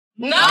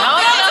No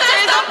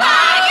Filters, the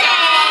podcast.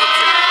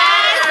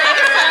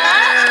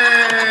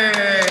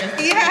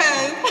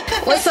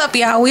 Yes. What's up,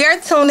 y'all? We are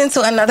tuned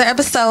into another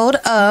episode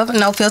of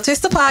No Filters,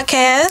 the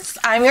podcast.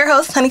 I'm your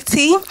host, Honey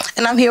T,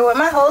 and I'm here with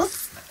my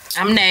host.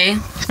 I'm Nay.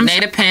 Nay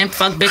the pimp.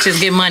 Fuck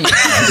bitches, get money.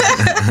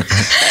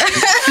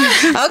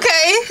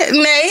 Okay,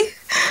 Nay.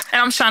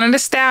 And I'm Shauna the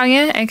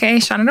Stallion, aka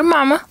Shauna the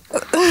Mama.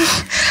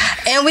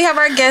 And we have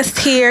our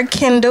guests here,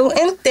 Kendall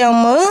and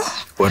Thelma.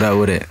 What up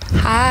with it?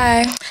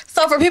 Hi.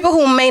 So for people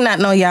who may not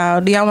know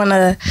y'all, do y'all want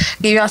to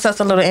give yourselves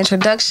a little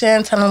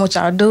introduction? Tell them what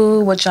y'all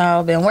do, what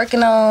y'all been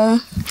working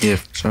on. Yeah,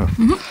 for sure.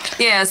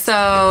 Mm-hmm. Yeah,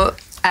 so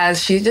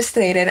as she just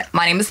stated,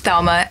 my name is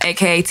Thelma,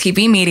 aka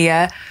TB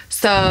Media.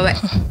 So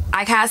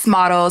I cast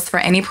models for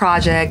any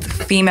project,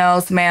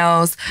 females,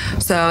 males.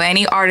 So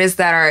any artists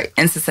that are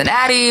in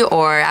Cincinnati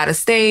or out of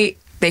state,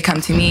 they come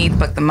to me,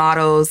 book the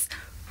models,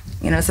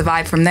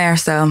 survive from there.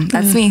 So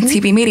that's me,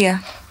 TB Media.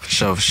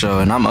 For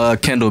sure. And I'm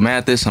Kendall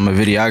Mathis. I'm a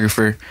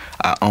videographer.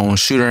 I own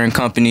Shooter &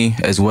 Company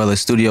as well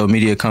as Studio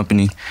Media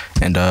Company.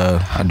 And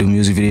I do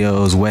music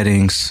videos,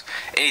 weddings,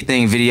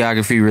 anything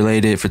videography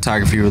related,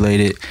 photography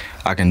related,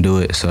 I can do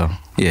it. So,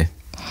 yeah.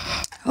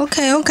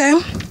 Okay.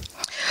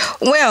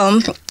 Well,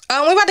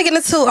 we're about to get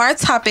into our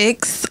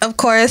topics, of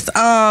course.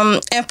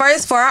 And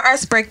first, for our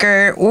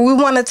icebreaker, we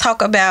want to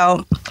talk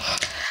about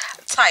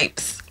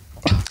types.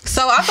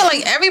 So I feel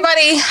like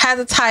everybody has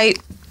a type.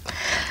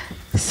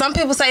 Some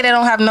people say they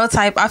don't have no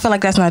type. I feel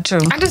like that's not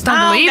true. I just don't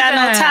believe that.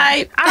 No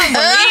type. I don't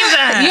believe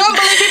that. You don't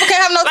believe people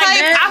can have no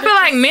type? I feel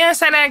like men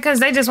say that because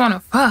they just want to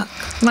fuck.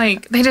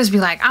 Like, they just be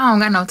like, I don't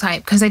got no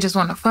type because they just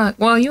want to fuck.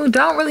 Well, you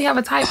don't really have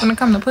a type when it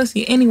comes to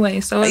pussy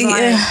anyway. So it's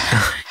like,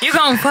 you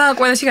gonna fuck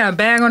whether she got a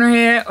bag on her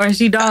head or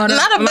she dolled up.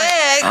 Not a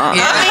bag. I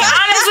mean,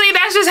 honestly,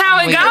 that's just how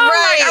it goes.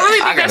 Right. Like, I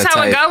really think that's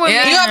how it goes with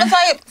me. You have a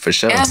type? For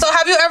sure. So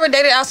have you ever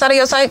dated outside of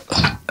your type?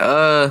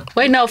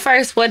 Wait, no,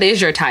 first, what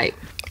is your type?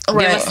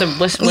 Right. Give us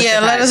what's your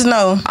type? Let us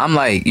know. I'm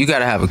like, you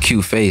gotta have a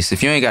cute face.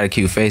 If you ain't got a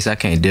cute face, I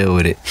can't deal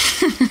with it.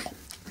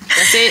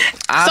 That's it.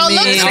 That's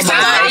That's what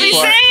I be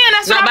saying.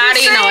 That's what I be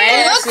saying. No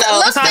ass.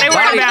 That's all they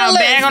worry about.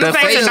 Bag on the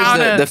face and all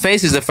that. The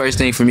face is the first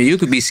thing for me. You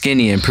could be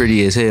skinny and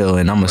pretty as hell,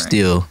 and I'ma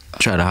still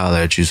try to holler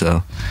at you.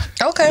 So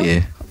okay.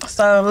 Yeah.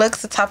 So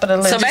looks the top of the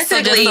list. So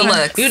basically,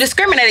 you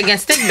discriminate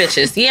against thick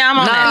bitches. Yeah, I'm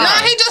on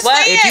that. No, he just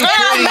said it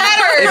don't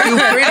matter. If you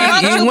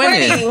pretty, you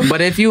winning.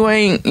 But if you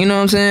ain't, you know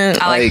what I'm saying?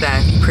 I like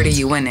that. Pretty,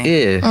 you winning.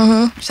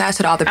 Yeah. Shout out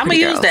to all the I'm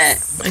pretty gonna girls.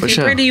 use that. If For you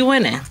sure. pretty, you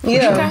winning.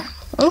 Yeah.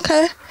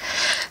 Okay.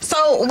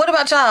 So what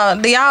about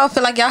y'all? Do y'all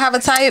feel like y'all have a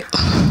type?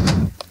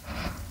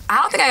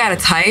 I don't think I got a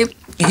type.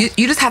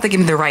 You just have to give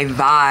me the right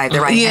vibe,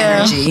 the right Yeah.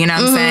 energy. You know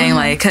what I'm saying?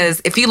 Like,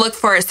 because if you look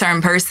for a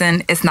certain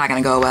person, it's not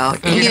gonna go well.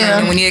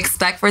 And when you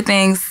expect for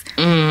things,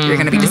 you're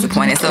gonna be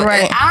disappointed. So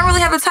Right. I don't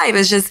really have a type.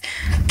 It's just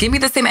give me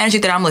the same energy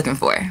that I'm looking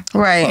for.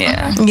 Right.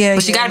 Yeah. Yeah.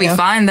 But you gotta be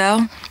fine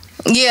though.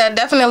 Yeah,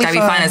 definitely. Gotta be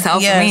fine as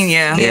hell for me.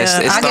 Yeah. Yes,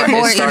 it I get starts-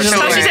 bored it starts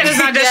easily. So she said it's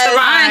not just Yes. the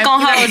vibe. I ain't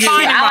gonna hold you.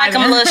 Fine I like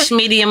them a vibe. little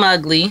medium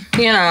ugly.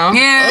 You know.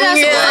 Yeah. That's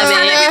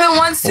Yeah. the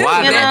ones too.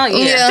 Why, You know. though?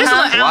 Yeah. Just a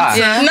little ounce.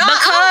 Why? No,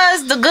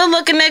 Because the good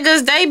looking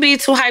niggas, they be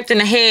too hyped in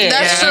the head.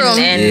 That's true.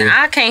 And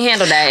I can't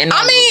handle that. And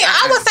I mean,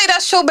 I would say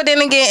that's true, but then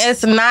again,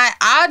 it's not.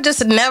 I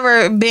just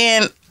never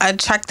been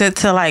attracted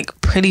to like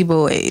pretty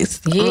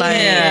boys. Yeah. Like,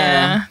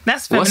 Yeah.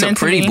 That's What's a feminine to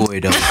pretty me. boy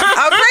though? a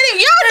pretty,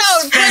 y'all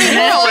know pretty You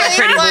know boy. what a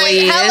pretty boy like,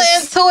 is. hella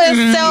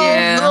into himself.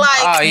 Yeah.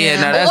 Like, Oh yeah,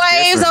 no, that's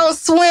waves different. don't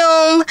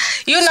swim.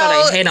 You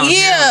know, they hate on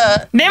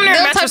yeah. Damn near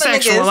Them type of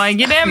metrosexual. niggas. Like,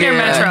 you're damn near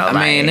metro. I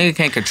mean, nigga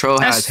can't control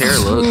how his hair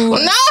looks.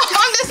 Like, No,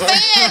 I'm just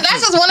saying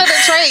that's just one of the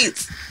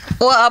traits.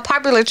 Well, a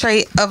popular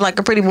trait of like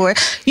a pretty boy.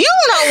 You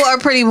know what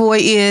a pretty boy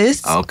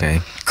is. okay,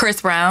 Chris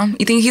Brown.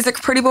 You think he's a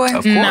pretty boy?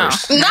 of No.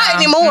 course. Not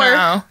anymore.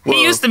 No. Well,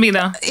 He used to be,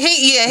 though.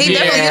 He He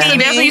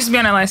definitely used to be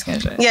on that light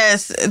skin shit.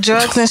 Yes,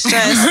 drugs and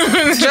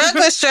stress. Drugs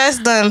and stress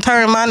done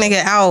turned my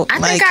nigga out. I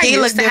like think I he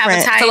used looked to have a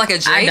different. type. So like a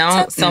Drake I don't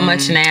type? so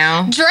much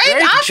now. Drake,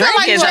 I feel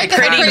like is Drake a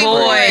pretty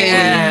boy.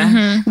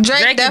 Yeah.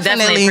 Drake is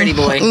definitely a pretty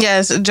boy.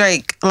 Yes,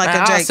 Drake, like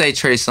a I'd Drake. say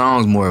Trey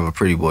Songz more of a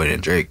pretty boy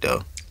than Drake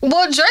though.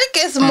 Well, Drake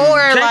is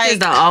more Drake like is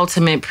the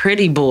ultimate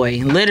pretty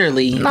boy,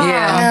 literally.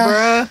 Yeah.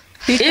 Bruh.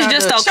 It's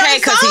just okay Trey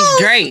because Songz. he's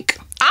Drake.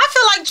 I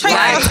feel like Drake.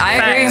 Right. I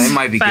agree. They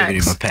might be giving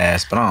him a Facts.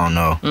 pass, but I don't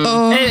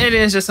know. It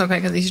is just okay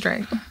because he's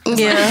Drake.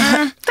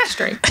 Yeah, That's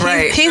Drake.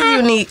 Right. he's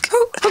unique.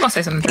 Who gonna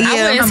say something? Yeah.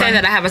 I wouldn't say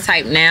that I have a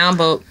type now,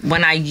 but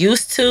when I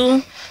used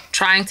to,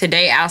 trying to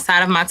date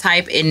outside of my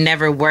type, it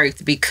never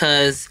worked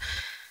because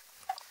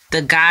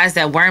the guys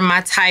that weren't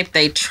my type,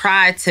 they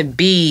tried to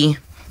be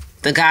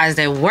the guys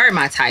that were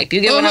my type.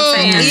 You get what I'm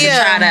saying? yeah.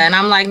 To try to, and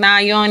I'm like, nah,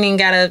 you don't even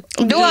gotta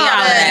Do all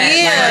that. Like,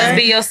 Yeah. just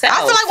be yourself. I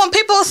feel like when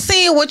people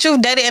see what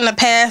you've dated in the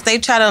past, they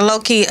try to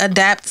low-key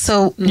adapt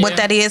to what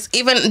that is,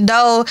 even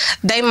though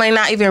they may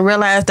not even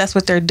realize that's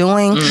what they're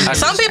doing.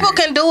 Some people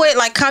can do it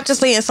like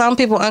consciously and some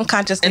people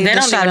unconsciously. and they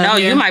just don't try even to-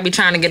 know. You might be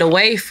trying to get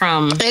away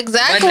from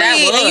Exactly. what that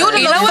And was. you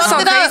You know what's so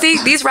fucked it up.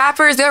 crazy? These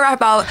rappers, they rap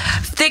about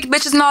thick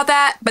bitches and all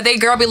that, but they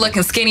girl be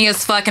looking skinny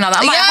as fuck and all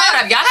that. I'm like, Yeah.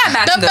 hold up, y'all not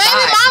matching The the baby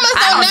vibe. mamas I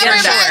don't don't never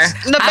get that. match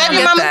The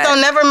baby mamas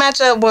don't never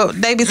match up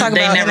what they be talking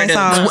about in their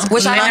songs.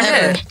 Which I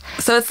never did.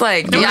 So it's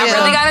like, do y'all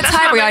really got a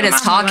type or y'all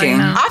just talking?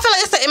 I feel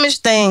like it's an image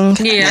thing.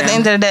 Yeah. At the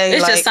end of the day,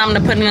 It's just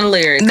something to put in the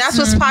lyrics. That's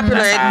what's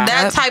popular.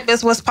 That type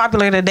is what's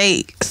popular to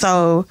date.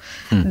 So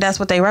that's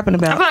what they rapping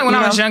about. I feel like when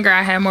I was younger,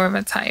 I had more of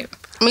a type.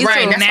 Me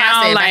Right, too. that's Now, why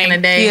I said back in the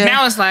day.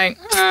 Now it's like,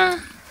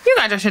 you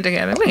got your shit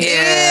together.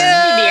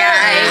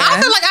 Yeah. I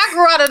feel like I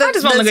grew out of I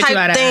just wanna the look at you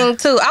type like thing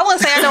too. I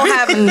wouldn't say I don't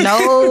have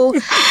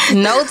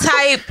no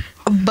type,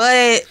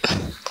 but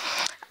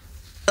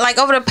like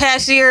over the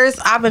past years,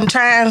 I've been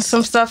trying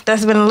some stuff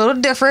that's been a little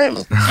different.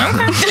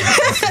 Okay.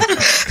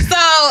 So,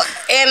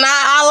 and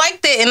I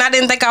liked it, and I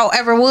didn't think I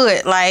ever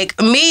would. Like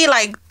me,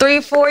 like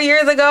 3-4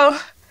 years ago.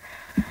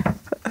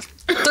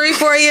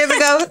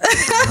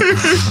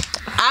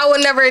 I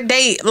would never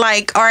date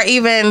or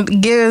even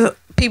give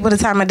people the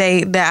time of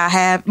day that I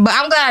have, but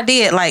I'm glad I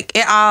did. Like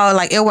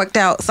it worked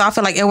out. So I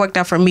feel like it worked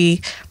out for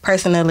me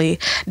personally,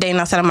 dating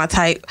outside of my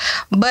type.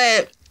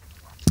 But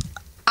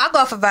I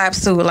go for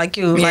vibes too, like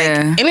you.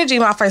 Like energy,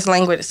 my first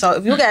language. So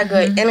if you got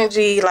good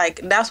energy,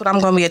 like that's what I'm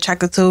gonna be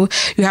attracted to.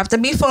 You have to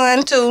be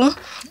fun too,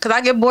 cause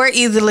I get bored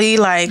easily.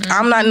 Like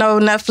I'm not no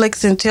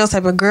Netflix and chill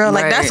type of girl.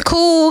 Like that's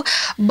cool,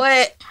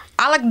 but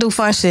I like to do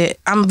fun shit.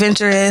 I'm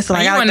adventurous.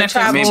 Like I like to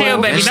travel. Chill,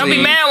 baby. Don't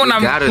be mad when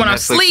I'm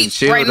asleep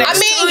right now. I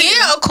mean,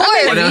 yeah, of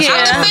course. I'm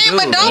just saying,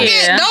 but don't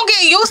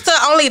get used to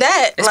only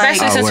that.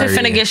 Especially since we're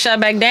finna get shut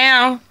back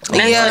down.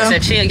 Netflix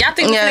and chill. Y'all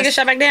think we're finna get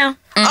shut back down?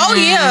 Oh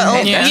yeah,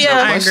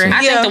 I agree.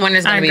 I think the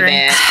winter's gonna be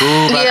bad.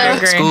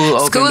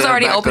 School's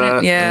already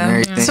open.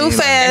 Yeah, too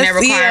fast. And they're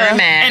requiring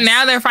masks. And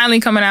now they're finally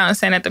coming out and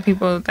saying that the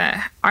people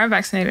that are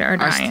vaccinated are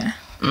dying.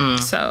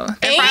 So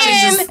they're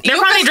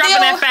finally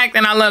dropping that fact,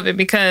 and I love it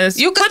because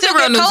you can put still the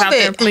real get news COVID. out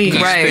there,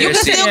 please. Right. You can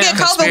still get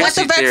COVID with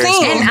the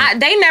vaccine. And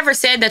they never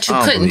said that you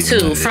couldn't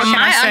too. From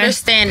my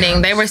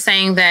understanding, they were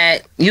saying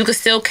that you could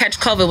still catch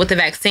COVID with the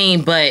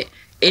vaccine, but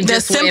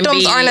the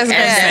symptoms aren't as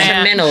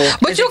bad.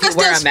 But you can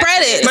still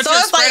spread it. So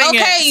it's like,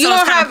 okay, you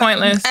don't have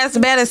as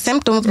bad as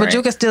symptoms, but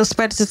you can still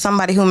spread it to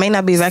somebody who may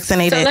not be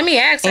vaccinated. So let me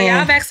ask, are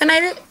y'all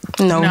vaccinated?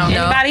 No.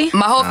 Anybody?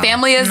 My whole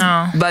family is,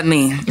 but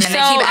me. And they keep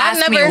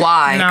asking me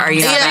why are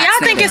you not vaccinated? Do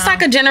y'all think it's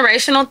like a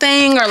generational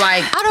thing or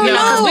like, I don't know.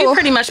 Because we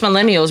pretty much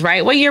millennials,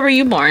 right? What year were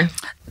you born?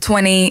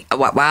 20.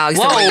 Wow. You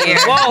said what year?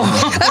 Whoa.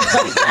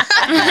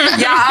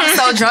 Yeah, I'm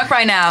so drunk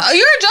right now. Oh,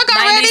 you're drunk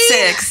already?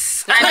 96.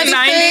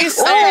 90s.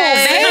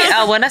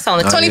 Oh, well, that's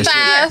only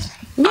 25.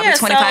 I'll be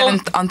 25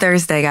 on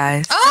Thursday,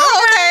 guys.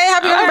 Oh, okay.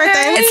 Happy early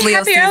birthday. It's Leo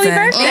Happy season. early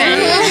birthday.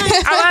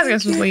 I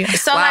was gonna Leo.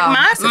 So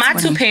like my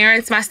two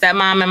parents, my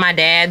stepmom and my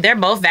dad, they're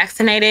both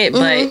vaccinated,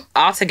 but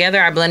all together,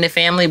 our blended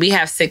family, we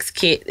have 6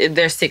 kids.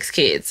 There's 6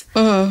 kids.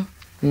 None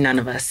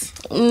of us.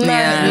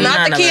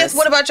 Not the kids.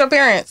 What about your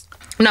parents?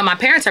 No, my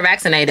parents are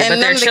vaccinated, but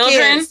their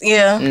children,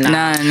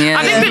 None. Yeah.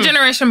 I think the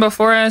generation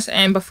before us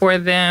and before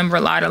them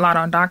relied a lot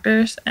on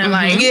doctors, and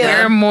like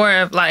we're more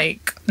of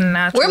like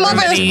natural. We're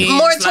moving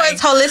more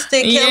towards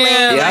holistic healing.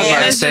 Yeah, I was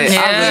about to say,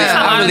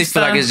 I really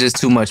feel like it's just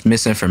too much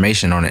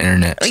misinformation on the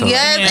internet. So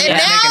Yes, and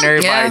it's making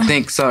everybody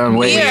think certain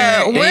ways.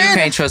 Yeah, and you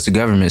can't trust the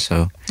government,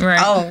 so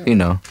you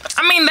know.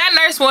 I mean, that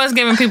nurse was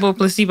giving people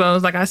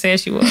placebos, like I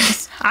said she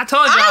was. I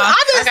told y'all.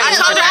 I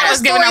told y'all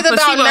was giving out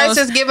stories about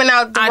nurses giving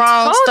out the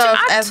wrong stuff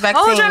as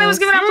vaccines. I told y'all they was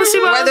giving out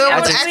placebos. Whether it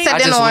was I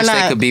just wish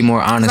they could be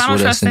more honest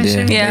with us, and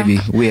then maybe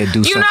we'd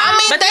do something.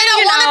 I mean, they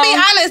don't want to be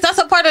honest. That's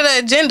a part of the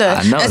agenda.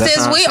 I know, and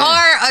since we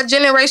are a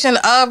generation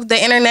of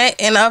the internet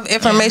and of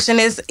information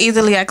is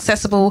easily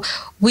accessible,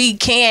 we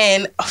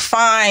can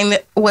find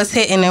what's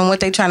hidden and what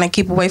they're trying to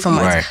keep away from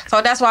us.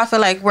 So that's why I feel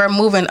like we're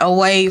moving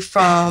away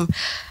from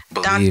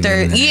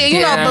doctors.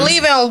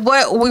 Believing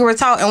what we were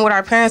taught and what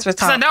our parents were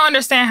taught. So I don't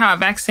understand how a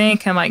vaccine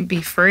can like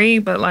be free,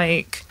 but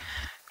like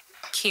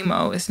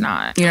chemo is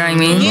not. You know what I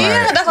mean?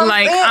 Yeah, that's what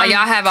like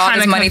y'all have all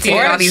this money to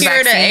get all these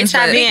vaccines.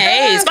 HIV and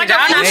AIDS. Like a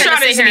flu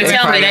shot is here.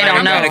 Tell me they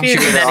don't know.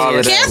 Cancer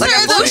Like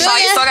a flu shot,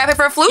 you still got to pay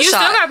for a flu shot. You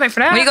still got to pay for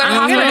that. When you go to the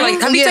hospital, you're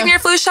like, have you taken your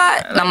flu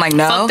shot? And I'm like,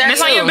 no.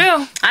 It's on your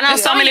bill. I know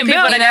so many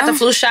people that got the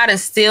flu shot and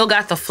still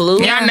got the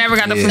flu. Yeah, I never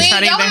got the flu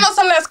shot y'all either. know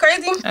something that's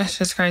crazy? That's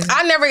just crazy.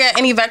 I never got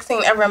any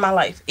vaccine ever in my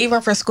life,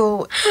 even for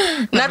school.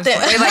 Nothing.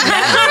 Like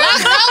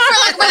that? No, for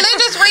like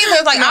religious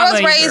reasons. Like I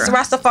was raised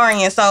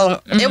Rastafarian,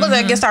 so it was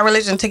against our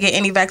religion to get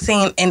any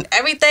vaccine, and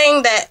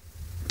everything that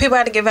people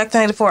had to get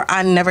vaccinated for,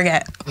 I never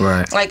got.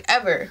 Like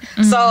ever.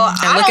 So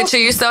and look at you,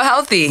 you're so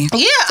healthy.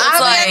 Yeah, I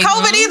haven't had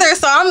COVID either,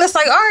 so I'm just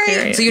like, all right.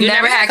 Period. So you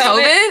never had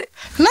COVID?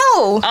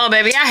 No. Oh,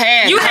 baby, I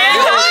had. You had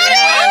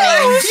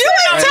COVID? You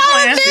ain't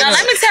telling me. No,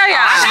 let me tell y'all.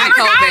 I had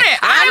COVID.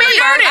 I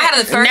had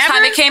it the first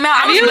time it came out.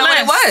 I didn't even know what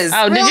it was.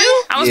 Oh, did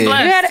you? I was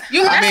blessed.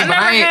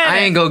 I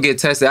ain't go get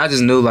tested. I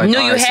just knew like you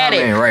had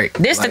it. Ain't right.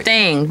 This the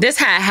thing. This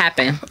how it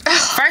happened.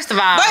 First of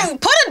all, Wait,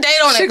 put a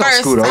date on it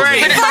first.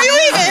 Right. Before you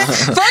even.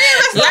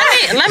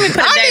 Let me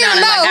put a date on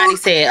it like Gotti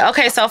said.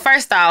 Okay, so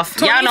first off,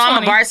 y'all know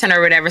I'm a bartender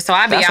or whatever, so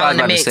I be out in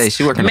the mix.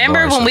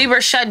 Remember when we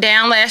were shut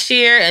down last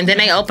year and then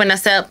they opened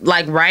us up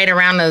like right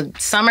around the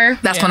summer?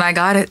 That's when I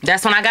got it.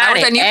 That's when I got it.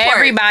 worked at Newport.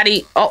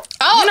 everybody.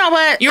 You know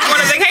what? You were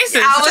one of the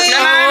cases. I wasn't even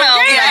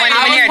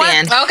there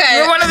then. Okay.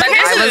 You were one of the But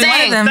cases. that's the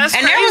thing. That's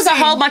And there was a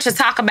crazy. whole bunch of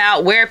talk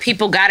about where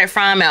people got it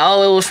from and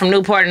it was from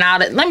Newport and all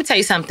that. Let me tell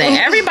you something.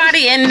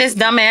 Everybody in this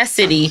dumbass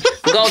city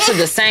go to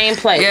the same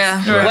place. Yeah.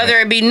 Right. Whether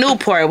it be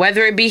Newport,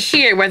 whether it be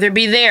here, whether it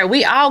be there,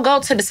 we all go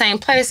to the same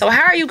place. So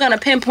how are you going to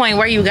pinpoint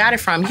where you got it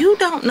from? You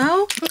don't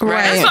know.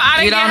 Right. That's what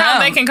I You didn't don't get how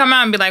know. they can come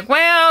out and be like,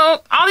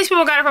 well, all these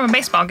people got it from a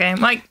baseball game.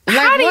 Like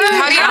how do you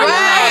How do you know?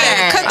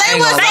 Right. Because they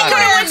was They saying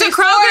coulda went to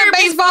Kroger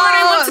baseball. before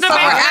they went to the so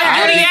baseball.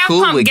 after- Duty I'd be gas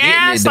cool pump with getting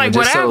gas, it though, like,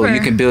 just so whatever.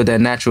 you can build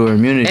that natural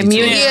immunity. to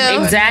it.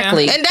 Yeah.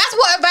 Exactly. And that's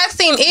what a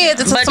vaccine is.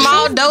 It's a But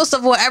small you- dose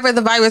of whatever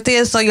the virus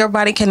is, so your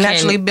body can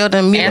naturally build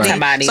an immunity.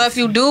 antibodies. So if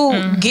you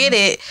do get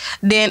it,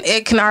 then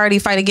it can already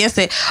fight against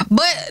it.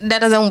 But that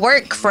doesn't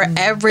work for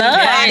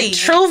everybody. But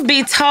truth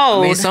be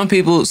told, I mean,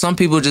 some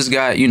people just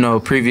got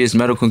previous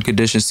medical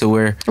conditions to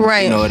where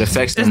Right. it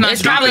affects them. not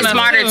it's probably Enough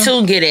smarter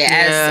too. to get it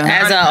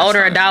as an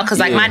older adult because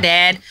like Yeah. my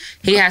dad,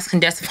 he has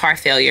congestive heart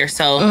failure.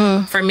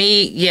 So for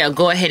me,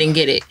 go ahead and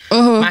get it.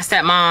 Mm-hmm. My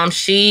stepmom,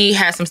 she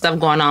has some stuff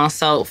going on.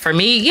 So for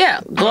me,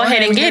 go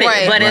ahead and get it.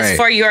 Right. But it's Right.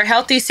 for your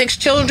healthy 6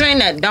 children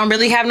that don't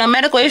really have no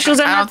medical issues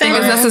or I don't nothing.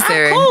 think it's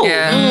necessary. I'm cool.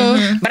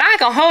 Yeah. But I ain't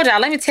gonna hold y'all.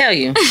 Let me tell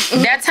you,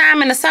 that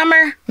time in the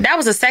summer, that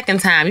was the second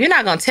time. You're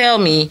not gonna tell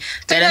me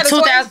that got in it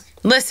 2000.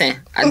 Listen,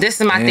 this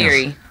is my Damn.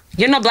 theory.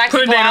 You know, black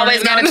Put a people date on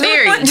always it. got a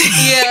theory.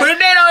 Yeah. Put a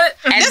date on it.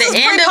 At This the is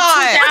end of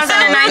pre-pod.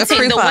 2019, the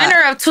pre-pod.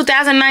 winter of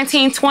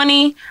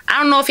 2019-20, I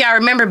don't know if y'all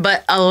remember,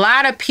 but a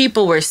lot of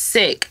people were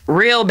sick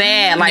real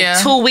bad. Like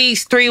Yeah. 2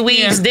 weeks, 3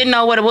 weeks, Yeah. didn't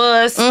know what it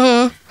was.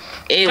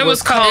 It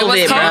was COVID, It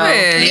was bro.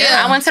 COVID,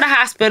 yeah. I went to the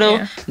hospital.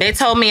 Yeah. They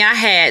told me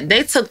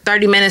they took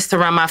 30 minutes to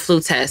run my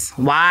flu test.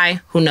 Why?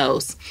 Who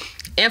knows?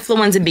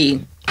 Influenza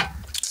B.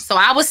 So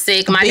I was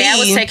sick. My dad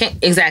was B. taking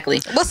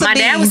What's a my B?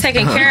 dad was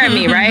taking care of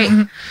me, right?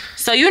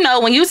 So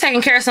when you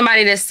taking care of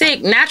somebody that's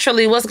sick,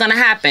 naturally what's gonna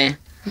happen?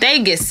 They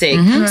get sick.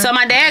 So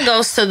my dad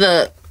goes to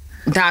the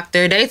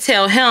doctor. They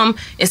tell him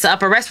it's an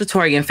upper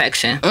respiratory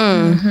infection.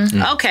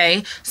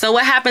 Okay. So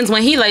what happens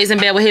when he lays in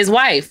bed with his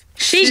wife?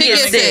 She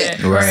gets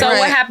sick. Right. So Right.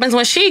 what happens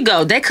when she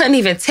go? They couldn't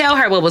even tell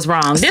her what was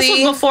wrong. This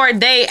See? was before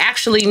they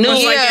actually knew.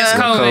 Like it's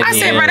COVID. I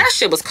said, bro, that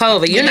shit was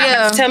COVID. You're not Yeah.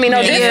 going to tell me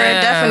no different.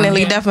 Yeah,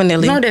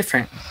 definitely. No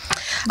different.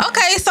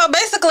 Okay, so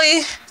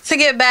basically, to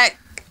get back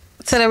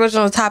to the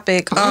original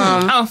topic,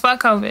 Oh,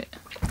 fuck COVID.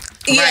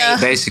 yeah,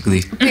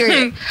 Basically,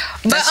 period.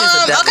 But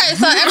okay,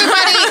 so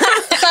everybody,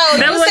 so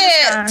That you was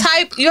said fine.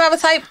 type. You have a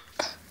type?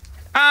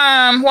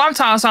 Well, I'm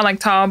tall, so I like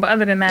tall. But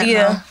other than that,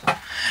 Yeah.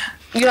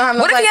 You don't have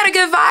no What if type? he had a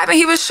good vibe and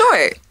he was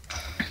short?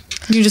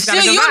 no. You just got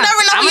a You good never vibe. know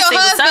who I'ma your see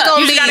what's husband up.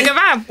 gonna You be. just got a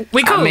good vibe.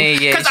 We cool. I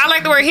mean, yeah. Because I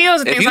like to wear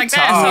heels and if things you like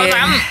that. tall, So it's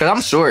like, because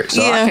I'm short,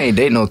 so Yeah. I can't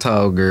date no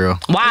tall girl.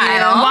 Why?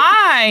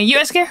 why? You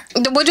ain't scared?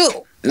 Would you?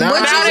 No,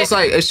 would it's you? just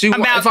like if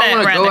About I that,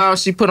 want to go rather. out,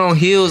 she put on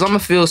heels. I'm gonna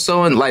feel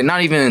so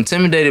not even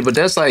intimidated, but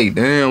that's like,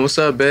 damn, what's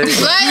up, babe? Like,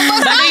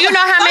 But do you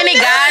know how many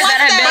guys that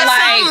have been Some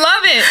like,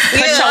 love it.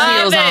 put your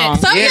Love heels it. on?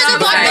 Some Yeah, people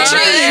but like the that's-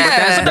 tree. Yeah. but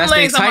Put the that's their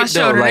legs on my type though.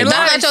 shoulder. They Like love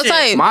That's that not your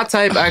shit. type. my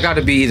type, I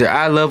gotta be either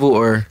eye level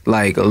or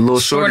like a little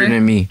shorter Shorter.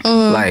 than me.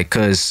 Like,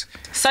 cause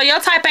So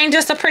your type ain't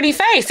just a pretty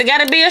face. It got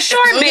to be a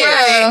short bitch.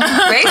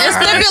 Yeah. Basically. It's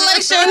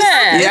stipulations.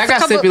 Yeah. yeah, I got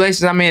couple-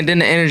 stipulations. I mean, then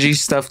the energy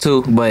stuff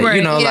too. But Right.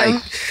 you know, Yeah.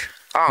 like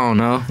I don't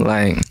know,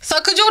 like So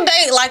could you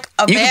date like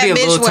a You could bad be a bitch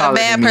little with a taller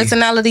bad than me.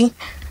 personality?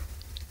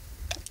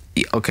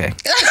 okay,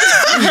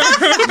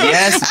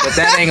 yes, but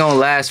that ain't gonna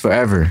last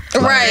forever.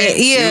 Like, Right.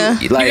 Yeah.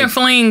 You can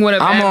fling with a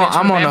bad bitch with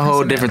I'm on bad a whole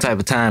personality. different type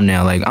of time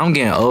now. Like I'm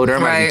getting older.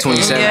 I'm Right. like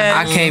 27. Yeah.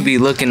 I can't be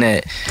looking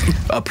at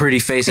a pretty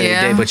face every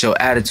Yeah. day, but your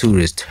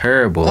attitude is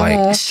terrible. Like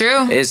It's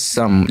true. it's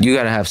something you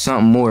gotta have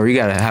something more. You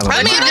gotta have.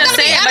 I mean, You I just gotta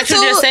be said, but you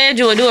attitude. just said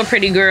you would do a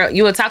pretty girl.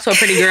 You would talk to a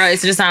pretty girl.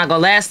 It's just not gonna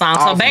last long.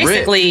 So Off rip.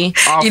 basically,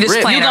 Off You just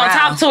rip. playing you gonna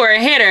around. talk to her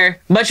and hit her,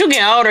 but you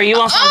getting older. You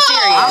want something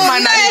serious. I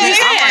might not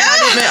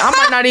even. I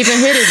might not even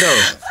hit it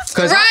though.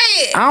 Cause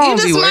Right. I don't you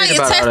just be worried might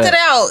about test all that. it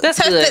out. That's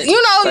test good. it. You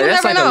know, Like, you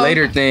that's never like know. a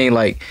later thing,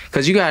 like,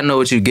 cause you gotta know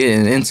what you're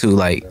getting into.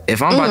 Like,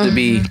 if I'm about to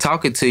be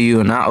talking to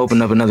you and I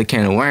open up another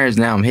can of worms,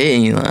 now I'm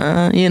hitting you.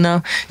 You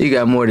know, you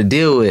got more to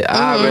deal with.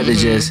 I'd rather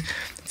just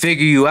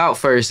figure you out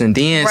first and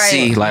then Right.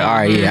 see, like, all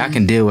right, yeah, I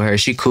can deal with her.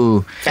 She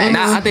cool.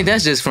 Now, I think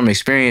that's just from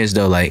experience,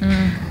 though. Like,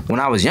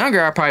 when I was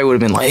younger, I probably would have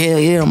been like, hell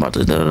yeah, I'm about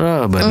to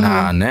da-da-da. But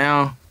nah,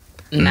 now,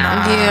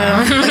 nah.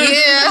 Yeah.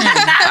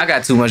 Yeah. I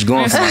got too much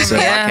going for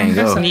myself. Yeah. I can't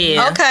go.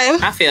 Yeah. Okay.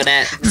 I feel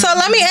that. So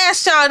let me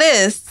ask y'all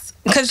this.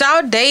 Could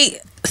y'all date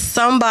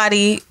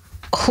somebody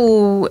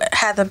who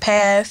has a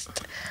past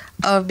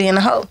of being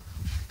a hoe?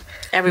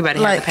 Everybody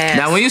Like- has a past.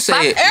 Now, when you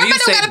say Everybody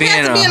got a being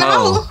pass to a being a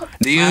hoe, hoe.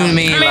 do you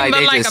mean but like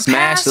they like just a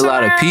smashed pass a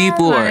lot of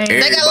people, or around, like-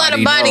 They got a lot of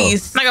everybody know?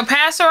 bodies. Like a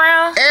pass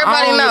around?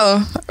 Everybody Oh.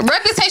 know.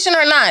 Reputation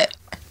or not.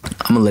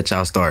 I'm gonna let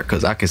y'all start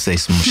because I can say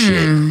some shit.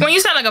 When you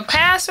said like a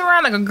pass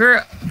around, like a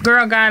girl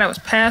guy that was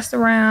passed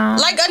around.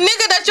 Like a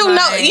nigga that you know.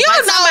 Like- You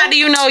Like know. somebody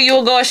you know,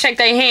 you'll go and shake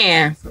their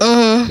hand.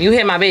 You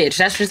hit my bitch.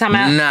 That's what you're talking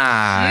about?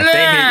 Nah, if Nah. they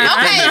hit- if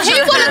they Okay, hit he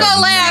you wanna first,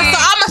 go last,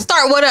 so I'ma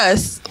start with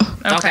us.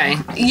 Okay.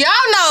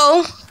 Y'all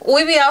know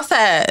We be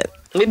outside.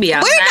 We be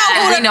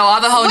outside. We know all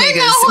the whole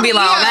niggas. We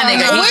like, oh, that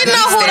nigga. We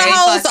know who the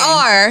hoes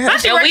are.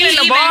 Especially working in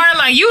the bar,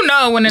 like, you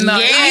know when in the...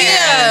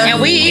 Yeah.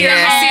 And we even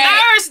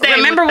Thursday.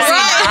 remember when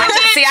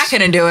See, I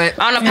couldn't do it.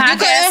 on the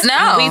podcast,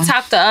 No. we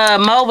talked to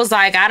Mo was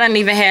like, I done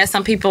even had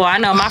some people, I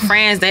know my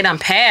friends, they done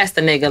passed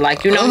the nigga.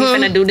 Like, you know, he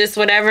finna do this,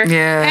 whatever.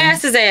 Yeah.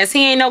 Pass his ass.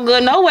 He ain't no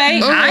good, no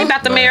way. I ain't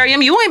about to marry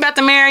him. You ain't about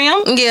to marry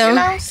him. Yeah. You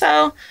know,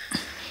 so...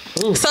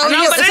 So,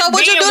 No, you, but so it's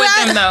would you being do with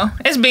that? them,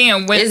 though. It's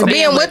being with It's them.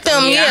 Being with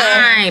them,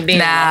 yeah. I ain't being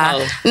Nah.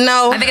 with them.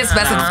 No. I think it's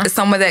best if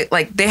someone that,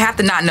 like, they have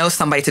to not know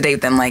somebody to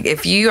date them. Like,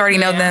 if you already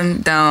know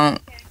them, don't.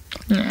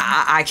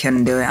 I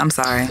couldn't do it. I'm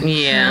sorry.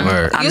 Yeah.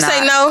 Word. I'm you not.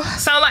 say no?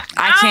 So like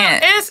I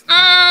can't. It's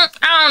I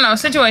don't know,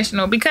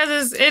 situational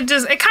because it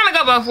kind of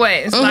go both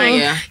ways. Like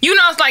Yeah. you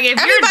know, it's like if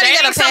Everybody you're dating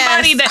gotta pass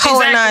somebody that whole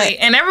exactly, night.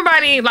 and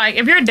everybody like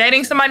if you're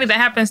dating somebody that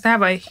happens to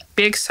have a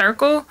big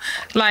circle,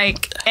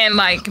 like and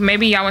like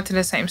maybe y'all went to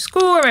the same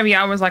school or maybe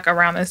y'all was like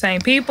around the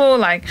same people,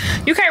 like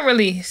you can't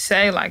really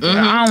say like I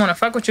don't want to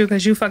fuck with you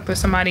because you fucked with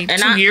somebody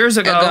 2 years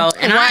ago.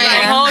 And I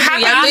ain't gonna hold How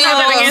you. can Y'all you have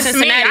that know against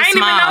me? I didn't even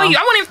know you.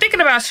 I wasn't even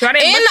thinking about you. I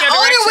didn't And look the your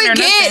older direction we or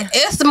get,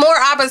 nothing. it's more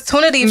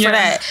opportunity for Yeah.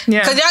 that. Yeah.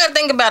 Because y'all gotta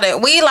think about it.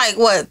 We like,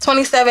 what,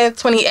 27,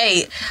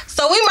 28.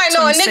 So we might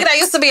know a nigga that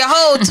used to be a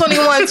hoe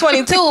 21,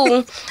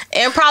 22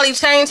 and probably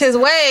change his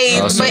ways.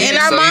 Oh, so but in you-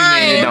 our so you mean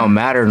it mind, don't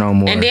matter no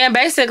more. And then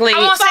basically, I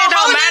won't say it don't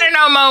hold matter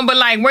no more, but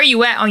like where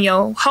you at on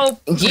your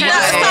hope? Yeah,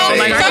 so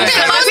like, something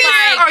you about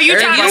there, or you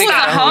trying you to was a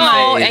stop?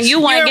 hoe and you You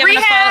wasn't in giving a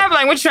rehab? fuck.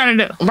 Like what you trying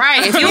to do?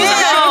 Right. If you was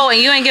a hoe and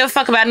you ain't give a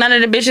fuck about none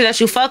of the bitches that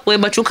you fuck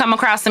with, but you come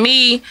across to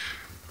me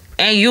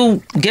and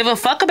you give a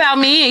fuck about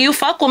me and you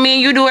fuck with me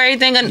and you do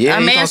everything a Yeah, you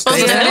gonna man's supposed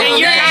stay to do. there. And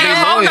you're not a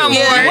hoe no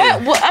Yeah.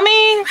 more. What? I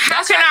mean,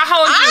 How can I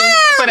hold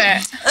you for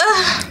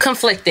that?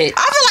 conflicted.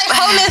 I feel like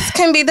wholeness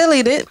can be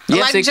deleted. Yes,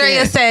 like it Drea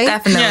can. say.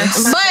 Definitely.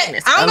 Yes.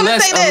 But I'm gonna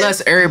say this.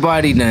 Unless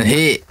everybody done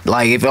hit.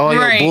 Like if all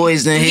Right. your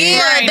boys done hit. Yeah,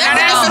 Right,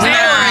 that's a that's different story.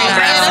 different. Yeah,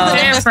 that's a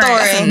different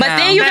Different. story. But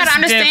then you That's gotta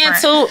understand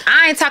different. too.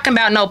 I ain't talking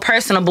about no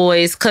personal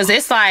boys, cause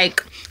it's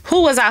like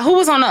who was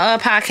on the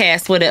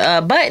podcast with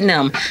it? Button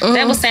them.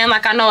 They was saying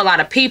like I know a lot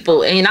of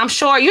people, and I'm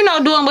sure you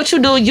know doing what you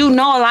do. You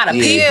know a lot of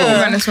people.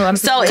 Yeah.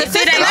 So if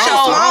it ain't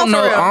I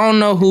your don't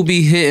know who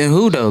be hitting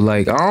who though.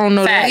 Like I don't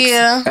know Facts. that.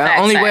 Yeah.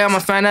 Facts, Only way facts. I'm gonna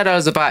find out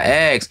is if I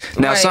ask.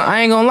 Now, Right.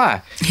 I ain't gonna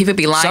lie. He could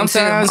be lying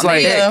Sometimes, too.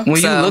 like Yeah.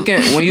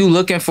 when you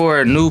looking for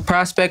a new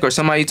prospect or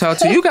somebody you talk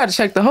to, you gotta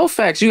check the whole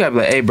facts. You gotta be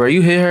like, hey, bro,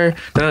 you hit her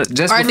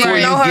just Or do before you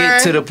you know her?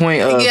 get to the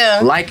point of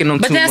Yeah. liking them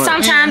But too then much.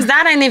 sometimes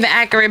that ain't even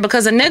accurate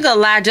because a nigga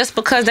lie just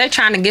because they're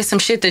trying to get some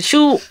shit that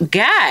you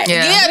got.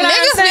 Yeah. Yeah, You know what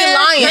niggas I'm be saying?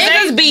 lying.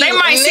 Niggas be They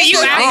might see you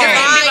Niggas after be and be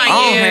lying. like, I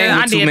don't yeah, hang I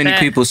with too did many that.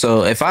 people,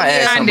 so if I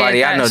ask I somebody,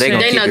 did I know that they shit.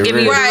 gonna They keep know it give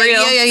real. you the Right,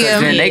 real. yeah, yeah.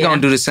 Then they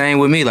gonna do the same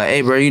with me, like,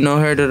 hey, bro, you know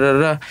her, da da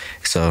da.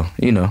 So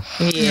you know,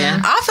 Yeah.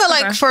 I feel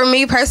like for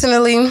me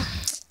personally,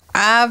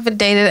 I've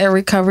dated a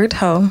recovered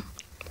hoe.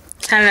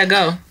 How did that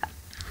go?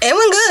 It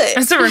went good.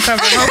 It's a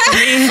recovery hope for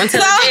me.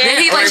 Until So- it Did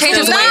he like change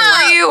his Nah, ways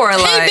for you or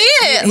like he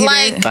did. he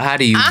Like did? but how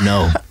do you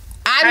know?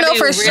 I How know do you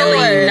for really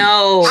sure.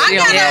 know? I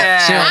gotta.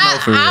 Yeah. She don't know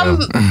for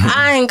real.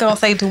 I ain't gonna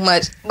say too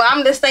much, but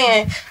I'm just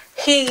saying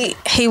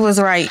he was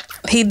right.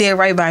 He did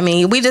right by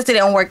me. We just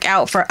didn't work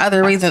out for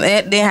other reasons.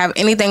 It didn't have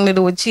anything to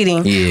do with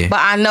cheating. Yeah. But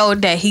I know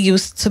that he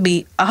used to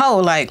be a hoe.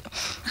 Like,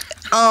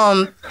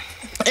 and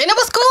it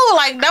was cool.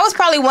 Like that was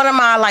probably one of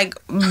my like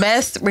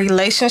best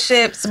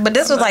relationships. But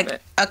this was like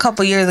a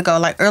couple years ago,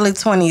 like early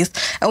 20s,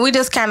 and we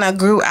just kind of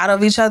grew out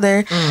of each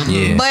other.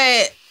 Yeah.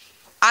 But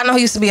I know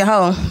he used to be a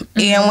hoe,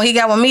 and when he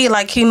got with me,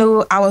 like he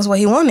knew I was what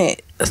he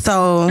wanted.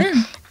 So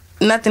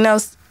nothing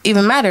else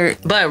even mattered.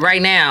 But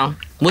right now,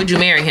 would you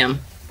marry him?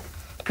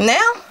 Now,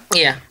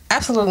 Yeah.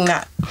 absolutely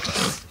not.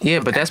 Yeah,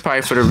 but that's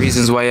probably for the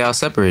reasons why y'all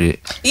separated.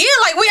 Yeah,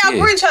 like we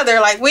outgrew each other.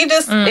 Like we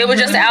just It was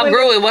just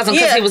outgrew. It wasn't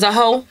because Yeah. he was a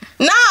hoe.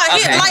 Nah,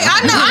 he, Okay. like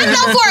I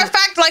know for a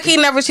fact, like he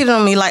never cheated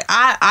on me. Like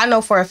I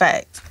know for a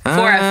fact. For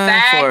a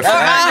fact. For a A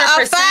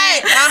fact.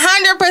 fact,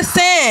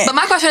 100%. But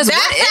my question is, That's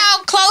what if,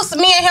 how close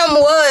me and him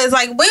was.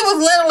 Like we was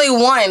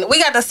literally one. We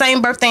got the same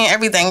birthday and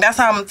everything. That's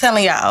how I'm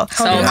telling y'all.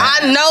 So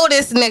I know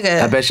this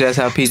nigga. I bet you that's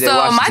how PJ so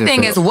my Washington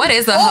thing felt. is, what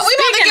is a Oh,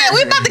 hoe?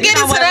 we about to get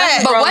into that.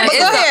 But Go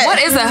ahead. what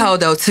is a hoe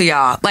though to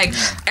y'all? Like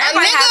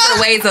everybody has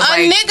their ways of a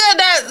like. nigga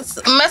that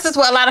messes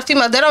with a lot of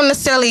females, they don't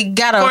necessarily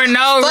gotta For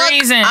no fuck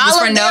reason. all Just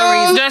of for no them,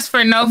 reason. Just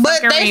for no but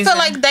fucking they reason. feel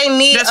like they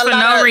need just a for lot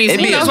no of reason.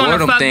 It be You a just want to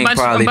boredom fuck thing, a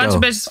probably, bunch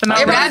of though. bitches for no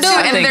Everybody reason. do.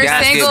 And think they're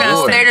guys get single.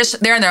 bored.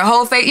 They're in their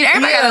whole face. You know,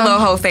 everybody got a little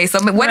whole face. So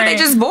what if they Right.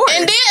 just bored?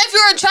 And then if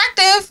you're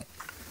attractive,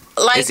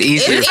 like It's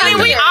easier for I mean,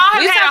 them. we all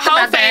have We had a talked whole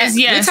about that. phase,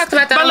 yes. We talked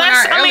about that But on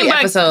let's- our early but-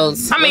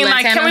 episodes. I mean, with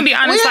like, can Lantana. we be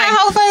honest? We had Like,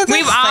 whole phases.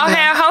 we've all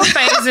had whole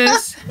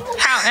phases.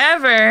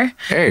 However,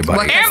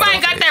 Everybody. everybody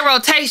got that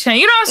rotation.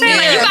 You know what I'm saying?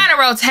 Like, you Yeah. got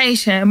a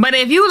rotation. But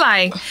if you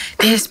like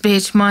this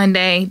bitch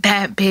Monday,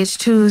 that bitch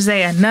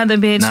Tuesday, another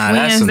bitch Nah,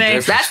 that's some Wednesday,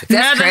 different shit.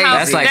 That's another crazy. hoe-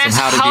 That's like some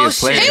how to be a whole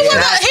player. shit. he was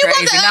That's he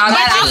crazy. wasn't No, up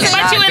that's with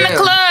But you in the good.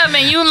 club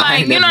and you like,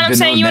 ain't you know never what I'm been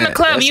saying? on You in the that.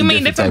 club, That's you a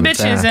meet different different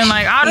type bitches of and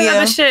like all this Yeah.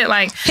 other shit.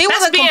 Like He that's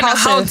wasn't being a hoe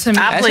compulsive. to me.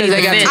 I That's plead because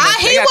the they got fifth. too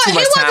They got too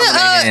much time on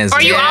their hands.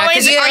 Are you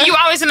man.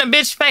 always in a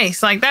bitch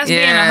face? Like that's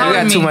being a hoe. You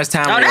got to too me. much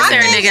time. Oh, on that's their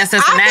every hands. nigga in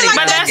Cincinnati. like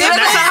But but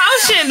that's some hoe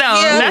shit though.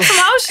 Yeah. That's some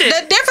hoe shit.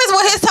 The difference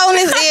with his tone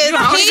is You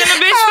always in a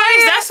bitch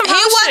face. That's some he hoe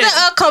shit. wasn't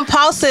a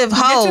compulsive Get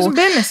you hoe. some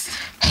business.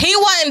 He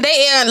wasn't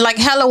dating like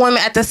hella women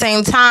at the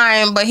same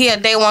time, but he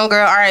had date one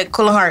girl, all right,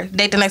 cool on her,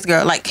 date the next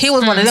girl. Like he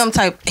was one of them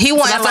type. He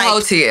wasn't That's a hoe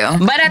like to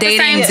you. But at the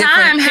same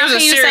time, how He was a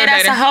can you say serial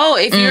that's a dater. hoe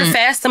if you're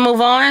fast to move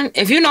on?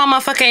 If you know a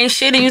motherfucker ain't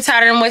shit and you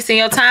tired of them wasting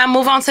your time,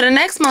 move on to the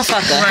next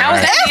motherfucker. How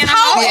is that it's being a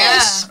hoe?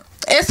 hoish.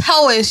 It's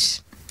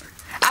hoish.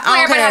 I feel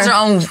like everybody has their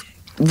own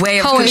way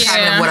of Hoe is-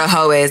 describing what a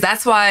hoe is.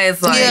 That's why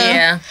it's like.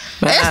 Yeah.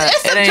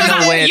 It's It ain't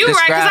no way of You right,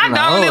 because I describing a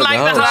don't really hoe,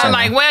 like the the hoe. hoe.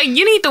 Like, well,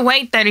 you need to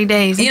wait 30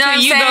 days You know until what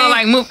I'm you go saying?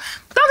 like move.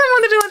 Don't have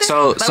nothing to do with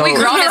that. Like we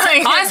grown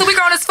as honestly, we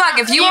grown as fuck.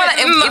 If you wanna,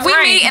 if we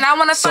Right. meet and I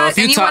wanna So fuck if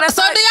you and you talk- wanna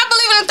So fuck, do y'all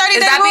believe in the 30 is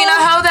day that rule? being a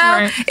hoe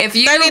though? Right. If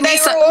you 30-day meet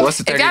some, rule? What's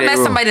the if y'all 30-day met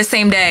rule? somebody the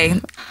same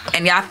day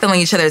and y'all feeling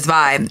each other's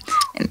vibe,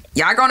 and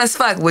y'all grown as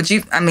fuck, would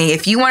you? I mean,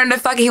 if you wanted to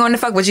fuck and he wanted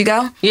to fuck, would you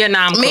go? Yeah,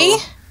 nah, I'm Me?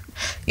 cool.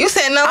 You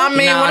said no. I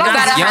mean, No, when I not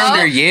was a younger,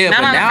 hoe. yeah, Not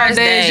but on the first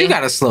nowadays day. you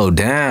gotta slow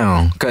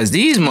down because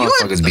these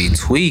motherfuckers be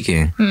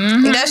tweaking.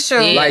 That's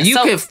true. Yeah. Like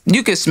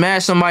you could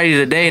smash somebody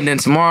today and then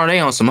tomorrow they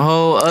on some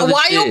whole other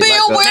Why shit. you being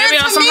like weird They be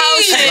on to some me?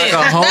 hoe shit. Like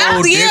a whole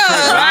That's- different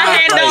My vibe.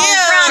 hand Like, don't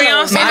Yeah. Be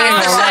on some Maybe hoe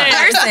it's shit.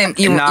 that person.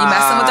 You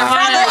messing with the Nah.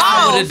 hoe?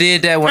 I would have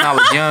did that when I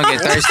was young and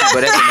thirsty,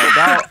 but as an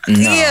adult,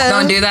 no. Yeah.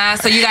 Don't do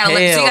that. So you gotta look.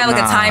 So you gotta look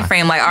Hell at time nah.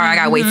 frame. Like, all right, I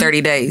gotta wait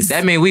 30 days.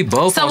 That mean we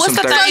both So on what's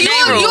some the So 30-day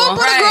 30. you rule? would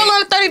put a girl Right.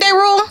 on a 30-day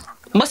rule?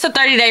 What's the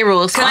 30-day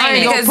rule? Explain I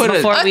ain't it gonna put a-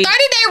 before A we.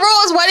 30-day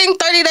rule is waiting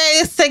 30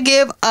 days to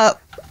give up.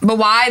 But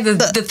why the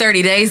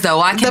 30 days though?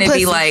 Why can't the it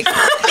be pussy. like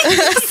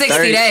 60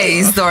 30.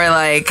 days or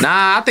like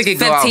Nah, I think it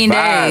go 15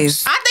 out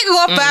days? I think it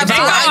go up 5 too. They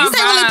go You off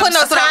can't really put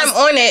no vibes. time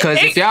on it. Cause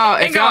if It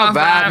y'all go off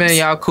vibing, vibes.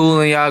 y'all cool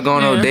and y'all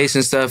going on dates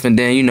and stuff, and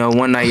then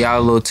one night y'all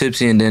a little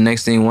tipsy, and then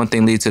next thing one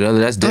thing leads to the other.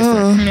 That's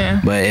different.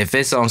 Yeah. But if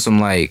it's on some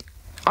like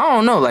I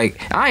don't know, like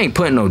I ain't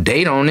putting no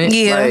date on it.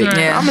 Yeah. like,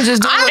 Yeah. I'ma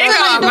just do I it. It really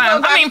go off do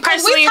vibes. go I mean, back.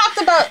 personally- We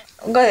talked about.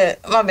 Go ahead.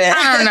 My bad.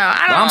 I don't know.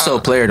 I'm so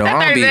player though. That I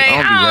don't 30 be days,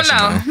 I rushing,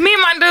 don't know. man. Me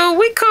and my dude,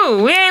 we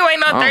cool. We ain't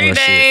waiting no don't 30 rush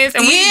days.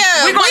 And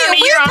Yeah, we going on a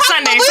we year on talked-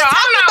 Sunday, we so I'm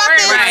talked not about worried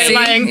this. about it. See?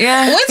 Like,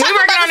 Yeah. We we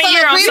working on a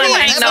year on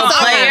Sunday, Ain't so no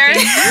I'm player. happy.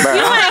 Bruh,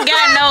 You ain't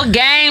got no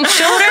game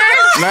shooter.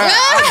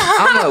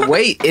 I'm gonna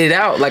wait it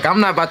out. Like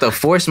I'm not about to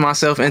force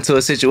myself into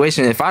a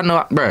situation. If I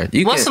know, bro,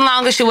 you What's can. the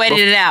longest you waited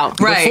it out?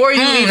 Right. Before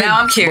you even,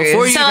 now I'm curious.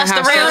 Before you Tell even us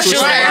have the real sex with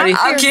shooter. somebody,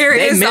 I'm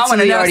curious. they I wanna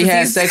mentally know already since had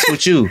he's- sex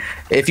with you.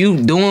 If you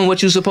doing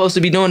what you supposed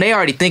to be doing, they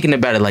already thinking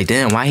about it. Like,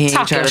 damn, why he ain't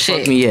Talk trying your to fuck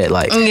shit. me yet?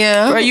 Like,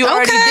 Yeah. bro, you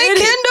already Okay, did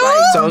it. Kendall.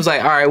 Like, so it's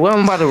like, all right, well,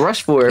 I'm about to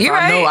rush for it. If You're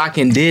I know right. I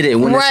can did it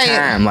when Right. it's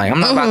time. Like, I'm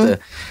not about to.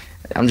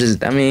 I'm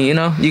just. I mean, you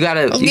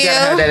gotta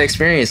Yeah. have that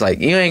experience. Like,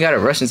 you ain't gotta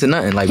rush into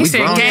nothing. Like, He we said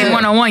grown. game shit.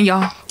 101,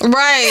 y'all.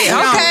 Right.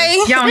 Okay.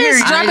 Y'all hear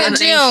He's it. dropping I think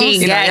gems. he-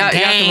 You know, y'all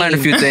can learn a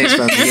few things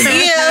from me.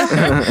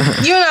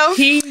 Yeah. You know.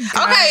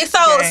 Okay,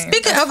 so game.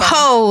 speaking of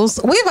hoes,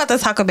 we about to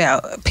talk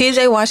about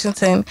PJ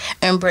Washington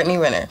and Brittany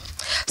Renner.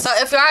 So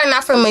if you are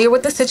not familiar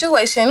with the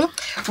situation,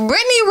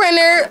 Brittany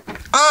Renner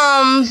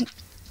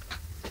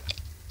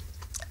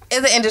is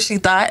an industry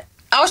thought.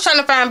 I was trying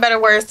to find better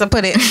words to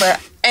put it,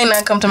 but ain't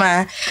nothing come to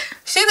mind.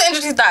 She's an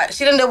industry thought.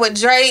 She done deal with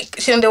Drake.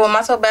 She done deal with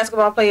my top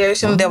basketball players.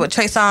 She done deal with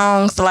Trey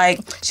Songz. Like,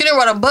 she done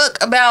wrote a book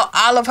about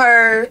all of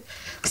her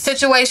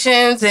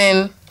situations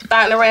and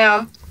thoughting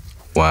around.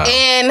 Wow.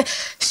 And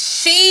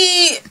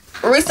she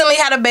recently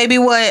had a baby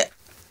with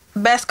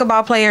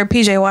basketball player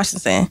PJ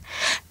Washington.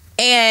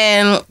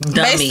 And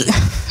Dummy.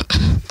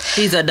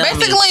 He's a dummy.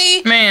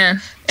 basically,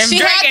 Man, if she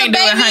Drake had the ain't do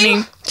it, baby.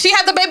 honey. She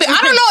had the baby. I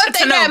don't know if It's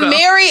they a got no-go.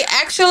 married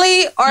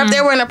actually, or if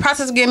they were in the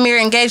process of getting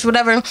married, engaged,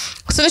 whatever.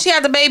 As soon as she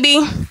had the baby,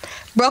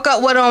 broke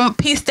up with him,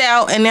 peaced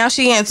out, and now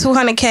she getting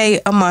 $200K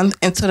a month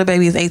until the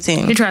baby is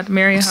 18. He tried to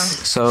marry her.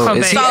 So Oh,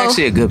 is he baby.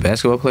 actually a good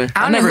basketball player?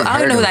 I don't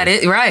know who that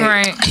is. Right.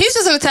 Right. He's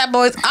just in the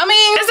tabloids. I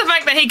mean, It's the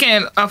fact that he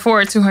can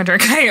afford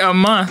 $200K a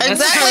month. That's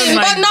exactly.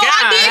 like, But no,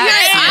 I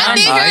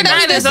did hear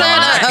that he that just is a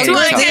signed lot. a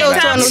good 200K deal to a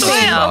times new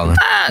team. 12.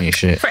 Ain't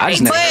shit. For I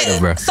just never heard of,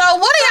 bro. So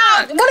what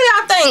do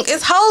y'all think?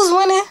 Is hoes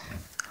winning?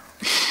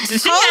 She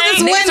Hoes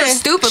is ain't. winning. Niggas are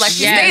stupid, like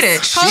she Yes.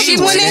 stated. She's She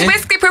winning.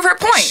 basically proved her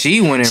point. She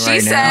winning She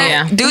right said, now.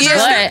 Yeah. dudes are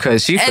But- stupid.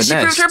 Because she And she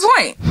proved finessed. her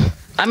point.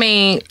 I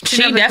mean, she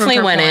definitely definitely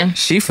proved her winning. point.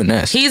 She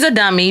finessed. He's a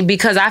dummy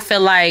because I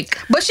feel like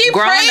But she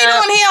growing preyed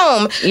up-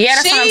 on him. Yeah,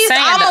 that's She's what I'm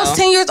saying, almost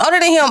though. 10 years older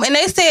than him. And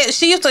they said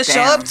she used to show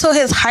up to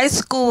his high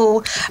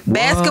school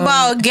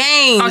basketball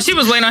games. Oh, she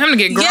was waiting on him to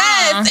get grown.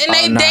 Yes, and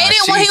they Oh, nah,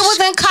 dated when he she's- was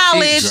in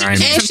college, she's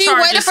grimy. and Some she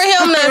charges. waited for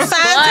him to sign to the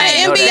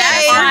But- NBA.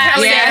 That's why I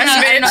Kelly said ass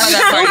he- bitch. it's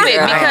stupid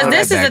I because don't know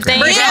this that is the thing.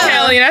 Brittany Yeah.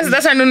 Kelly.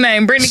 That's her new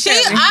name. Brittany She,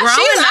 Kelly. I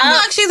feel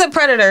like she's a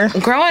predator.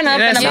 Growing up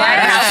in a Yeah, black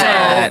that's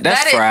household. That's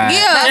That is- fried. Yeah.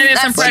 That is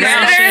That's some predator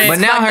predator shit. But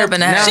now fucked her, up in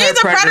that. now She's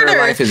her a predator.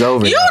 life is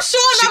over. You though.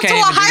 showing She up to can't a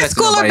even do high that to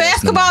school or nobody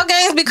else no basketball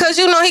games because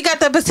you know he got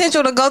the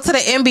potential to go to the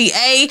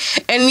NBA,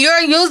 and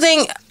you're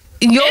using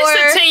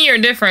It's a 10-year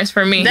difference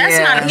for me. That's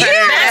not a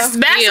predator. That's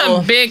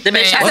a big thing.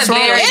 That's a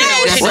big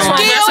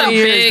That's a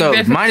big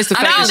difference. Minus the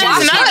fact No, that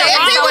there's she's nothing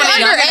If he wrong was with it.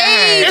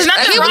 underage, There's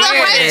nothing he was wrong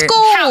in with high it.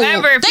 school.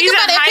 However, if Think he's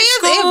about in it. high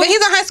school, If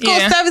he's in high school,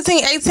 yeah.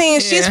 17, 18,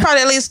 she's Yeah.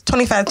 probably at least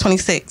 25,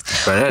 26.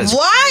 But that is-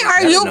 Why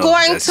are you no,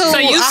 going that's- to So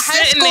you a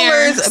high sitting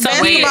there- schooler's So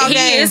basketball he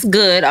game? is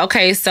good.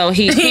 Okay, so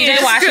He PJ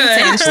is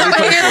Washington. So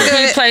he is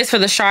good. He plays for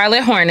the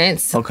Charlotte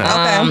Hornets.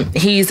 Okay.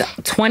 He's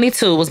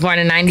 22. Was born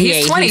in '98.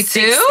 He's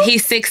 22?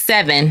 He's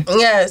 6'7".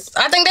 Yes,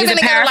 I think they've He's a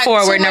been together power like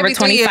forward, 2, number maybe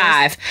 3 years.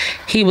 25.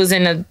 He was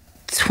in the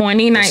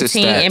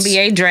 2019 stats?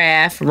 NBA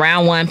draft,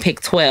 round 1,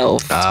 pick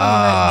 12.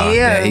 Ah,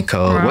 yeah, he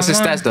cold. What's his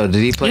stats though?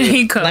 Did he play?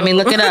 He could. Let me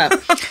look it up.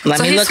 Let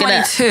So me he's look it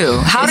up. 22.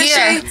 How old is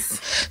Yeah. she?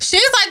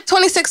 She's like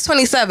 26,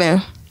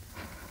 27.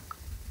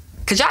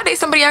 Could y'all date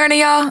somebody younger than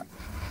y'all?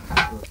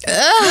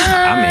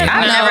 I mean,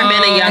 I've never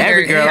been a younger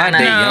every girl I date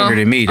No. younger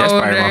than me. That's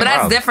probably Older. my But that's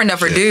problem. different though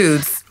for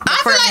dudes. I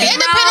feel like it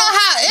depends on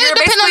how. It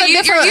depends on the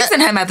You're different. using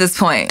him at this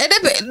point.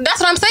 That's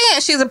what I'm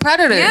saying. She's a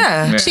predator.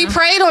 Yeah. She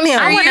preyed on him.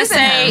 I want to using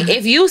say, him.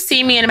 if you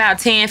see me in about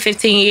 10,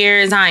 15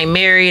 years, I ain't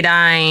married,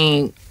 I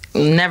ain't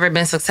never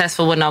been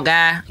successful with no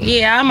guy.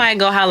 Yeah, I might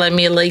go holler at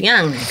me a little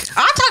young.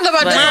 I talked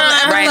about this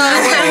on the Right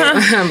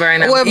episode now. Right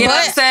now. with You know what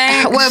I'm Butt.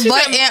 saying? With She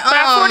Butt said, and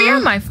about 40, I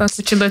might fuck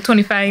with your little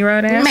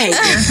 25-year-old ass. Maybe.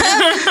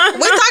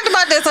 we talked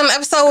about this on the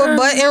episode with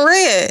Butt and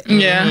Red.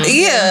 Yeah.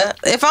 Yeah.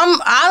 If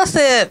I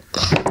said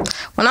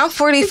when I'm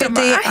 40, 50,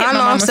 I hit I my know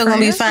I'm mama still gonna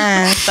be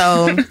fine.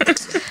 So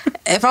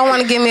if I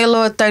want to give me a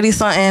little 30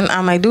 something,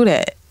 I might do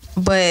that.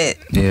 But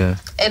Yeah.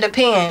 it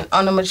depends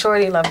on the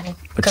maturity level.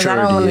 Because I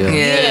don't want to. Maturity,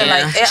 Yeah.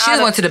 Like it She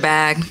all, went to the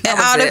bag. it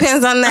all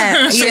depends on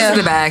that. She went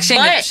to the bag. She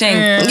ain't, But- she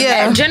ain't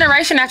Yeah.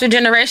 Generation after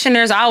generation,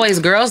 there's always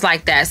girls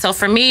like that. So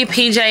for me,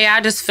 PJ,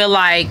 I just feel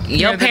like your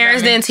You're the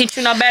parents dummy. didn't teach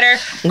you no better.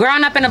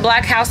 Growing up in a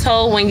black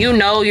household, when you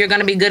know you're going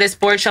to be good at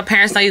sports, your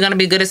parents know you're going to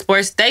be good at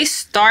sports, they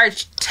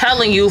start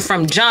telling you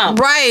from jump.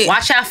 Right.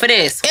 Watch out for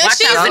this. And Watch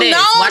she's out for this.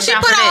 known. Watch She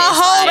out put for out a this.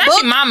 whole Especially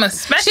book. mamas.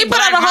 Especially She put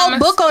out black a whole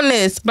mamas. book on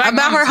this Black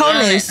about her mamas love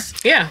wholeness.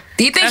 Yeah.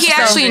 Do you think he That's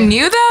actually so-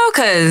 knew though?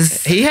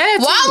 Because He had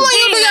to. Why wouldn't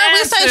you do He your had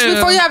research to.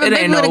 before you have a It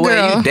baby ain't with no a way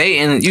girl? you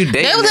dating.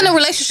 They was in a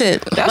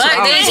relationship. That's But what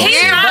I then was he's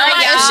saying. not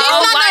like And she's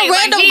not no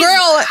random he's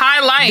girl.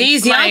 Highlight.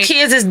 These young like,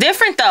 kids is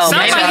different though.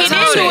 Somebody Maybe he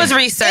didn't told do him. his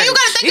research. And you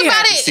gotta think He about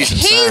had to it. see some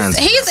signs.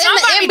 He's in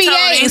Somebody the told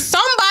NBA. him.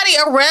 Somebody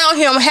around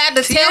him had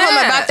to tell him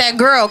Yeah. about that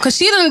girl because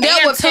she done dealt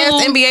And with past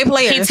two, NBA He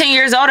players. 10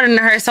 years older than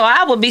her, so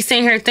I would be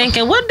sitting here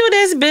thinking, what do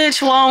this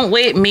bitch want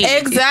with me?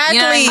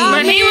 Exactly.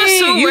 But he was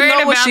too You worried know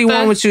what about she the-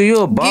 want with you.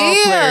 You a ball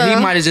Yeah. player. He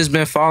might have just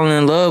been falling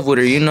in love with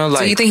her. You know, so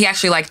like you think he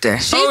actually liked her?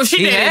 Oh, she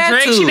He did had it,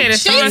 Drake. to. She did it.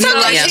 She so much took,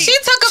 so, Yeah. she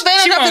took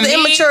advantage She of want his me,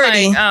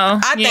 immaturity. like, oh,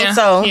 I think yeah,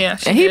 so. Yeah,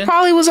 and he did.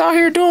 probably was out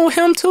here doing with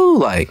him too.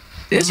 Like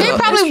it's She a-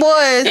 probably it's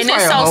was. And it's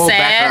probably a so whole sad.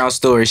 background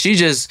story. She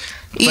just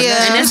Yeah.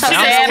 And it's so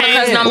Sounds sad crazy.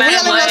 because no We matter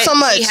only know what, so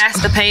much. he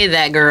has to pay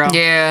that girl.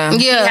 Yeah.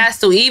 He Yeah. has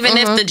to, even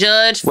if the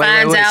judge Wait,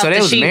 finds wait, out so they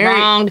that was she married?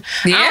 wronged.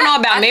 I Yeah. don't know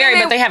about I think married,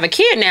 they- but they have a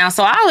kid now,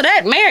 so all of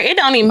that married, it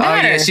don't even oh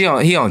matter.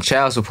 yeah, he on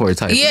child support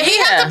type. Yeah, he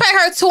Yeah. has to pay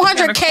her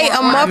 $200K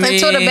a month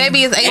until the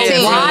baby is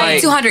 18. why? Why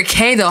Like,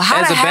 200K though?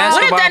 How as the a hell?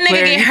 What if that basketball nigga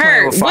player, get he playing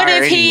hurt? with What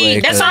fire if he?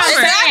 anyway, That's what I'm 'cause-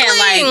 saying. Exactly.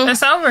 Like,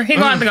 It's over. He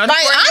going to go. Like,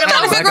 I'm trying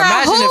to Like, figure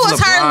out imagine who if was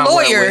her LeBron went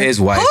lawyer. with his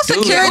wife. Who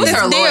Dude, secured Who's this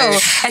her deal? lawyer? And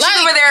she's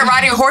over there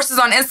riding horses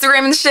on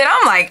Instagram and shit.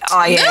 I'm like, oh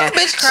yeah.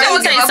 This bitch I'm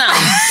gonna tell you crazy.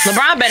 something.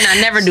 LeBron better not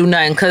never do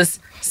nothing because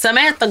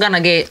Samantha gonna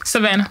get.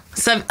 Savannah.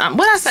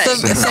 What I say?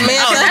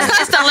 Samantha. Oh,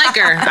 that's the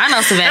liquor. I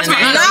know Savannah. That's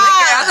my-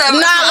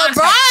 Nah,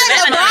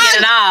 Savannah gonna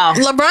get it all.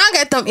 LeBron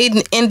got them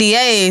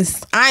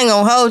NDAs. I ain't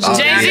gonna hold you. Oh,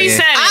 Jay-Z yeah.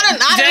 said it. I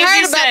done Jay-Z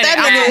heard about said that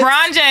it. nigga.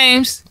 LeBron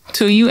James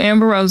to you,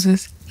 Amber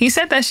Roses. He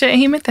said that shit.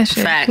 He meant that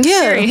shit. Facts.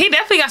 Yeah. He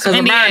definitely got some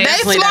Because LeBron NDAs. They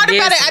Definitely smart that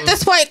about is it at some-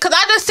 this point because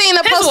I just seen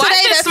a His post wife today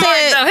is that smart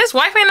said, though. His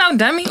wife ain't no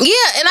dummy.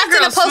 yeah, and I seen a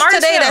girl's post smart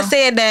today as that hell.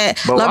 said that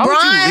But why would you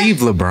LeBron, leave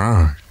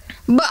LeBron?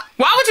 but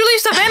Why would you leave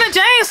Savannah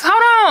James?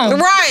 Hold on.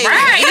 right,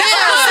 Right, that's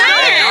what I'm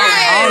saying.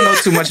 I don't know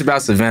too much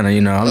about Savannah.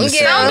 You know, I'm just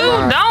Yeah.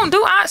 saying. Don't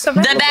do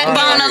Savannah. The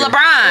backbone of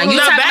LeBron. You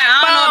The talking about?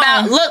 I don't know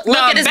about. backbone. Look The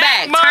at his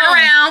back. Turn backbone.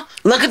 around.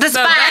 Look at the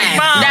spine.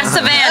 backbone. That's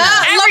Savannah.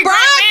 Every great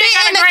LeBron man been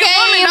got in a the great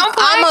woman, game don't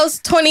play.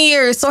 almost 20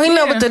 years, so he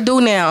know what to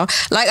do now.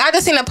 Like I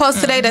just seen a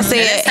post today that said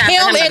It's time for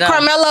him him to and go.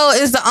 Carmelo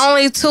is the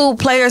only two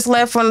players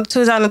left from the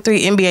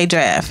 2003 NBA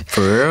draft.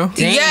 For real?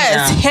 Damn.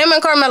 Yes, him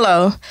and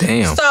Carmelo.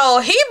 Damn. So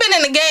he been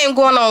in the game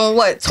going on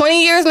what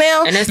 20 years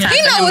now. And it's time he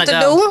for know him what to to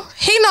go. do.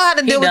 He know how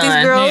to deal with these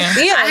done. girls.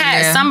 Yeah. Yeah. I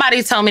had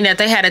somebody told me that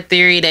they had a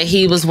theory that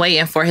he was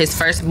waiting for his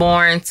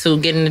firstborn to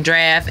get in the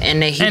draft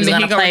and that he And was then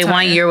going he to gonna play retire.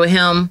 1 year with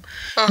him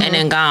and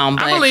then gone.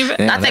 But I believe it.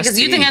 Damn, I think that's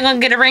you think deep. I'm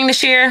going to get a ring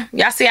this year?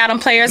 Y'all see how them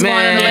players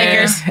going love the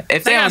Lakers.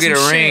 If they They don't got get a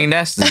some ring, shit.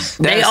 that's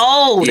They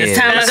old. It's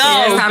time to It's go.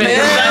 time to go. It's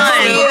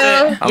done.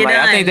 Yeah. I'm You're like,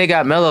 I done. think they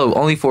got Melo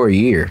only for a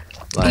year.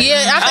 Like,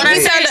 Yeah, I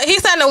think he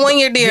signed a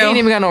 1-year he deal. ain't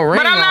even got no ring.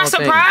 But I'm I not don't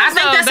think. surprised.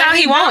 I think that's all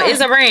he want is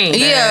a ring.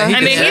 Yeah. He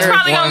And then he's deserves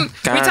probably one,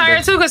 gonna retire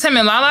kinda. too because him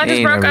and Lala He just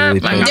ain't broke never up. really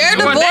Like, played.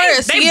 They're well,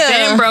 divorced, They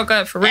yeah. been broke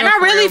up for real. And I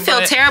for really real, feel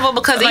but, terrible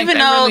because like, even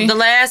they though really- the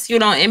last,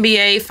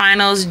 NBA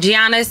Finals,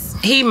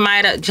 Giannis, he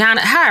might have,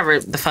 however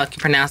the fuck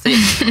you pronounce it,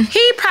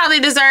 he probably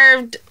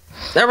deserved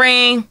a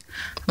ring.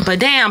 But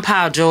damn,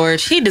 Paul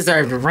George, he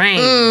deserved a ring.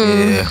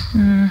 Yeah.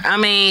 I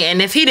mean,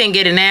 and if he didn't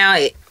get it now,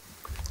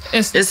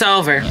 it's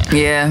over.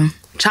 Yeah.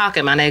 Chalk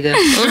it, my nigga.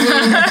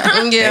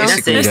 Yeah. That's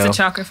Basically, it. It's the though.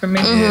 chocolate for me.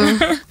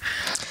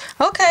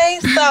 Okay,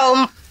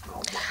 so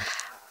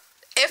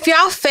if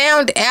y'all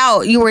found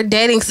out you were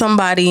dating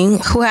somebody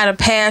who had a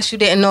past you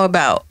didn't know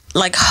about,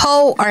 like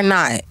hoe or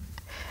not,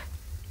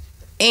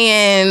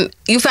 and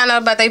you found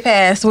out about their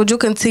past, would you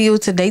continue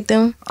to date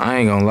them? I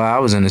ain't gonna lie. I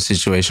was in a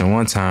situation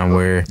one time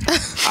where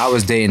I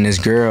was dating this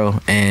girl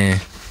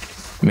and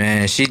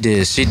man, she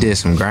did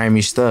some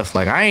grimy stuff.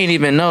 Like I ain't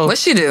even know. What'd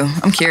she do?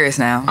 I'm curious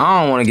now.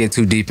 I don't want to get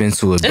too deep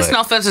into it. It's but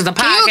no filters. The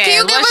Can podcast. you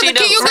give What us, she do?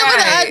 can you give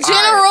us Right. a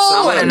general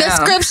I wanna know.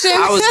 description?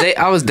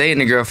 I was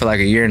dating a girl for like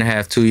a year and a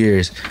half, 2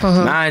 years.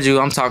 Mind you,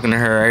 I'm talking to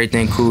her,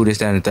 everything cool, this,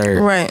 that, and the third.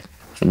 Right.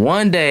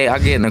 One day, I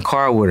get in the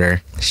car with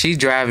her. She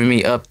driving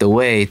me up the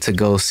way to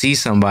go see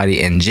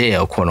somebody in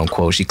jail, quote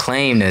unquote. She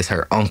claimed as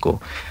her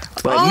uncle.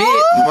 But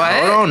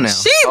hold on now.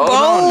 She Hold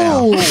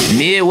on bold. now.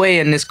 Midway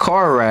in this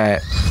car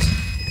ride,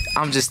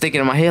 I'm just thinking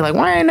in my head, like,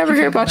 why I ain't never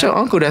hear about your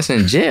uncle that's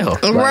in jail?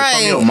 Like, Right.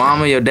 From your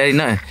mama, your daddy,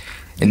 nothing.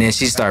 And then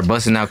she started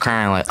busting out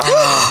crying like,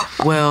 oh,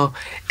 well,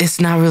 it's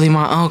not really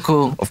my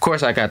uncle. Of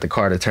course, I got the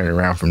car to turn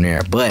around from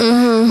there. But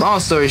long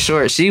story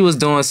short, she was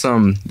doing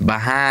some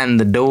behind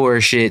the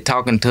door shit,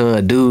 talking to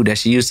a dude that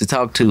she used to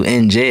talk to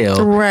in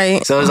jail.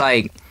 Right. So it's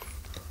like,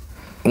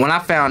 when I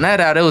found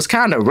that out, it was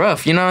kind of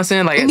rough. You know what I'm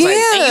saying? Like, it's Yeah.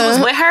 And you was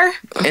with her?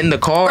 like in the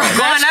car. Going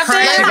up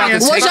crazy. there? She about to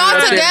Was take y'all me up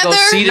there to go together?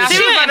 see Now this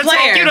she was ain't about to take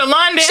player. you to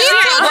London. She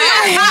took you with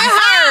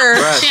her.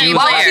 Bruh, She she ain't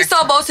was Why player. was she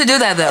so bold to do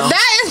that though?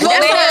 That is That's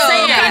what I'm bold.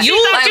 saying. Because You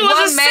she thought Like you was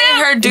what a made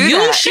simp. her do You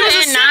that?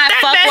 should not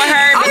fuck with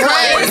her.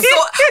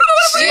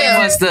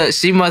 That's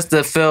She must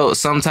have felt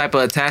some type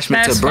of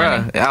attachment That's to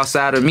bruh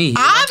outside of me.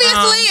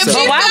 Obviously, if So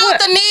she why felt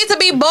would- the need to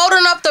be bold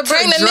enough to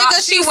bring the drop-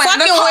 nigga she she went in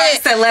fucking the car and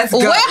with, said, "Let's go."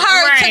 with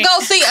her to Right. go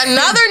see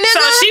another nigga.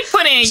 So she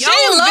put in She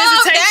your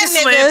loved that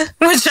visitation nigga. slip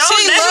with your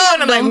She name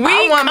loved on it. Like, him. we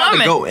I wasn't about to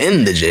coming. go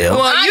in the jail.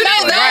 Well, I you know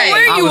didn't know that.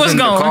 where I you was in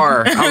going. the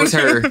car. I was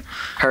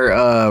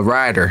her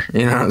rider.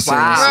 You know what I'm saying?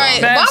 Wow. So-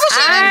 Right. That's- Why would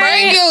she even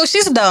bring you?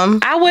 She's dumb.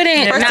 I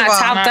wouldn't First of not all,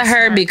 talk to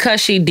her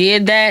because she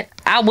did that.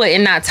 I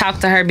wouldn't not talk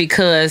to her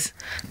because,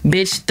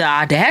 bitch, the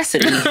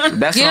audacity.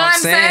 That's You know what I'm what I'm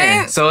saying?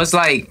 saying. So it's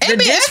like It's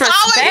always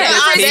disrespect.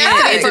 the it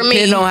audacity for me.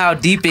 depends on how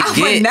deep it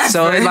gets.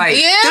 So it's like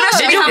Yeah.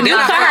 Did you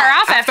cut her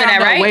off after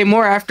that, right? way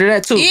more after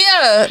that too.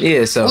 Yeah.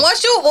 Yeah. So Once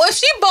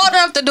she bold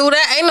enough to do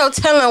that, ain't no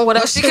telling what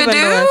else She she could been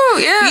do.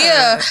 doing. Yeah.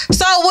 Yeah.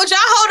 So would y'all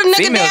hold a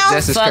nigga females down?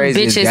 just as Fuck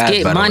crazy as bitches guys,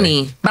 get by the way.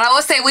 money. But I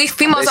will say we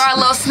females are a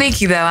little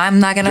sneaky though. I'm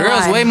not gonna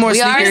Girls lie. way more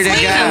We are sneakier than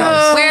sneaky.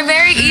 guys. We're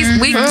very easy.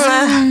 We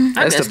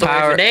That's the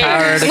power of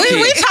the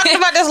We kid. talked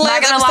about this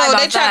last gonna lie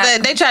episode. about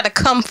that. They tried to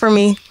come for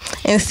me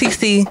and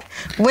CC.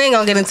 We ain't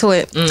gonna get into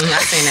it. I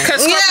seen that.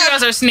 Because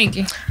Scorpios are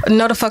sneaky.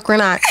 No, the fuck we're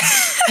not.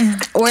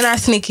 We're not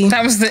sneaky.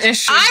 That was the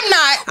issue. I'm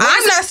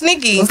not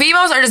sneaky.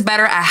 females are just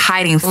better at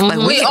hiding. Like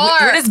We are.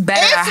 We're just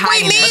better If at we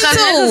hiding. need Because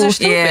to. niggas are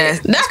stupid. Yeah.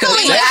 That's the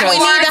only That's if we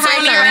why need to hide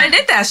Tony them.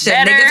 did that shit.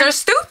 Better. Niggas are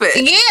stupid.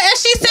 Yeah, and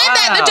she said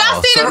that. Did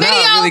y'all see the So now it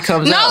video? really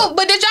comes No, out.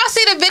 but did y'all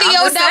see the video I'm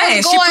just that saying,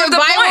 was she going proved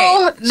the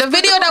viral? point. The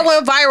video that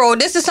went viral.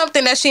 This is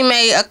something that she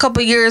made a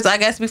couple years, I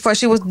guess, before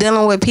she was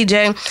dealing with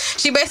PJ.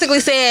 She basically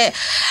said,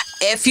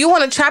 if you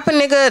want to trap a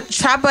nigga,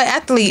 trap an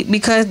athlete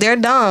because they're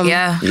dumb.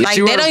 Yeah. Like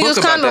She they wrote a don't book use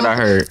about condoms. that, I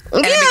heard.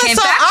 And it became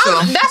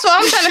factual. that's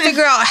what I'm trying to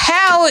figure out.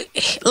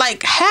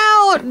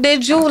 How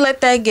did you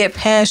let that get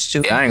past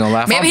you? I ain't gonna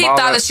lie. If Maybe I'm he balling-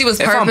 thought that she was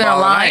if I'm perfect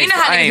balling, I online. You ain't-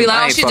 know how I niggas ain't- be like,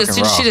 I oh, ain't she just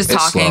fucking raw. It's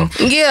talking.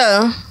 slow.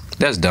 Yeah,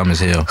 That's dumb as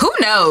hell. Who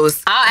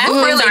knows? All Who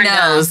athletes really aren't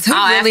knows? dumb. Who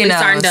All really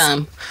athletes aren't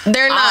knows? dumb.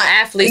 they're All not.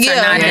 athletes are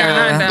not Yeah,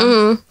 dumb. I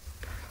know.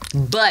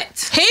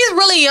 But He's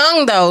really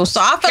young though, so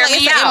I feel Hear like me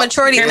it's an out.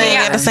 immaturity Hear me thing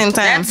out. at the same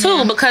time. that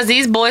too, because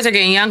these boys are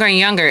getting younger and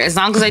younger. As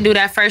long as they do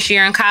that first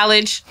year in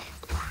college,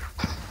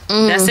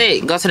 that's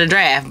it. Go to the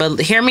draft. But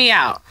hear me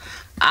out.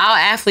 All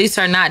athletes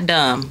are not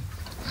dumb.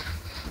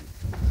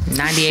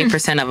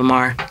 98% of them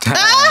are.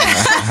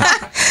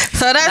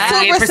 So that's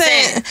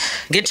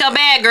 2%. Get your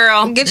bag,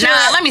 girl. Get your-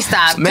 let me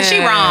stop. Cause she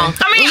Man. wrong.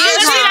 I mean, Yeah, honestly,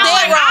 she's though, dead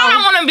like, I wrong.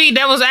 don't want to be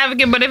devil's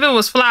advocate, but if it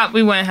was flop,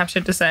 we wouldn't have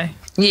shit to say.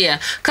 Yeah.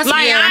 Cause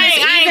Like, yeah,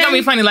 I ain't gonna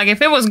be funny. Like,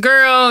 if it was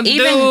girl,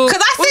 Even- dude,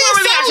 Because I we see wouldn't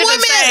really have some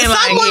shit to say, women, some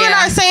like, women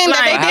yeah. are saying that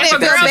Like, they if didn't a feel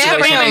girl bad took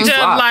for him. advantage of,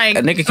 Flop. like,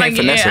 A nigga can't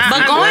finesse her.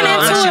 But going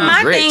Unless into she it,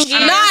 my was thing rich.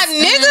 is Nah,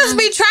 niggas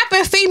be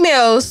trapping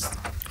females.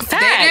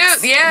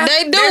 facts. They do. Yeah.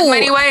 They do. There's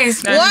many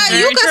ways. That's What?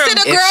 very You can true. sit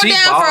a If girl she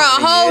down for a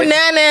balling, whole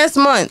yeah. 9 ass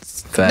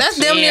months. Facts. That's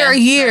damn Yeah. near a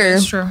year.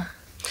 That's true.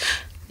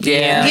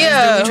 Yeah.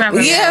 Yeah.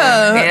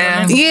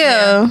 Yeah.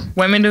 Yeah.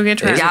 Women do get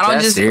trapped. Y'all don't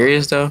That just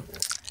serious though.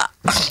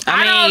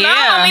 I don't know.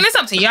 I mean, it's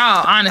up to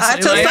y'all,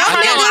 honestly. To some niggas,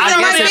 it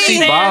might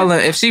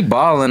If she be.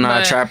 balling, I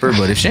But- trap her.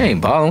 But if she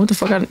ain't balling, what the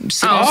fuck? Oh,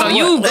 so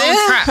you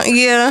go trap.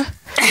 Yeah.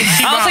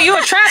 Oh, so you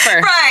a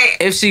trapper? right.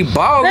 If she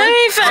balling,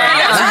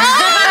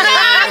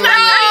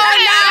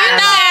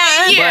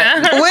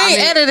 Yeah. We ain't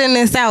editing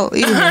this out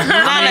either.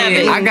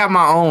 I got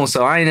my own,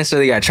 so I ain't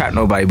necessarily got to trap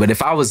nobody. But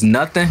if I was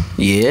nothing,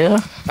 yeah,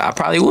 I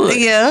probably would.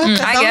 Yeah.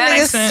 I Some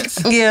guess. Makes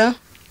sense. Yeah.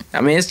 I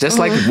mean, it's just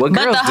like what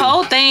But girls the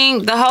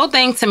whole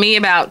thing to me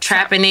about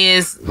trapping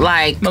is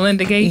like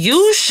Melinda Gates.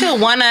 you should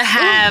want to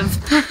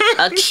have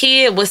a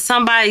kid with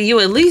somebody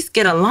you at least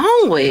get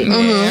along with.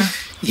 do.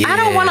 I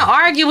don't want to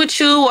argue with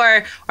you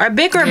or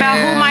bicker about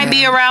who might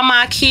be around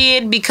my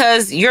kid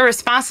because you're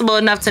responsible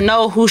enough to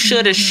know who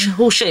should or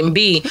who shouldn't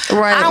be.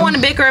 Right. I don't want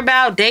to bicker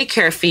about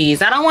daycare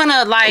fees. I don't want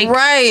to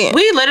Right.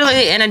 We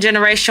literally in a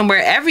generation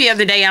where every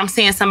other day I'm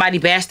seeing somebody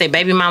bash their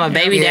baby mama,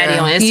 baby daddy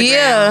on Instagram,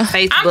 Yeah.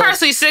 Facebook. I'm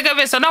personally sick of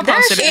it, so don't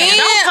post it Shit, again.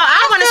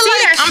 I want to see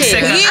that I'm shit.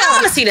 sick of it. I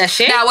want to see that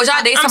shit. Now, would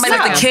y'all date somebody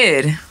with a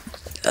kid?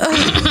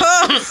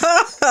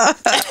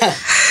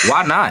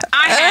 Why not?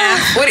 I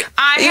have. What?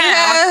 I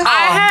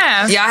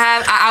have. Y'all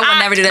have? I would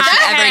never do that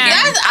shit ever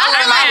again. I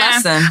learned my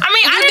lesson. I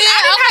mean, I didn't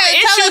have an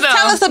issue, though.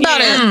 Tell us about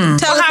it.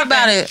 Tell us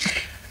about it.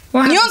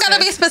 What You don't happened, gotta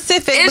be sis?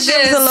 specific, It's but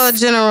give us a just- little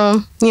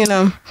general, you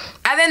know.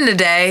 At the end of the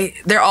day,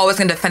 they're always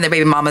going to defend their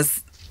baby mamas.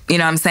 You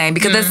know what I'm saying?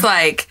 Because it's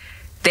like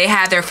they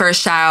had their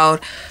first child.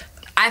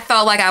 I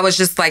felt like I was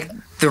just like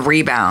the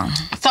rebound.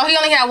 So he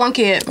only had one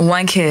kid.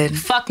 One kid.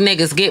 Fuck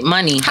niggas, get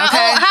money.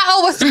 How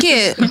old was the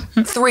kid?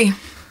 3.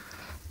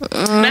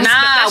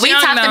 Nah, we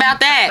young, talked though. about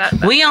that.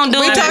 We don't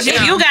do it. talked If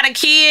young. you got a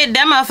kid,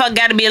 that motherfucker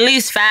got to be at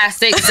least 5,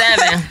 6,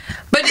 7.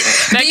 But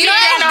That do you kid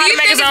don't know how think to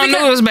make his it's own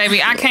because- noodles,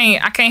 baby. I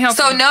can't help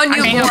So it. no I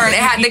can't help newborn.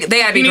 it. They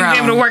gotta be You need to be able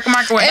to grown. work a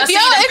microwave. If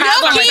your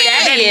Problem with kid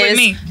that daddy with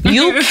me.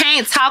 you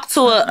can't talk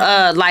to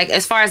a like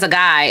as far as a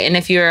guy, and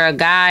if you're a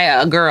guy,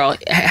 a girl,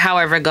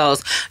 however it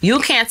goes, you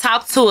can't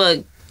talk to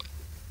a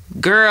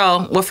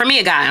girl. Well, for me,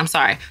 a guy. I'm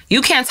sorry.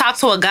 You can't talk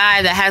to a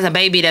guy that has a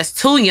baby that's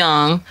too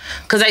young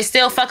because they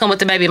still fucking with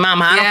the baby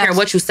mama. I don't Yes. care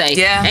what you say.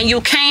 Yeah. And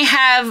you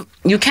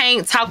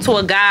can't talk to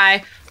a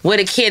guy with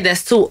a kid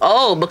that's too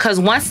old because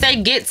once they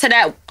get to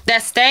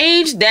that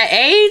stage, that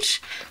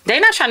age, they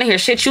not trying to hear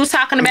shit you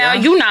talking about.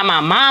 Yeah. You not my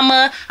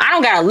mama. I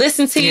don't gotta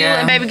listen to you. Yeah.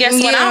 And baby, guess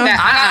what? I don't got.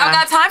 I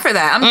got time for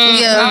that. I don't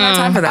got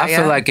time for that. I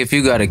feel like if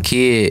you got a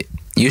kid,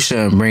 you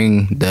shouldn't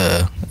bring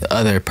the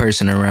other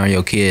person around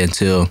your kid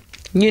until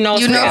You know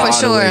You know all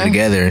for the way sure.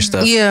 together and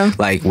stuff. Yeah.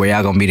 Like where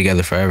y'all gonna be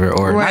together forever,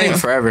 or not Right. even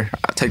forever.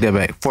 I'll take that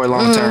back for a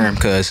long term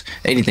because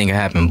anything can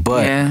happen.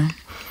 But yeah.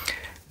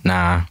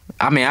 nah,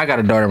 I mean I got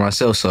a daughter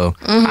myself, so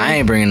I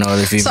ain't bringing no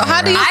other female. So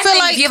how do you around. I feel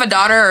think like if you have a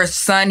daughter or a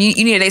son, you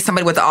need to date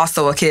somebody with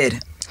also a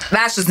kid.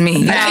 That's just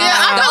me. Yeah,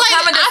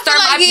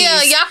 I feel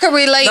like y'all can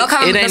relate. Don't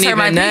come It and ain't disturb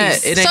my even that.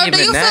 peace. It ain't So do even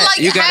you feel that. like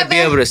You gotta be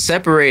having- able to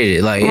separate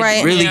it. Like Right.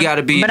 it really Yeah.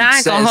 gotta be. But I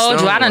ain't set gonna in hold you.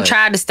 stone, I done like-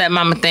 tried the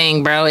stepmama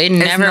thing, bro. It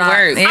never not-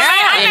 worked. Yeah.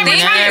 I never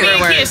It tried to be never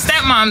a worked. kid's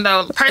stepmom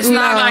though. Personally,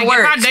 No, like it if I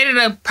works. dated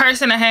a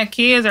person that had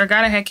kids or a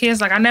guy that had kids,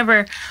 like I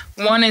never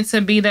wanted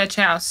to be that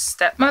child's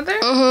stepmother.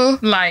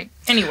 Like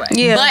anyway,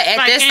 Yeah. But at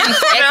Like, this and-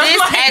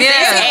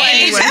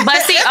 age,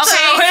 but see, okay.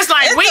 So it's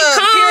like we It's a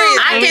cool.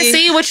 period. I can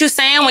see what you're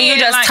saying when you're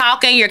Yeah, just like-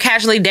 talking, you're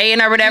casually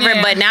dating or whatever.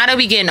 Yeah. But now that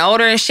we getting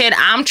older and shit,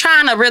 I'm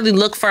trying to really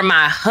look for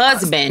my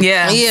husband.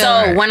 Yeah. Yeah.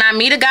 So when I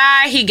meet a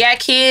guy, he got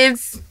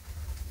kids.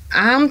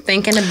 I'm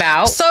thinking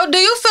about So do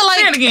you feel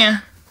Say it like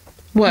again.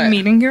 what?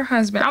 Meeting your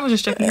husband. I was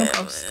just checking your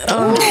post.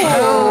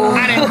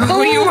 I didn't know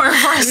who you were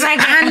for a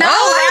second. I know,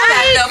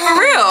 right? No,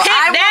 for real. Pick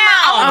I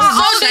down. want my So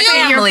own do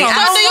you- family. so I do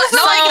don't you want- feel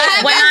no, like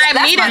that's- When that's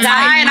I meet a my guy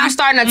type. and I'm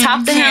starting to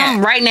talk to Yeah.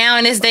 him right now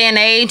in this day and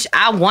age,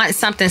 I want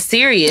something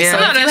serious. Yeah. So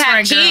No, if you that's have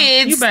right, girl.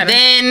 You kids, better.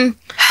 then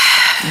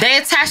they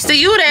attached to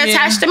you, they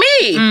attached to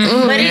me.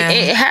 But Yeah.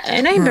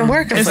 it ain't been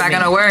working It's for not me.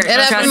 gonna work. It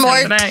Trust doesn't me.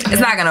 work.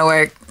 It's not gonna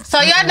work. so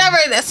y'all never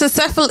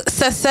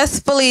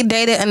successfully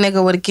dated a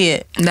nigga with a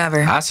kid?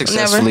 Never. I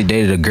successfully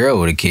dated a girl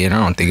with a kid. I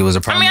don't think it was a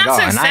I problem mean, at all.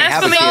 I And I ain't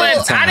have a successfully, kid at the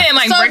but time. I didn't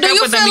like So break do up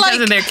you with them feel because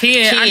like- of their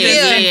kid. I just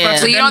Kid, didn't yeah. fuck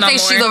So with you them don't no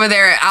think more. she's over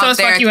there So out it's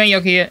there? fuck you and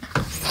your kid.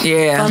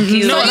 Yeah.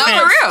 you. No, No for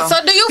offense. real.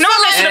 So do you No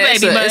feel offense to like the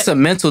It's baby, a, but it's a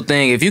mental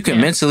thing. If you can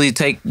mentally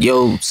take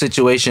your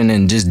situation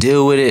and just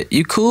deal with it,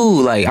 you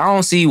cool. Like I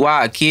don't see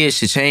why a kid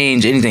should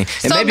change anything.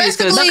 And So maybe it's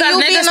basically, Because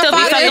you niggas being a still be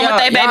father? fucking with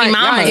their baby y'all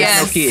mamas. ain't got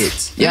Yes. no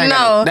kids. Y'all ain't No.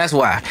 got that's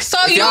why. So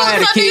If you y'all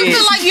had a so do you kid-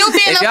 feel like you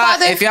being if a y'all,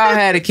 father? if y'all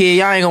had a kid,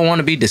 y'all ain't gonna want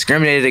to be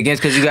discriminated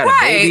against because you got a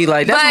Right. baby.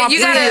 Like that's But my you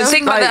gotta thing.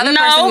 think about Like, the other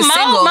No, person Mo who's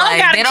single. got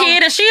Like, a they don't.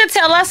 kid and she'll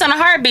tell us in a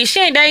heartbeat she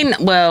ain't dating.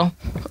 Well,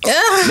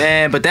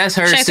 Man, but that's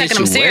her She ain't taking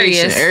them situation.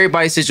 serious.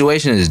 Everybody's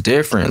situation is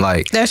different.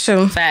 Like, That's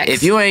true. Facts.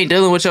 if you ain't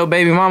dealing with your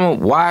baby mama,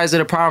 why is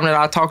it a problem that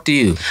I talk to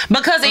you?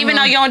 Because even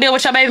though you don't deal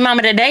with your baby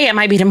mama today, it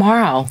might be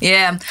tomorrow.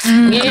 Yeah.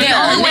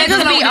 Yeah,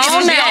 niggas be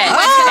on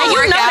that. And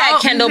you know that,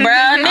 Kendall, bro.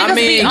 Niggas I mean,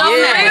 be on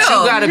yeah, that. but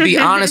you gotta be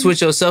honest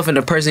with yourself and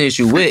the person that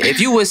you with. If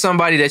you with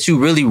somebody that you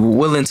really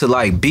willing to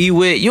like be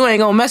with, you ain't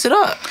gonna mess it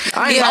up.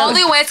 The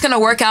only way it's gonna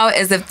work out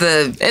is if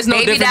the no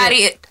baby different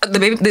daddy,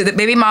 the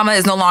baby mama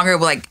is no longer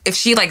like if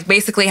she like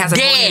basically has a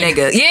horny Dead.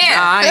 nigga,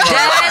 I ain't gonna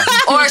lie.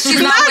 dead, or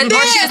she's not with,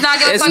 or she's not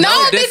giving It's fuck. no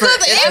No, different.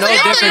 because It's if no the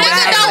different than nigga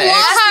having don't an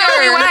want ex.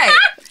 Every her, way.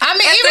 I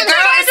mean, If even the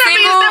girl is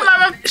single,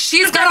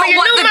 she's gonna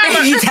want the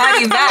baby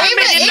daddy back.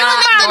 even It's if not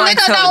the going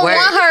nigga to don't work.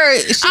 want her,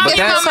 she But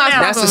gets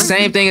that's the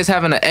same thing as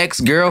having an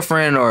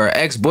ex-girlfriend or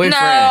ex-boyfriend.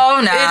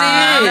 No, no.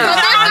 It is. So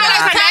there's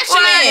no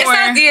attachment. It's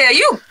not- yeah,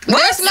 you.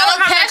 There's no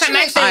don't have that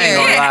attachment connection. I ain't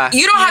gonna there. lie.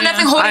 You don't have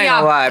nothing I holding ain't y'all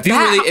gonna lie. If you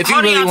back. really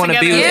Holding y'all want to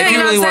be, together. Yeah, if you you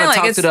know really what I'm want to saying?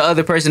 talk Like, to the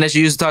other person that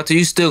you used to talk to,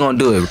 you still gonna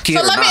do it. Kid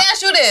So or let me not.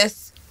 ask you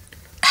this: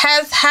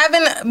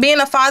 being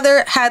a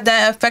father had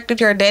that affected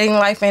your dating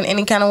life in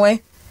any kind of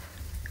way?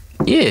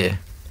 Yeah.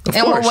 Of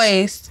In course. what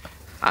ways?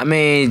 I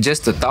mean,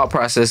 just the thought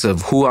process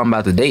of who I'm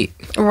about to date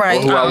Right.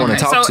 or who I want to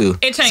talk so to.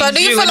 It changed So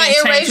do you you feel and like it it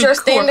changed raised your who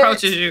standards?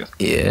 approaches you.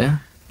 Yeah.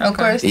 Of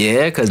course.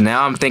 Yeah, because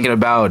now I'm thinking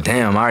about,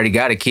 damn, I already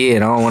got a kid. I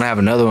don't want to have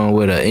another one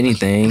with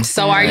anything.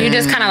 So are you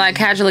just kind of like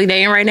casually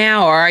dating right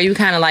now, or are you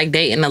kind of like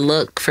dating to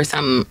look for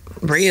something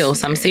real,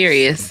 something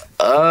serious?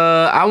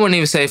 I wouldn't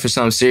even say for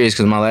something serious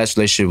because my last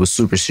relationship was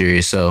super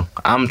serious. So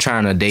I'm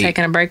trying to date.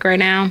 Taking a break right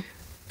now?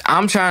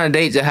 I'm trying to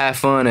date to have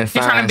fun and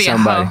You're trying to find be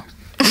somebody. a hoe.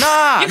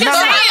 Nah, So how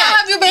long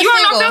have you been You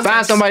don't know single? if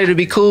find somebody to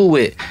be cool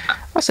with.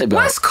 I say, bro.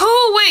 What's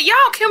cool with y'all?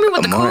 Kill me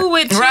with the A month. cool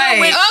with, chill Right.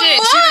 with A shit.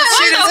 month?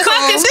 What This the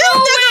fuck is nigga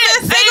cool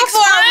been with? single for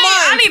a Explain.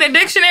 month. I need a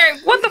dictionary.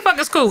 What the fuck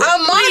is cool with? A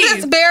month Please.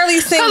 is barely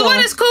Cause single.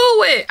 what is cool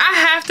with? I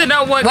have to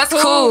know what What's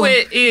cool, cool?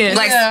 with is.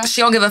 Like Yeah. she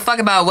don't give a fuck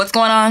about what's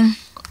going on.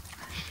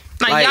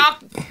 Like, like-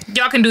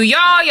 y'all can do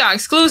y'all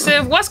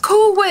exclusive. What's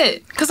cool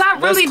with? Cause I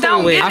really cool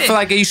don't with? get I it. feel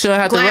like you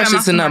shouldn't have to Glad rush I'm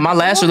into nothing. My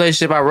last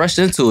relationship, I rushed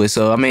into it.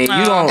 So, I mean,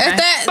 you don't. okay. Is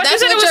that, But you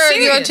that's said it what was your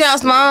serious.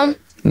 child's mom?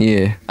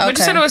 Yeah. But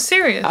you said it was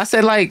serious. I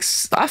said, like,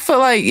 I feel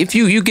like if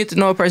you get to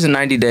know a person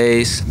 90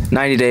 days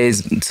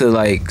to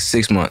like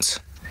 6 months.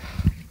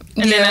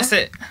 and then that's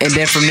it. And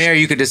then from there,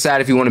 you could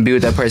decide if you want to be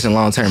with that person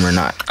long term or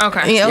not.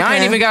 Okay. Yeah, Y'all ain't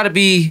okay. even got to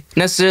be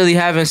necessarily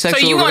having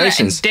sexual you wanna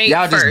relations. date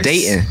Y'all just first.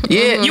 dating.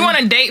 Yeah. You want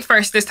to date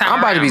first this time I'm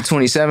about to be around.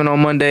 27 on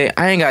Monday.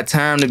 I ain't got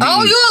time to be.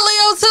 Oh, you a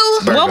Leo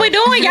too? What we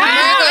doing, y'all?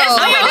 Virgo.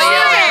 What we Oh,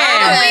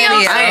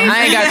 doing? yeah.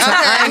 I ain't got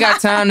time. I ain't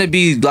got time to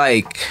be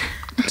like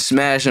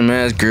smashing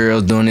man's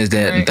girls doing this,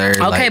 that, and third.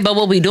 Okay, Like, but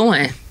what we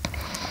doing?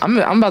 I'm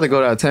about to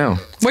go downtown,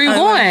 Where you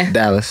going?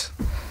 Dallas,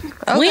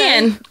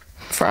 When?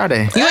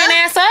 Friday. You ain't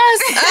asked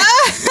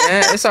us?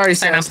 Man, it's already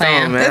set in I'm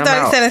playing. stone, man. It's I'm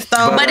already out. set in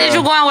stone. But is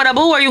you going with a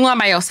boo or you going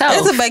by yourself?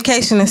 It's a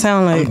vacation, it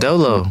sounds I'm like.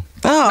 dolo.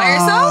 Oh. By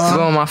yourself? I'm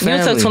going with my You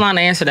family. took too long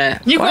to answer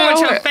that. You going with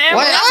your Why- family?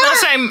 why- I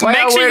was gonna say, why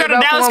make y'all sure you go worried to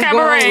about Dallas who I'm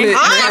going Cabaret. with?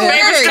 My I'm favorite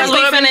worried. strip Because we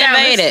club in finna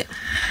Dallas. invade it.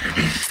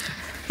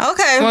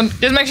 Okay. Well,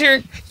 just make sure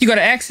you go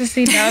to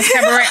Ecstasy, Dallas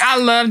Cabaret. I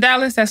love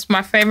Dallas. That's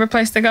my favorite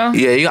place to go.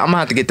 Yeah, I'm gonna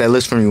have to get that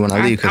list from you when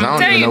I leave because I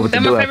don't even know what to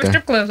they're do my out favorite there.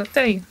 strip clubs. I'll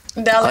tell you.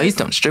 Dallas. Oh, you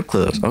done strip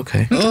clubs?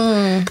 Okay.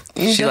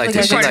 She like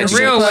to. She Party like the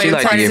real to. way. She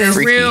like to Party get the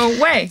freaky.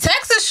 real way.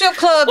 Texas strip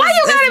club. Why you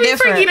is gotta be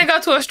different. freaky to go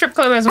to a strip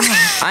club as a woman?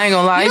 I ain't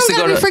gonna lie. I You used to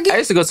don't go gotta be freaky. to. I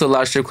used to go to a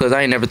lot of strip clubs.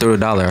 I ain't never threw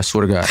 $1. I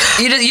swear to God.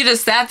 You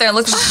just sat there and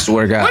looked.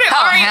 Swear to God. What if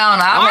Oh, Ari, hell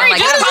no. I Ari wouldn't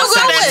like just that. about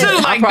said that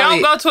too. Like,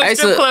 don't go to a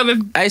strip club if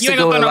I used you to ain't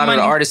go gonna with a throw no lot of money.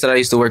 the artists that I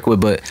used to work with,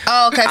 but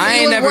Oh, okay. So I you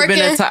ain't was never working.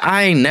 been that.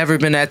 I ain't never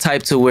been that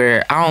type to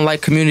where I don't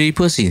like community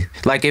pussy.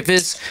 Like if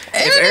even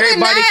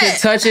everybody that. can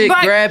touch it,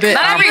 But grab it,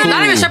 I'm cool.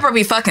 Not even stripper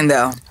be fucking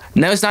though.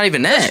 No, it's not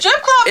even that. strip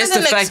club it's is the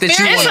an fact that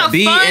you experience. It's want a to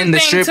be fun in the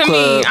thing strip to me.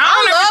 club, I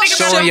don't love ever think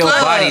about showing your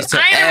club. body to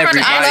I ain't never everybody.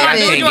 asked I her,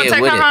 you can't want to get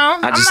take with her it. home?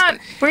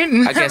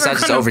 I guess I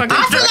just overthink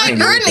I it. feel I like can't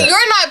get with that.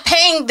 you're not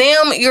paying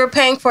them. You're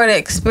paying for the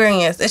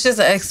experience. It's just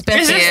an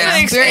expensive It's just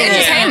an experience.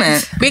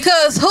 Entertainment.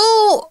 Because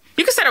who?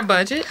 You can set a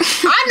budget.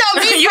 I know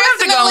me You have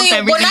to go with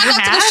personally. When I everything you go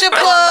to the have. strip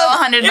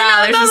club, $100.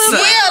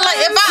 yeah, like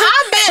if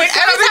I've been Quick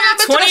every over time here, I've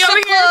been to 20 the strip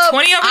over here, club,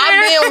 20 over I've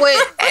here. been with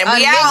And a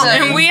we out. nigga,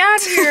 And we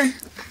out here.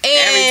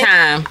 Every and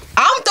time.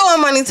 I'm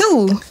throwing money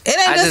too. It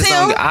ain't just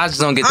him. I just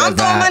don't get that I'm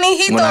throwing vibe money.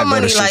 He when I throwing go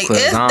to money. strip Like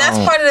clubs. that's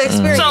I part of the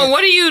experience. So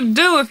what do you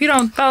do if you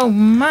don't throw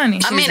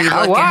money? I mean, She's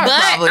but looking,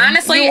 probably.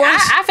 honestly, You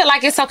watch- I feel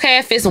like it's okay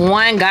if it's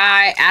one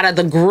guy out of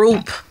the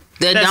group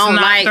that That's don't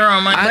not like.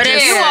 throwing money. But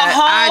if you a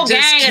I whole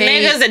just gang of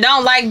can't- niggas that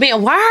don't like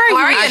being, why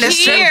are you in the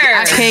strip? here?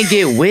 I can't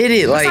get with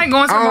it. Like, like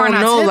going I somewhere don't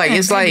not know. tipping, Like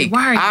it's baby. like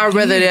Why are you I'd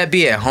rather here? that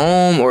be at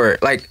home or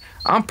like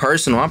I'm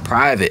personal. I'm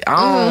private.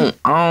 I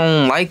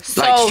don't like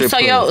strip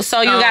clubs.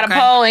 So you Oh, got okay. a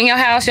pole in your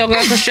house. Your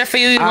girl can strip for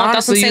you. You I want to throw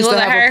some honestly used singles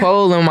to at have her? a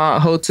pole in my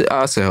hotel.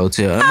 I say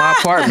hotel in my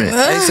apartment.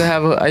 I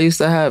used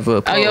to have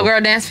a pole. Oh, your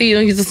girl dance for you.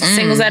 You do some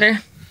singles at her.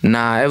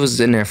 Nah, it was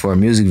in there for a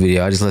music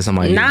video. I just let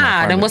somebody. use my Nah, then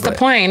apartment, what's the but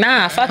point?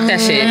 Nah, fuck that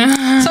shit.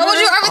 So would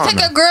you ever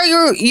take a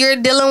girl you're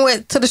dealing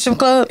with to the strip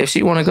club? If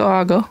she want to go,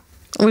 I'll go.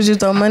 Would you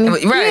throw money?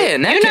 Right. Yeah,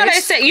 in that You know they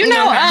case. said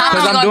How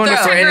because I'm much doing you it gonna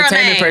for throw?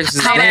 entertainment Name.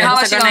 purposes. How and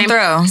much you gonna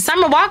throw?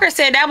 Summer Walker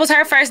said that was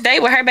her first date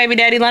with her baby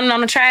daddy London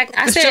on the track.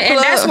 I said, strip and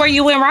that's club. where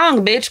you went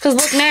wrong, bitch. Because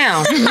look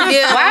now.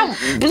 Yeah. Wow,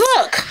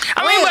 look.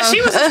 I mean, but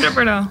she was a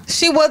stripper though.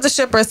 She was a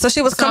stripper, so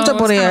she was So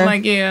comfortable it's kinda there.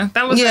 Like, yeah,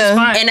 that was Yeah. just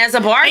fine. And as a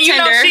And bartender, you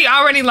know, she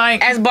already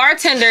like. as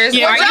bartenders,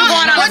 Yeah. are you Would going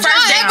on a would first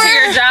y'all date to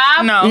ever- your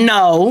job? No.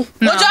 No.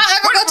 Would y'all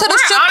ever go to the We're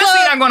strip honestly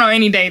club? not going on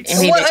any dates.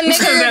 Any What a date.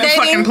 nigga you're That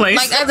fucking dating, place.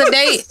 like as a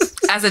date.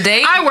 As a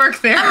date? I work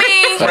there. I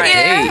mean, Like,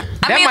 yeah. hey,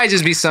 that might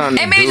just be something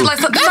It to made do. like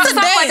something That's a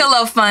like date. a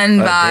little fun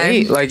A vibe.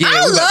 date? Like, yeah, I we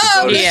about to love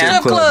go to the the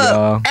strip club.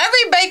 y'all.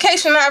 Every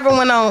vacation I ever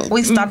went on,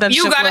 we stopped at the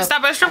you strip gotta club.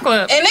 stop at a strip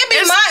club. And it be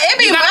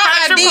you gotta my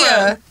find a strip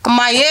idea.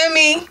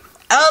 Miami,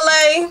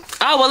 LA.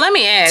 Oh, well, let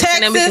me ask,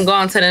 and then we Texas. can go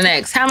on to the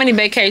next. How many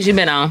vacations you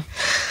been on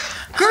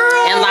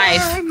Girl. in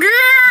life?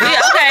 Girl. Yeah,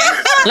 okay,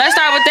 let's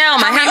start with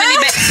Thelma.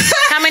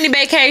 How many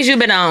vacations you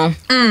been on?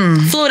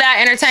 Flued out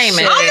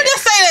entertainment. I'm gonna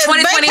just say that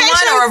 2021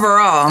 vacations- or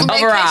overall?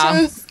 Overall.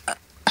 vacations-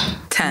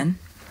 10.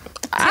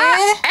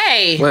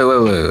 Hey,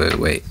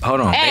 Wait.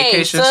 Hold on. hey,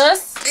 Vacations?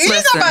 sus. You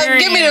talking about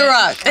give me the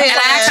rock. And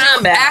I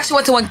Time back. actually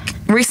went to one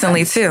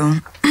recently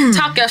too.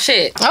 Talk your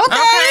shit.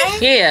 Okay.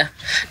 Yeah,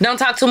 don't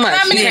talk too much.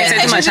 How many You can't say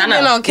too vacations much. you I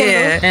been know. on,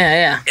 Kendall?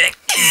 Yeah. Yeah.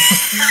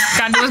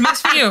 Gotta do what's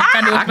best for you.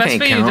 Gotta do what's I best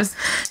can't for you. count. Just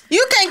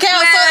You can't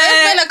count, so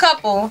it's been a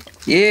couple.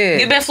 Yeah.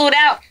 You been flued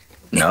out?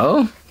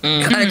 No.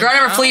 And a girl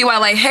never flew you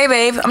out like, hey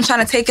babe, I'm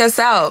trying to take us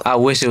out. I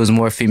wish it was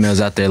more females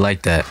out there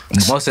like that.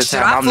 Most of the Shit,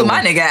 time, I I'm flew the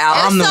my one. nigga out.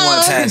 I'm the It's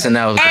one so- passing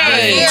out.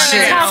 Hey,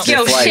 Yeah. talk your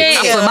Just like- shit.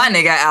 I flew my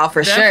nigga out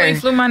for definitely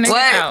sure. flew my nigga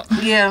What? out.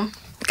 Yeah.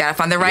 Gotta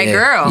find the right Yeah.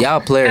 girl. Y'all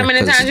player. How many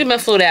 'cause times you been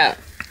flued out?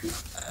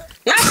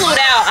 Not flued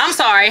out. I'm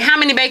sorry. How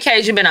many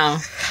vacations you been on?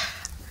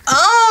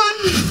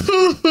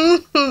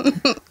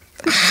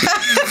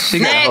 She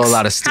got a whole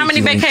lot of How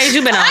many sneaky links. vacations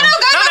you been I on? don't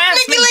got Don't no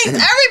ask sneaky me.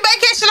 links. Every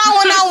vacation I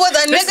went on was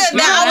a nigga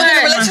that I was in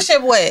a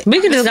relationship with.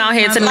 We can just go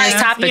ahead to the next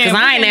Like, topic because yeah,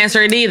 I we ain't can-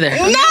 answer it either. No,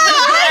 we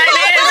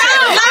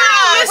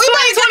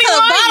might get to the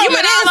bottom You of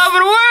been this. all over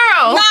the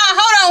world. Nah,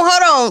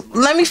 hold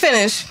on. Let me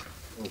finish.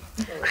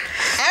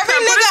 Every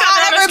Put nigga us out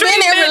I on the ever been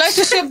street, in a bitch.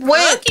 relationship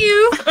with, Fuck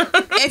you.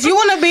 if you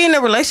want to be in a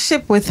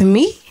relationship with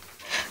me,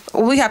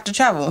 we have to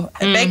travel.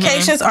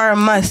 Vacations are a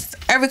must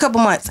every couple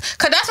months.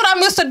 Cause that's what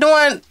I'm used to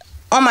doing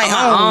on my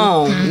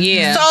own.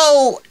 Yeah.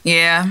 So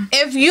Yeah.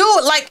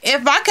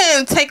 if I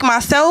can take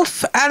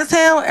myself out of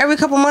town every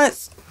couple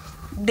months,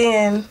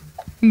 then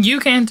You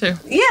can too.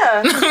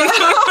 yeah.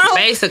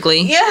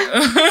 Basically. Yeah,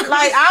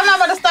 like I'm not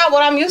about to stop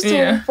what I'm used to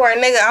Yeah. for a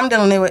nigga. I'm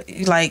dealing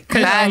with like,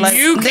 Facts.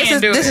 You this can't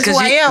is do this it. is who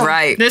I am.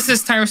 Right. This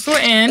is terms to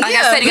an end. Like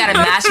I said, you gotta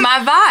match my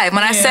vibe.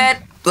 When I Yeah. said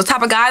the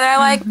type of guy that I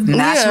like,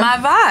 match Yeah. my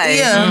vibe.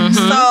 Yeah.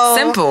 So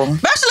Simple.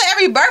 Especially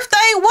every birthday.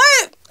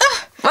 What?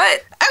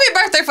 What? Every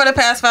birthday for the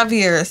past 5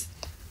 years.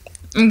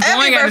 I'm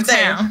going out of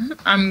birthday. town.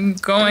 I'm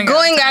going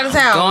Going out of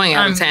town. Going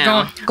out of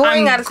town.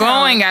 Going I'm out of town.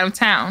 going out of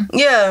town.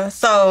 Yeah.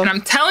 So And I'm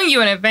telling you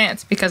in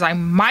advance because I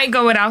might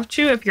go without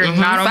you if you're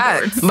not on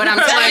board. Facts. But I'm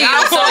telling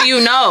you so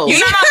you know. You're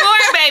not on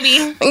board,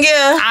 baby.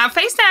 yeah. I'll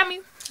FaceTime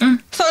you.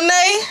 So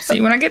Nay, See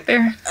you when I get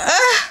there.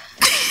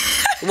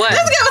 What?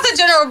 let's give us a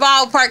general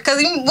ballpark because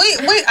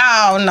we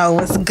all know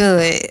what's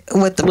good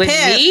with the With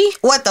pimp. me?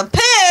 With the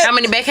How pimp.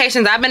 many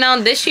vacations I've been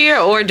on this year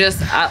or just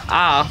We'll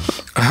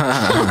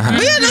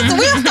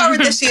start with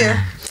this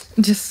year.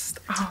 Just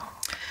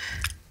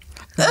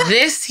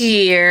this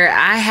year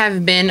I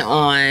have been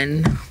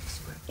on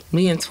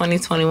me in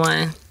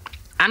 2021.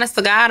 Honest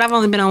to God, I've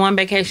only been on one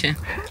vacation.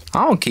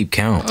 I don't keep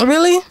count.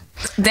 Really?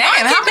 Damn, keep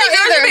how many that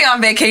girls you either. be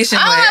on vacation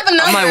I don't with? have a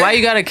number. I'm like, why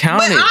you gotta count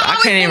But it? I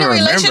always can't even been in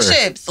remember.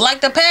 relationships.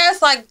 Like the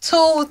past,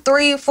 2,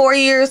 3, 4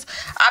 years,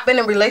 I've been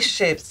in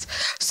relationships.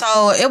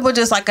 So it was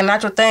just like a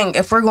natural thing.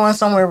 If we're going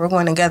somewhere, we're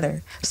going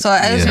together. So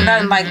it's Yeah.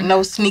 nothing like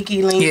no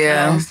sneaky links.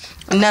 Yeah.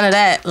 None of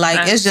that.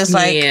 Like it's just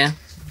like Yeah.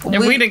 if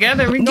we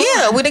together, we go.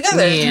 yeah, we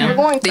together. Yeah. We're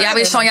going. Do y'all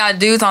be together. showing y'all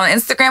dudes on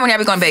Instagram when y'all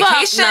be going Fuck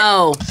vacation?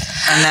 no.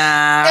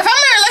 Nah. If I'm in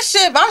a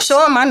relationship, I'm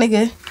showing my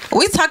nigga.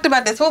 We talked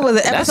about this. What was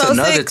it? That's Episode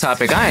another 6.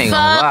 topic. I ain't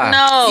gonna Fuck lie.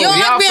 no. You don't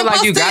like Y'all being feel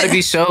like you posted? gotta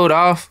be showed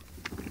off?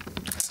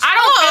 I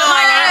don't feel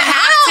like I have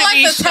I to don't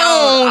be like the shown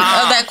tone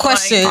off. of that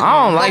question. I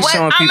don't like what-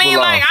 showing I people mean,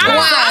 like, off. I'm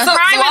bro. not So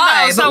private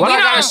why? though. So What we I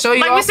gotta don't, show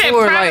you like we off said,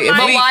 for? private Like, if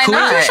life. we why cool,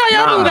 not? Show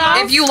y'all them nah. dogs.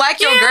 If you like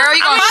your Yeah, girl,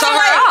 you I gonna mean, show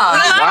hold her on.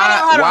 off.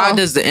 Hold on. Why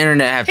does the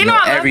internet have to You know know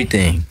I love you.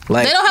 everything?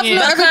 Like, They don't have to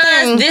know Because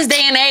everything. this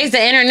day and age,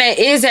 the internet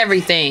is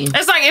everything.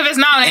 It's like if it's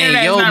not on the in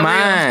internet, your it's not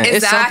mind, real.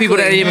 it's some people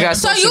that Exactly. even got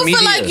So social you media.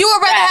 feel like you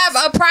would rather have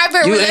a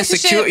private You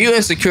relationship? insecure. You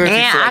insecure. if you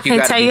And feel I like you can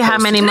gotta tell be you how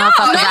posted. many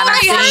motherfuckers no, I done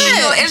you seen.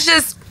 haven't. It's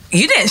just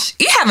you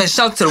haven't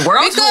showed to the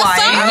world who Because I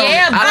am. some-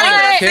 Yeah,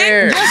 I don't but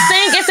care. just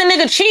think it's a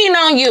nigga cheating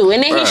on you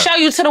and then he Bruh. show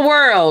you to the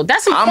world.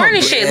 That's some I'm corny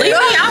a- shit. Leave me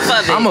off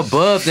of it. I'm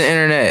above the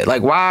internet.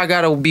 Like, why I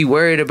gotta be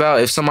worried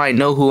about if somebody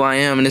know who I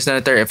am and this and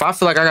that third? If I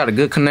feel like I got a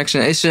good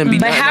connection, it shouldn't be.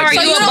 But nothing how that are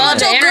gets you you don't above want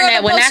the your girl internet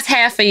to when post- that's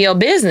half of your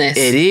business?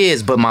 It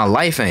is, but my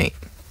life ain't.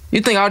 You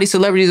think all these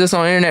celebrities that's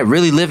on the internet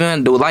really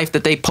living the life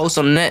that they post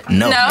on the net?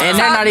 No. And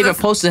they're not even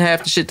posting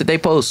half the shit that they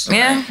post.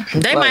 Yeah.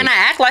 They might not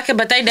act like it,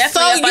 but they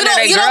definitely So up you under don't-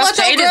 their you don't girls' want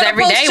your pages girl to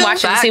every post day you?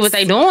 watching to see what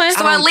they doing.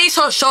 So at least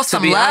show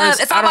some be love.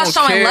 honest, It's all I about don't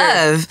showing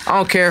care. love. I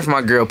don't care if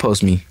my girl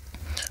posts me.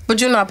 But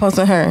you're not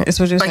posting her. Is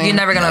what you're Like saying. you're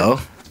never gonna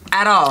No.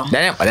 at all.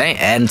 That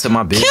ain't adding to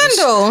my business.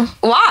 Kendall,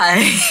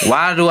 Why?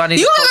 Why do I need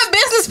you to have a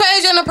business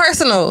page and a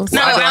personal. So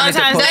No, Why do I need to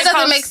Valentine's post- Day that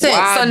doesn't make sense.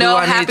 Why So do no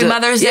I need Happy to-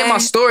 Mother's Yeah, Day? my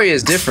story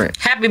is different.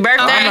 Happy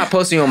birthday. I'm not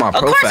posting you on my Of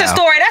profile. course, a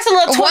story. That's a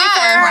little 24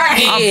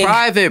 Why? I'm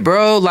private,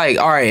 bro. Like,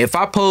 all right, if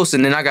I post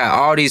and then I got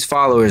all these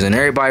followers and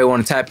everybody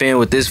want to tap in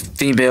with this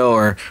female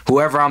or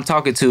whoever I'm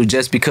talking to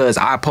just because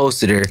I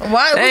posted her,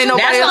 Why- that ain't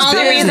nobody That's the else's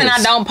only reason I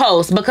business. don't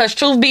post, because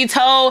truth be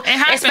told, It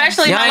happens.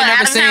 especially Y'all my ain't little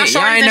never out of town seen.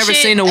 Y'all shorties ain't and never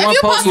shit. seen the if one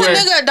you post post a where.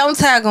 nigga, don't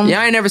tag him.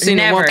 Y'all ain't never seen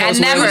the one Never.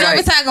 post I where never. it's Never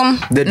like tag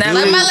him. the dude Never.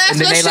 Like my last and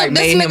then they relationship, like this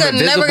made him nigga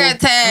invisible. never got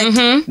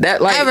tagged.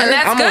 That like Ever. And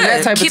that's I'm on that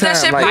good. type Keep of that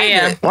time. shit Like,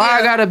 private. why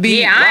I gotta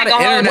be? Yeah, I why ain't the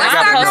gonna hold internet you. What's I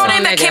gotta that post girl know? on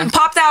name that nigga. came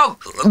popped out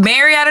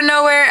Mary out of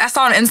nowhere? I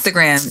saw on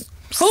Instagram.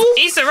 Who?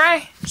 Issa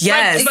Rae.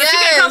 Yes. But you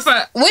can't come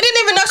for We didn't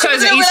even know she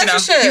was in a cousin Issa though.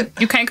 relationship.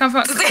 You can't come for.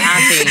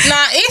 Auntie. Nah,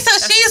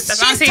 Issa, she's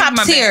That's auntie top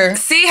my bad. tier.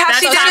 See how That's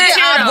she did top it?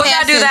 tier, though. Would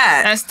I do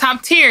that? That's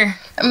top tier.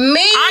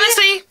 Me,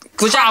 Honestly,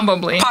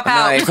 probably. Pop Nah,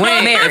 out if we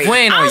ain't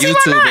Mary. on Honestly, why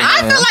YouTube, not? then, I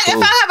feel like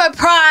if I have a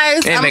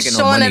prize, Ain't I'm making no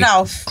showing money. it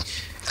off.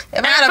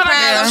 If I had a feel like prize,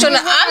 I'm that. showing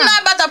it. I'm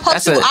not about to post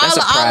That's a- you that's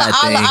a pride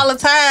thing. all the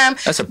time.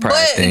 That's a pride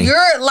but thing.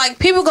 you're like,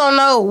 people gonna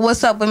know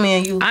what's up with me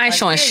and you. I ain't Like,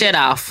 showing shit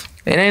off.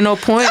 it ain't no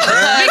point. Because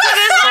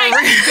it's like,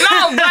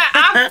 no, but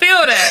I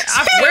feel that.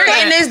 I feel We're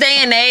that. in this day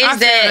and age I feel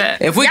that,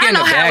 that. If we y'all get in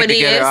know the how bag it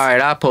together, is. all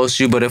right, I'll post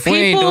you. But if we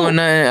ain't People- doing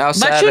nothing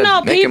outside But you know,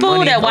 of making people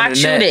money that on watch the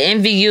you, net, that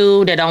envy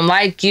you, that don't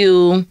like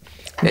you,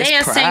 It's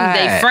they send pride.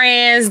 their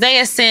friends,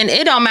 they send.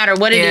 It don't matter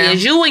what it Yeah.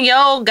 is. You and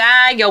your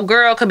guy, your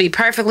girl could be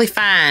perfectly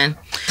fine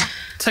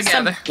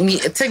Together.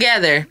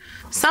 together.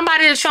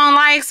 Somebody that you don't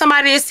like,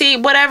 somebody that see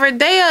whatever,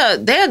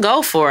 they'll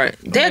go for it.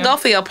 They'll go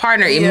for your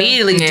partner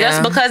immediately Yeah.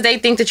 just because they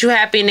think that you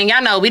happy. And then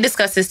y'all know we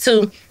discussed this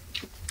too.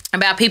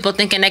 About people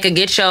thinking they could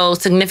get your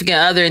significant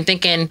other and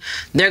thinking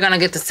they're gonna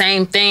get the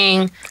same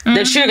thing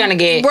that you're gonna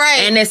get,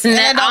 Right. And it's And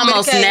that don't be the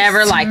almost case.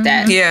 never like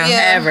that. Yeah.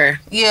 Yeah. Ever.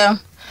 Yeah.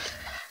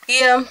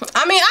 Yeah.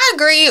 I mean, I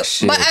agree.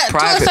 shit, But to a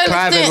private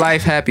certain extent,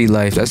 life, happy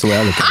life. That's the way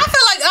I look at I it.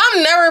 feel like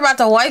I'm never about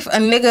to wife a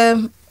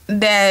nigga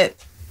that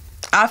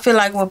I feel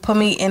like will put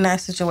me in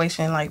that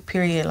situation. Like,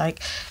 period. Like,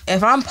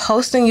 if I'm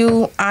posting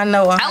you, I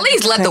know. At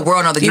least let the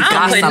world know that you I'm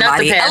got putting nothing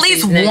somebody. past At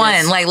least these niggas.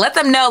 one. Like, let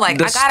them know, like,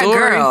 The I got story, a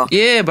girl.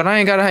 yeah, but I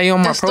ain't gotta have you on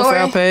my The story.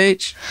 profile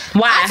page.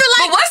 Why? I feel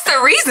But like what's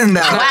the reason,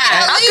 though? Why?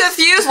 I'm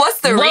confused. What's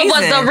the What reason?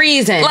 was the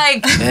reason?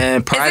 Like, is And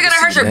it privacy, gonna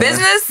hurt your man.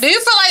 business? do you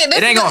feel like this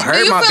It ain't is gonna do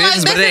hurt you my feel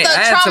business, like but this it is ain't a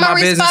add to trauma my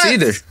business response?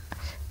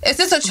 either. Is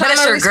this a But trauma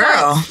it's your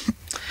response? girl.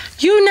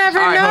 you never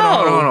All right,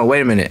 know. hold on.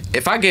 Wait a minute.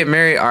 If I get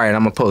married, all right, I'm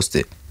gonna post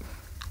it.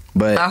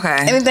 But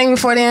Okay. Anything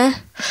before then?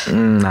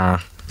 nah.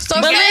 So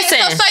But listen,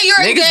 so say you're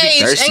niggas be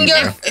engaged thirsty, and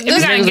you're bro. If this, you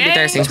got Niggas be engaged,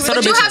 thirsty. what So the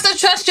but you bitches- have to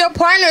trust your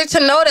partner to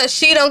know that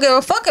she don't give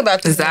a fuck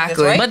about this.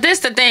 Exactly. niggas, right? But this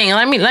the thing.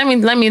 Let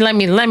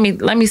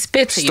me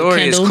spit to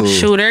Story you, is Kendall, cool.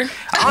 shooter.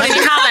 Let me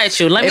holla at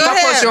you. Let me If I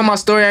ahead. post you on my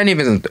story, I ain't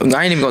even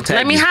gonna tag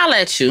let me you. holla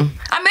at you.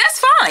 I mean, that's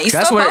fine. You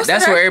That's still where posted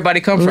that's her. where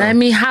everybody come from. Let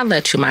me holla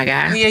at you, my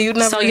guy. Yeah, you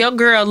never- So your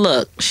girl,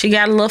 look, she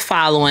got a little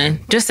following.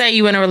 Just say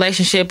you in a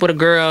relationship with a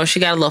girl. She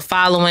got a little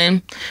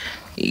following.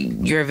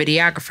 You're a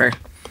videographer.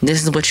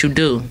 This is what you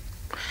do.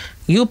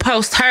 You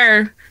post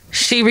her.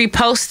 She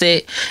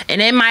reposted,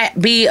 and it might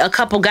be a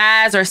couple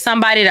guys or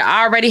somebody that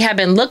already have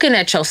been looking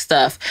at your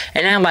stuff,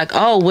 and they're like,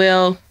 "Oh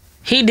well,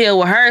 he deal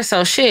with her,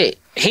 so shit."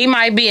 He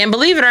might be, and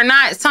believe it or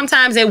not,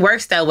 sometimes it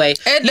works that way.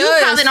 It You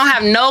does. probably don't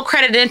have no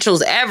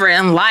credentials ever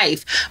in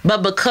life,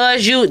 but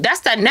because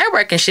that's that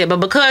networking shit. But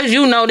because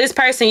you know this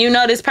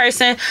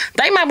person,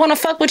 they might want to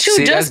fuck with you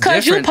See, just that's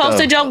because you different,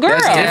 posted though. your girl.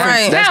 That's different.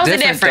 Right. That's How is it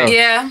different, different? though.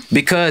 Yeah.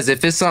 Because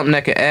if it's something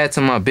that can add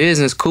to my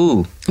business,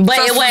 cool. But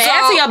So- it wouldn't so-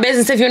 add to your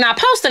business if you're not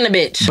posting the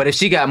bitch. But if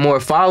she got more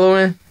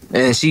following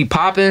and she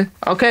popping,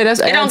 okay, that's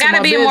It don't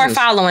gotta be more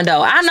following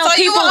though. I know So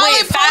you people will only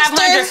with post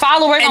 500 her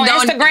followers and on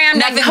don't- Instagram that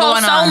nothing post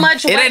going so on.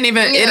 much. It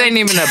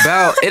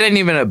ain't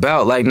even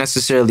about like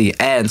necessarily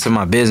adding to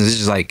my business. It's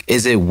just like,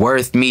 is it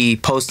worth me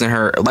posting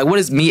her? Like, what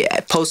is me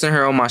posting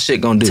her on my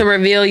shit gonna do? to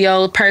reveal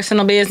your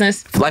personal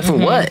business. Like for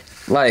what?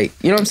 Like,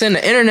 you know what I'm saying?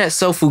 The internet's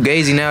so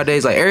fugazi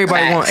nowadays. Like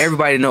everybody Facts. want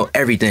everybody to know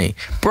everything.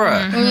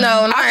 Bruh, no,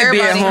 not I could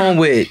be everybody. at home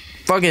with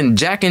fucking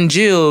Jack and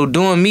Jill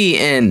doing me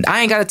and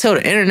I ain't gotta tell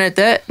the internet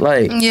that.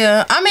 Like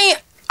Yeah, I mean,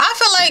 I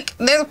feel like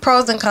there's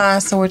pros and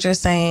cons to what you're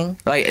saying.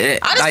 Like, I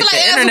just like feel the like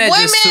as internet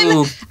just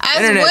women- too.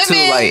 as Internet too.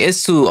 women- Like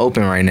it's too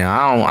open right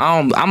now.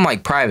 I'm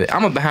like private.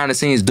 I'm a behind the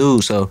scenes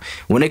dude. So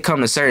when it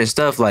come to certain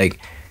stuff, like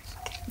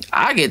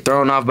I get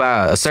thrown off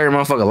by a certain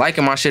motherfucker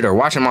liking my shit or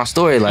watching my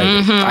story. Like,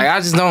 like I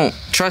just don't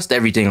trust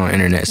everything on the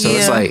internet. So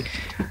it's Yeah. like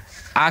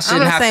I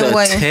shouldn't the have same to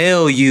way.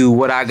 tell you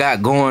what I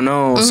got going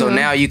on. So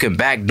now you can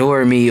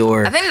backdoor me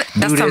or I think do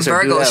that's some this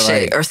or do Virgo that.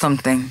 shit Like, or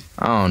something.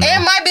 I don't know. It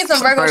might be some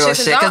Virgo, Virgo shit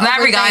shit. Because not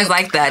every guy's overthink.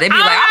 like that. They be I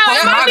like, I don't know.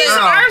 post It my might be some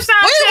girl. earth sign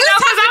We shit though,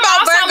 'cause talking I'm about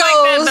also like that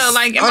Virgos though.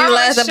 Like, if on I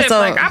relationship.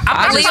 episode. Like,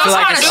 I really just feel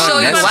like want to it's show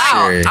you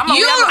unnecessary. out.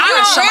 You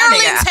rarely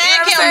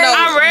tag him though.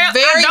 I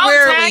Very don't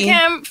rarely. tag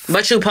him,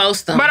 But you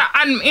post them. but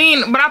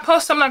I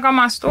post them like on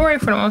my story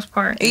for the most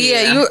part.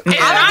 Yeah, you. It's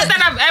not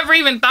that I've ever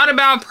even thought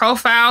about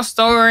profile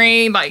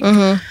story, like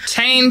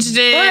changed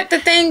it. But the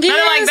thing is,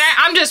 Nothing like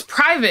that. I'm just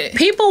private.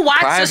 people watch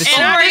the Privacy.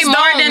 And I story just more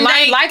don't than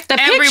they like the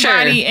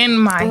everybody picture. in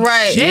my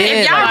Right. shit.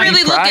 If y'all like,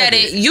 really be look at private.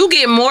 it, you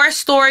get more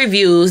story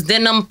views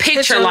than them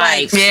picture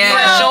likes.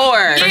 Yeah. For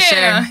sure.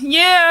 Yeah,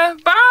 yeah,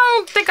 but I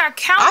don't think I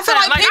count I feel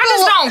that. like I people just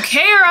will- don't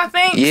care. I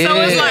think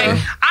so. It's Yeah. like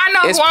I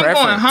know It's who I'm going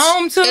preference.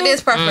 home to. It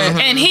is preference.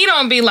 and he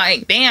don't be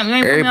like, damn, you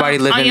ain't put me Everybody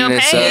on living your in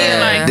this page.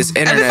 Like, this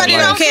internet Everybody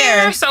life. don't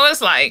care. So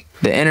it's like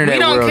The internet we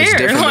don't world is care.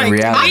 different Like, than we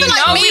reality. feel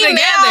like know me we together.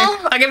 now-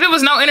 Like if it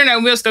was no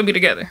internet, we'll still be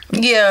together.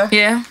 Yeah.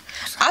 Yeah.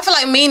 I feel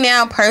like me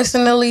now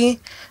personally,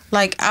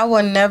 like I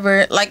would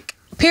never like.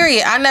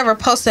 Period. I never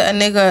posted a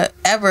nigga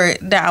ever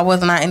that I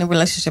was not in a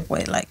relationship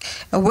with. Like,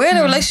 if we're in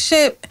a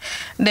relationship,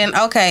 then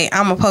okay,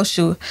 I'm gonna post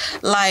you.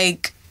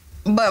 Like,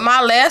 but my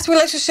last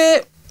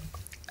relationship,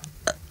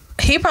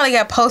 he probably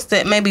got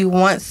posted maybe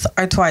once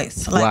or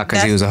twice. Like, Why?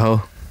 Because he was a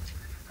hoe?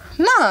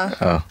 nah,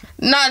 Oh.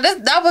 nah.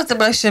 That was the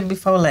relationship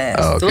before last.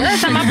 Oh, The okay.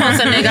 last time I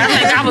posted a nigga, I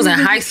think I was in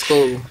high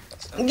school.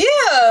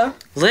 Yeah,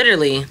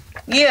 Literally.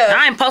 yeah,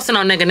 I ain't posting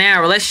no nigga now,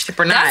 relationship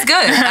or not. That's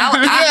good. yeah. I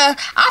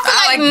feel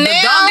I like, like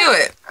now. don't do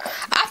it.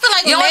 I feel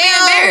like You don't now.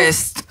 be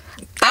embarrassed.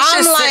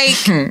 I'm like,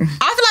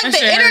 I feel like the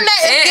shit internet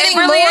is It getting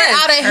really more is.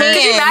 out of hand.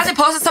 Could you imagine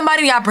posting somebody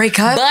and y'all break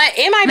up? But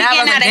it might be Now I'm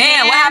getting like, out of damn,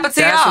 hand. what happened to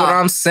That's y'all? what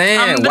I'm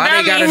saying. the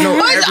Why they gotta dummy. know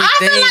But everything?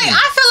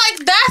 I feel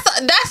like that's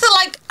a,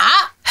 like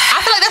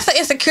I feel like that's an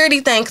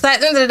insecurity thing. Because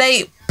at the end of the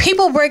day,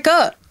 people break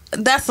up.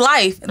 That's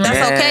life. That's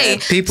Man, okay.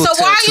 people So why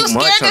tell are you too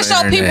much scared to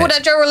on show the people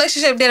internet. that your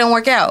relationship didn't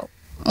work out?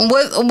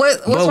 What's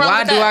But wrong why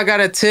with do that? I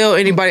gotta tell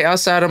anybody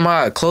outside of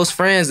my close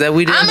friends that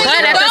we didn't? I mean, work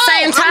But at out? the No,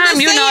 same I'm time,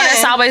 just you know, saying.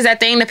 that's always that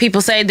thing that people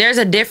say. There's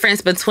a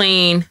difference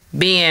between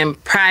being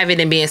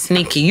private and being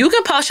sneaky. You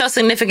can post your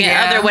significant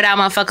Yeah. other without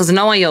motherfuckers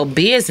knowing your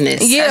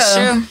business. Yeah. That's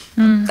true.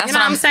 That's You know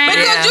what I'm saying?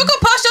 Because Yeah. you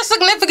could post your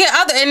significant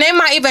other, and they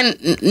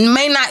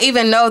may not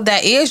even know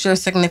that is your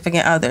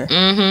significant other.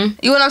 Mm-hmm.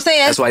 You know what I'm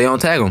saying? That's why you don't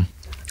tag them.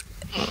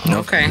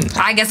 Okay.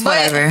 I guess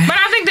whatever. But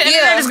I think the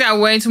internet Yeah. just got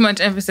way too much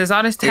emphasis.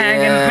 All this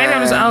tagging. Yeah. Maybe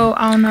I'm just I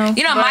don't know.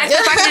 You know, But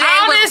MySpace back in the day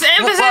all was, this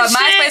emphasis MySpace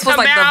shit was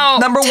like about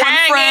the number one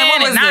tagging friend. What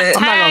and was not it?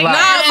 I'm not gonna lie.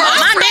 tagging. Nah,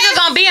 My nigga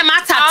gonna be in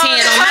my top 10 on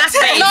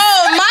MySpace. no,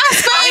 He's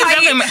MySpace.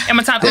 definitely in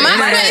my top 10.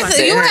 MySpace.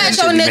 The You internet had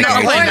should your be nigga making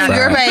on everybody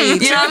your proud.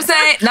 page. You know what I'm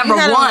saying? Number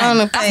had him on one.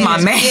 the That's page. my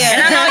man. Yeah. And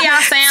I know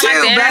y'all saying like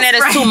Two the internet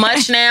best is too friends.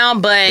 much now,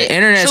 but The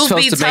internet's truth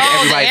supposed be to make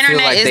told, the everybody feel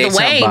internet like is they the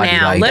way somebody.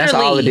 now. Like, Literally, that's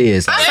all it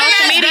is.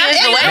 social media is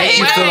the way. Make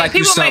you feel like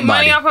you people make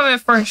money somebody. off of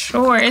it for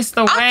sure. It's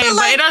the I way, feel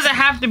but like- it doesn't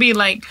have to be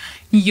like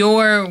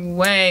your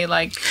way.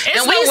 Like it's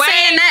And the we way.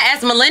 saying that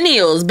as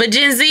millennials, but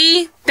Gen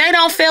Z, they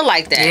don't feel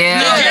like that.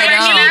 Yeah. No, They they're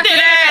don't. not after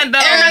that. And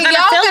They're not y'all gonna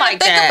feel gotta like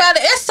think that. about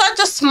it. It's such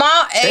a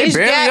small They age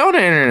barely gap. on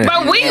the internet.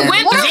 But we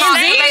went through What?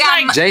 stage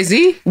like Jay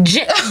Z.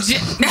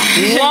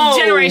 Whoa.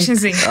 Generation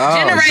Z.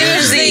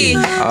 Generation Z.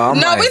 Oh,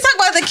 No, we talk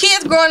about the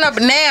kids growing up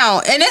now,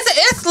 and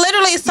it's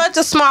literally such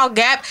a small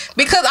gap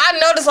because I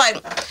noticed like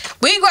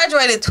we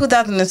graduated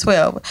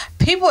 2012.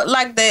 People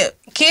like the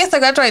kids that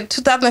graduated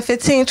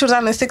 2015,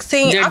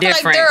 2016. They're I feel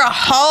different. like they're a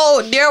whole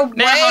way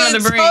nother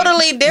breed.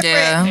 totally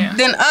different Yeah.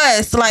 than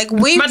us. Like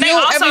we But they view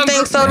also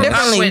everything so grew up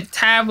differently. with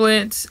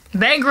tablets.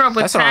 They grew up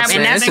with That's what I'm tablets.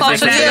 saying. And that's It's a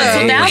closer to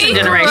different the age. 2000 We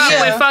grew generation. up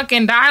Yeah. with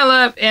fucking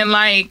dial-up and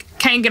like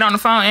can't get on the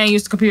phone and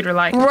use the computer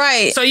like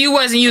Right. So you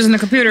wasn't using the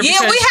computer. Yeah,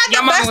 because we had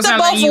your the mama best was of not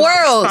both letting you use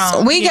the worlds.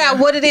 phone. We Yeah. got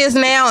what it is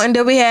now, and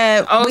then we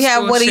have Old what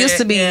school it used shit,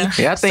 to be. yeah.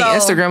 Yeah, I think So-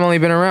 Instagram only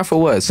been around for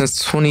what, since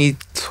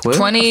 2012?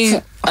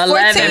 20.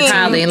 11 14.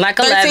 probably, like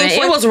 13, 11.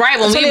 It was right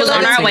when we was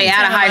on our way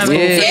out of high school.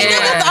 Yeah. And it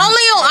was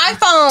only on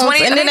iPhones,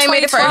 20 and then they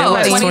made it for 2012. What,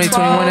 everybody.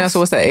 2021 now, so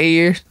what's that, 8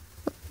 years?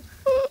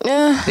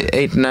 Yeah.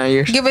 8 to 9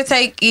 years? Give or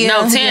take, yeah.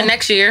 No, 10 yeah.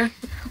 next year.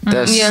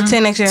 That's, Yeah,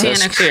 10 next year. 10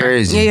 that's next year.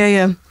 crazy.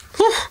 Yeah.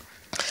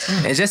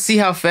 And just see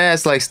how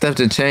fast like stuff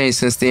to change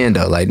since then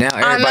though. Like now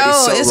I everybody's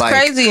know, so it's like,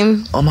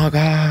 crazy. oh my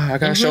god, I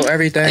gotta show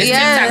everything.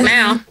 Yeah. TikTok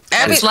now.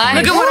 It's like-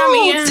 Look at what I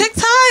mean.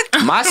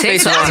 TikTok. My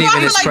space That's wasn't why I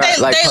even feel as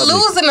like they public.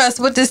 losing us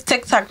with this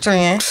TikTok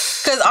trend.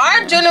 Because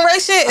our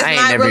generation is I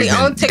ain't not never really even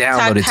on TikTok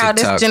downloaded how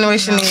TikTok. this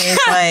generation is.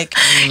 Like,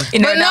 You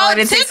know, but no,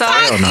 downloaded TikTok,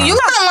 Hell no. you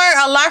can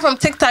learn a lot from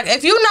TikTok.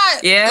 If you're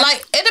not, Yeah.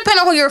 like, it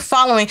depends on who you're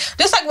following.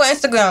 Just like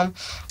with Instagram.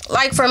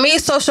 Like, for me,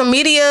 social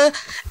media,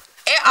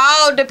 it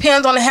all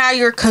depends on how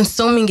you're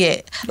consuming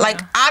it. Like,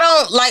 I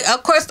don't, like,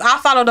 of course, I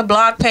follow the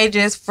blog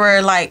pages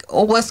for, like,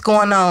 what's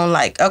going on.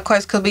 Like, of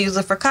course, because we use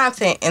it for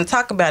content and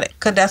talk about it.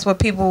 Because that's what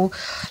people,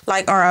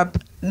 like,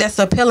 that's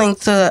appealing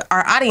to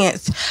our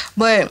audience.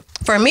 But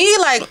for me,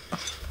 like,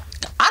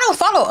 I don't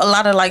follow a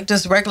lot of like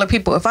just regular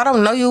people. If I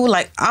don't know you,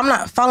 like I'm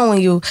not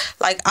following you.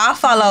 Like I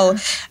follow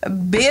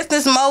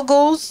business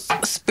moguls,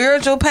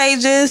 spiritual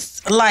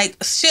pages,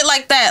 like shit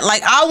like that.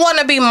 Like I want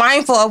to be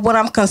mindful of what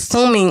I'm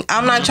consuming.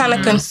 I'm not trying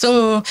to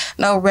consume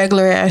no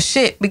regular ass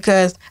shit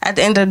because at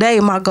the end of the day,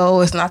 my goal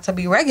is not to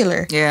be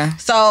regular. Yeah.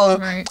 So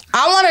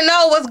I want to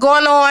know what's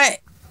going on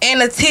in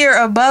a tier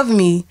above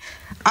me.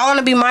 I want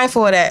to be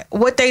mindful of that.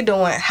 What they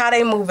doing, how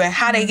they moving,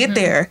 how they get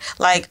there.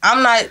 Like,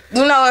 I'm not,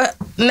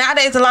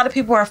 nowadays a lot of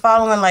people are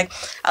following, like,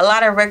 a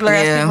lot of regular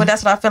ass people.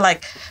 That's what I feel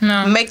like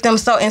make them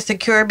so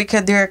insecure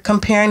because they're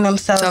comparing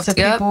themselves to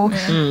people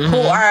who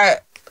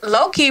are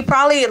low-key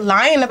probably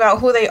lying about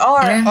who they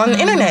are on the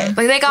internet.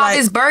 Like, they got all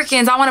these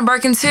Birkins. I want a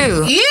Birkin,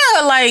 too.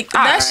 Yeah, like,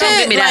 that shit. Don't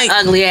give me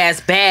that ugly-ass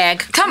bag.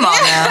 Come on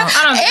now.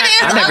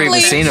 I've never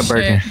even seen a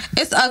Birkin.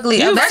 It's ugly.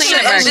 You've seen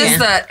a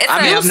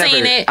Birkin. You've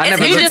seen it.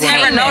 You just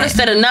never noticed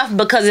it enough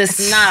because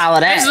it's not all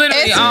of that. It's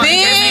literally all big.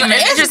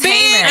 entertainment. It's big.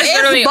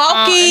 It's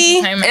bulky.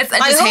 It's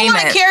Like, who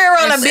want to entertainment. carry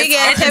around a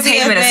big-ass,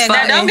 heavy-ass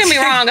bag? Now, don't get me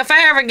wrong. If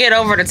I ever get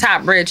over the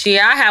top rich,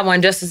 I have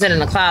one just to sit in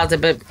the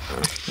closet, but...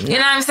 You know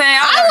what I'm saying?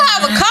 I don't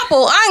have a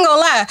couple. I ain't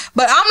gonna lie,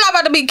 but I'm not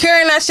about to be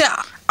carrying that shit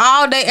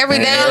all day, every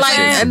day.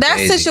 Like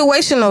that's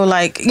situational.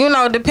 Like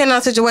depending on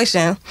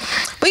situation.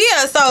 But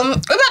yeah, so we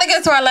about to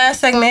get to our last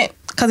segment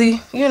because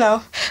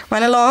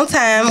running low on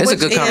time. It's a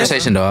good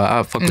conversation though.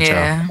 I'll fuck with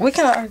y'all. We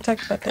can already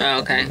talk about that.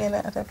 Oh, okay. In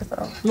that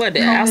episode. What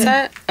the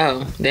outside?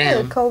 Oh,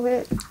 damn.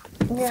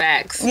 COVID. Yeah.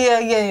 Facts.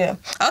 Yeah.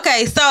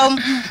 Okay, so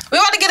we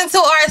want to get into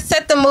our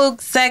Set the Mood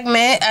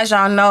segment. As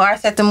y'all know, our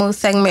Set the Mood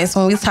segment is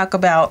when we talk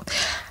about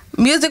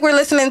music we're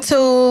listening to,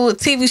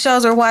 TV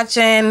shows we're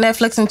watching,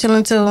 Netflix and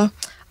chilling to,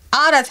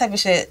 all that type of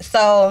shit.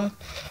 So,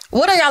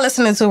 what are y'all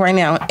listening to right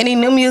now? Any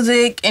new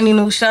music? Any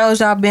new shows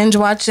y'all binge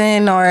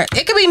watching? Or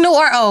it could be new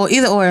or old,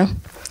 either or.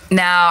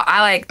 Now,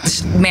 I like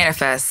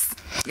Manifest.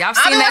 Y'all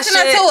seen that shit?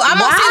 Too. I'm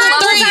on season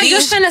 3. I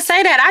just finna say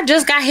that. I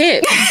just got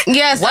hit.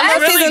 Yes, I'm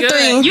on season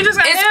 3. You just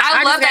got hit?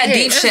 I love that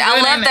deep shit. I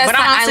love that.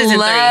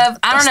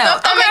 I don't know.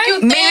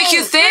 Make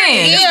you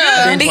think.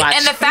 Yeah. And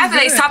the fact that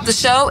they stopped the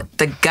show,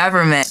 the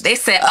government, they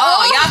said,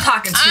 y'all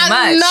talking too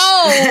much.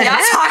 No.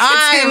 Y'all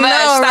talking too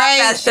much. Stop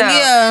that show.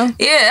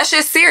 Yeah, that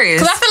shit's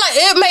serious. Because I feel like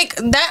it make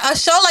a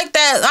show like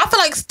that, I feel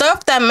like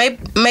stuff that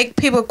make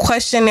people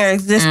question their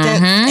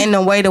existence and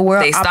the way the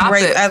world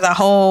operates as a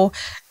whole.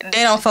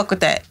 They don't fuck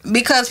with that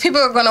because people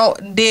are gonna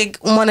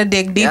want to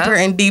dig deeper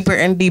and deeper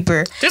and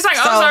deeper. Just like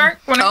Ozark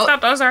when they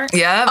stopped Ozark.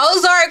 Yeah,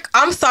 Ozark.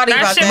 I'm sorry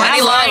about that.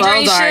 Money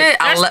laundering shit.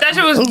 That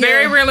shit was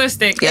very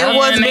realistic. It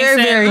was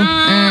very.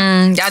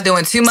 Y'all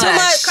doing too much.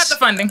 Cut the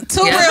funding.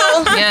 Too real.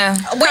 Yeah.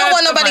 We don't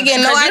want nobody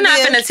getting no idea. You're not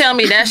gonna tell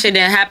me that shit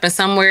didn't happen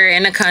somewhere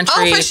in the country.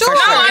 Oh, for sure.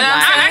 No,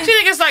 I actually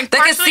think it's like the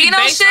casino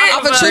shit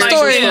off a true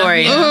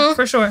story.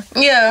 For sure.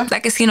 Yeah.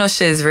 That casino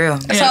shit is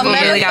real. So people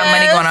really got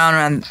money going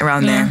on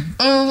around there.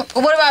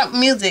 What about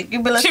music?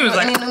 You been listening to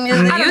any new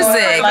music? I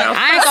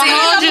ain't gonna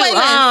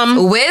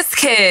hold you.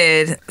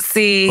 WizKid.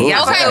 See,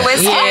 y'all okay.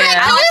 WizKid.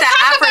 I like the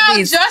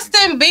Afrobeats.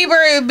 Justin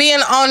Bieber being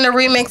on the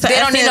remix. They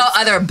don't need no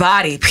other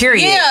body.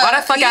 Period. Yeah, Why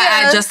the fuck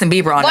I add Justin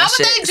Bieber on Why that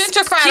shit? Why would they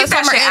gentrify Keep the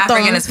that summer shit anthem?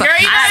 African as fuck. Girl,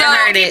 you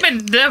I keep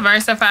it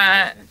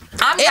diversified.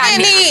 I'm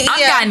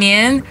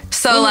Ghanaian.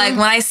 So like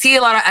when I see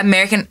a lot of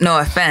American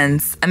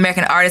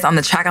artists on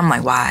the track, I'm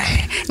like,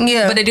 why?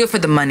 Yeah. But they do it for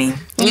the money.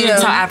 Yeah.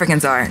 That's how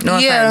Africans are. No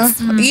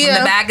offense. Yeah. When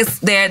the bag is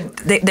there,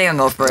 they gonna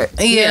go for it.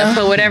 Yeah,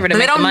 for whatever to But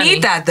make they don't the money.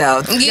 need that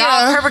though.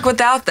 Yeah. Y'all perfect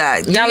without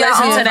that. Y'all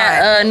listen to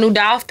that new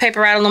Dolph Paper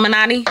Route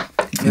Illuminati?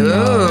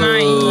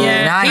 Ooh.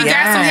 Yeah. He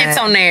got some hits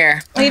on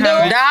there. He do?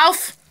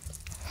 Dolph.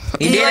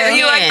 You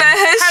like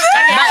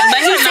that?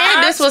 But he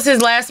said this was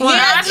his last one.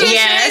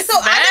 Yes. So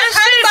I just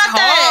heard about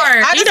that.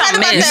 hard. I just heard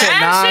about miss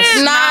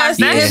that.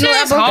 Nas shit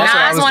is hard.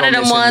 Nas one of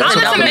them ones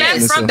that don't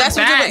miss. That's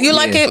what you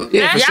like it?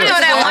 Yeah, for Y'all sure. know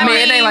that one. I mean,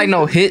 it ain't like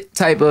no hit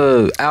type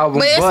of album,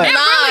 But it's but It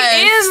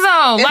really is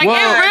though. Like Well,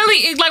 it really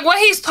is. Like what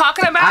he's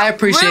talking about. I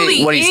appreciate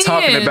really what he's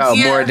talking is. about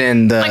more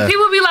than the. Like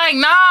people be like,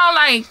 no,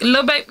 like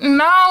little baby,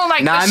 no,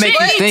 like Nah, the it make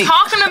shit you he's think.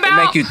 talking It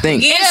about. make you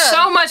think. It's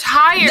so much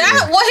higher.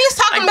 What he's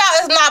talking about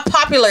is not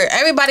popular.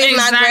 Everybody's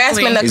not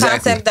Exactly. grasping the Exactly.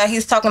 concept that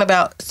he's talking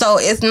about. So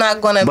it's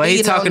not going to be. But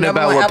he's talking number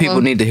about one what people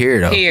album. need to hear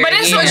though. But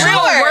it's Yeah. some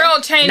real Sure.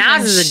 world changing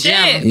Nas is a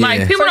shit. gem. Like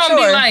Yeah. people For don't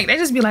be sure. like, they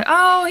just be like,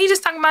 oh, he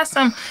just talking about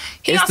some.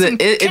 He It's on some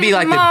it'd be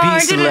like the Kendall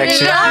beat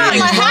selection. Nah, like,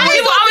 how you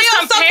People gonna always be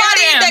on compare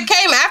somebody them. that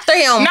came after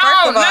him? No,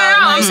 first of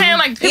all. I'm saying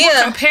like people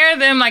Yeah. compare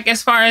them like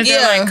as far as their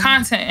Yeah. like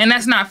content, and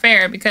that's not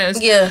fair because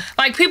Yeah.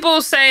 like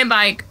people say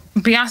like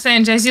Beyonce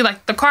and Jay-Z,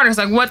 like the Carters,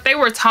 like what they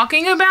were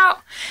talking about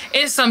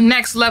is some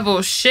next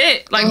level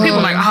shit. Like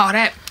people like, oh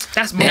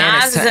that's more. And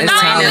Nas is it's in the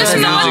lane of listen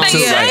his to what own. they too,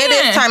 say. like- It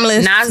is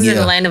timeless. Nas is in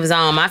Yeah. the lane of his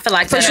own. I feel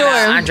like that's sure.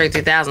 Andre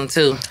 3000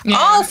 too. Yeah.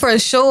 Oh, for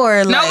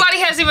sure. Like, Nobody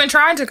has even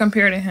tried to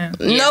compare to him.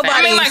 Nobody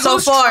I mean, like so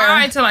who's far.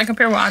 tried to like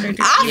compare with Andre?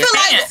 I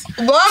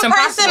feel like one It's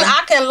person impossible.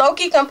 I can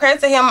low-key compare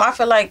to him, I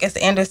feel like it's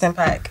Anderson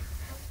 .Paak.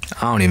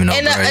 I don't even know.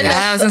 In a, bro. in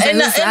I was gonna say, a,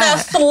 in a, who's in a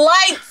that?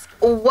 slight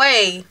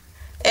way.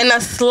 In a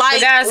slight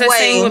The guys that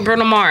sing way. with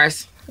Bruno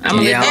Mars. I'm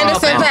gonna Yeah, leave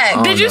Anderson that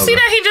Paak. Did you see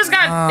that he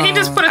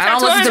just put a I don't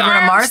tattoo on listen his to Bruno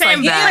arm Mars saying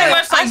like that. pretty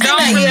much I like seen don't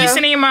that, release yeah.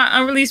 any of my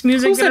unreleased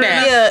music. Who said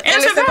that? Yeah,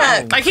 Anderson Anderson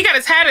Paak. Paak. Like he got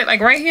it tatted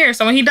like right here.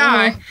 So when he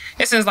died,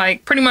 it says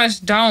like pretty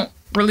much don't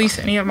release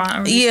any of my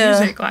unreleased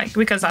music, like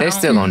because They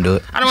still gonna do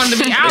it. I don't want it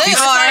to be out. They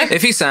It's are. like,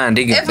 If he signed,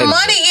 he If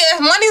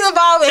money's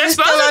involved and they're he's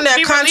still supposed on to that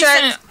be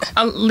contract.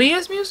 releasing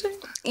Aaliyah's music.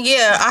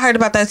 Yeah, I heard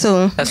about that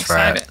too. That's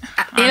right. Excited.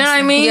 You know what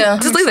I mean? Yeah.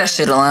 Just leave that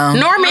shit alone.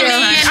 Normani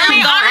Yeah. and I them mean,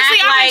 gonna honestly, act I've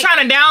been like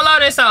trying to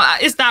download it, so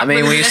it's not. I mean,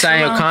 really when you that sign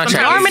your long.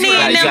 contract, Sometimes Normani it's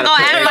and like- them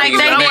gonna act like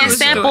they I'm didn't gonna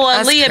sample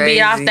That's Aaliyah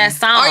beat off crazy. that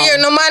song. Oh,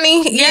 yeah, Normani?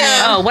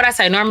 Yeah. Oh, what I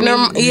say?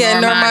 Normani?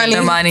 Normani.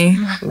 No money.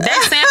 They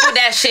sampled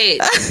that shit.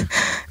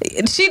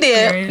 She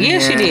did. Yeah,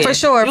 she did. For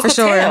sure, You for could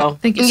sure. tell.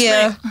 Think it's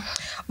Yeah. slick.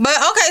 But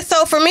okay,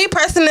 so for me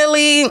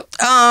personally,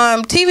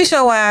 TV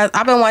show wise,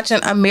 I've been watching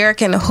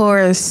American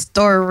Horror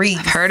Story.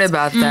 Heard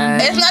about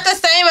that. It's not the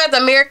same as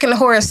American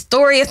Horror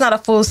Story. It's not a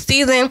full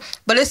season,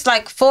 but it's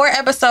like 4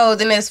 episodes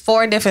and it's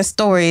 4 different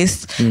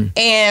stories.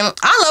 And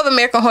I love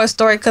American Horror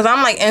Story because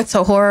I'm like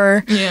into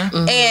horror. Yeah.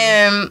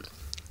 And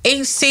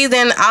each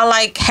season, I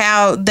like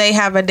how they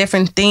have a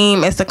different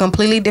theme. It's a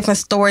completely different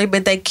story,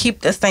 but they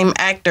keep the same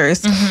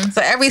actors.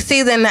 So every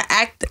season,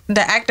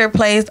 the actor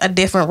plays a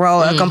different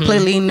role, a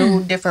completely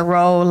new, different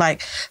role,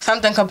 like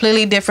something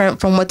completely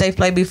different from what they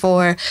played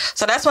before.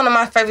 So that's one of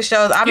my favorite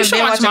shows. I've You been should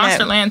watch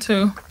watching Monsterland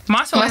too.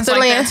 Monsterland's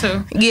like that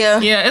too. Yeah.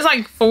 Yeah, it's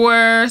like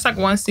 4. It's like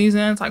 1 season.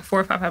 It's like 4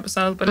 or 5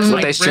 episodes, but it's What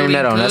like they stream really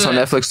that on? That's on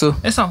good. Netflix too.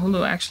 It's on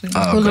Hulu actually.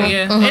 Oh, okay. But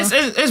yeah,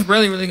 it's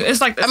really really good.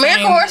 It's like the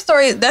American same, Horror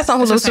Story, that's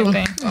on it's the Hulu same too.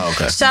 thing. Oh,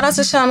 okay. Shout out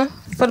to Shauna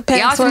for the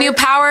Y'all some password. new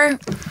Power?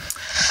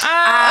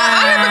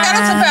 I never got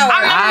into Power.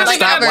 I'm I really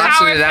stopped good at watching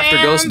Power it after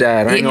fan. Ghost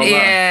died. I ain't gonna lie.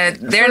 Yeah,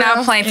 they're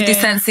now playing 50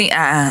 Yeah. Cent scene.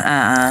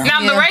 Now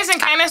the Yeah. Raising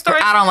Kanan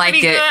story. I don't like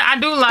pretty it. Good. I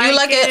do like You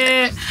like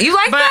it? You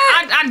like but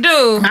that? I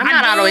do. I'm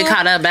not all the way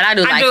caught up, but I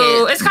do like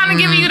it. It's kind of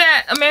giving you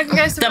that American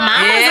Gangster. The vibe.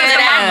 mom was a good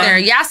Yeah. actor.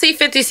 Y'all see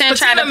 50 Cent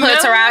try to Patina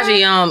put Miller?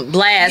 Taraji on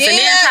blast, and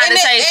then Yeah, try to and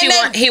say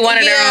that- he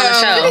wanted her on the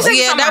show. 50 Cent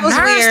Yeah, on that my was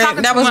nerves weird.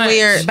 talking That too was much.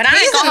 weird. But I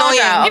ain't gonna hold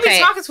y'all. He be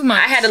talking too much.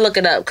 I had to look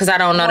it up because I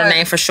don't know the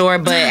name for sure.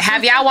 But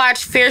have y'all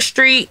watched Fear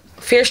Street?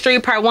 Fear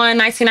Street Part 1,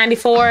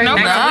 1994? No,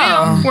 but No.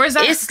 I will. Where's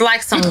that? It's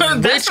like some That's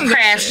some good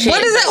witchcraft shit. shit.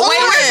 What is it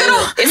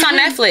on? It's on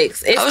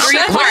Netflix. It's 3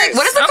 shit. parts.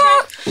 What is it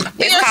called?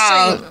 It's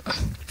called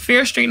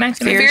Fear Street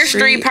 19. Fear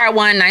Street Part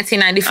 1,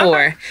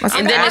 1994. Let's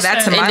And then add it's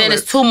that to my and then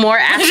list. it's 2 more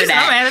after I'm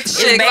that. mad at It's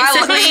shit.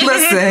 basically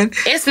Listen.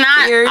 it's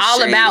not Fear all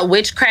Street. about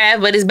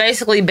witchcraft, but it's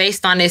basically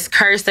based on this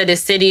curse of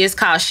this city. It's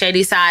called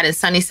Shady Side and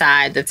Sunny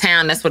Side, the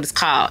town. That's what it's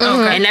called.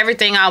 And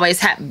everything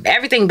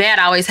everything bad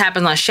always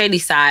happens on Shady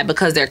Side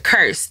because they're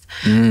cursed.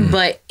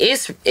 But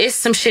it's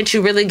some shit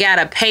you really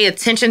gotta pay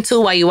attention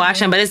to while you're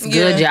watching. But it's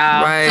good,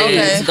 y'all. Right. Please,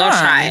 Okay. go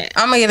try it.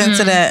 I'm gonna get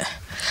into that.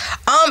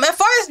 As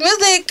far as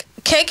music,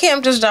 K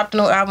Cam just dropped a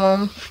new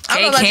album. I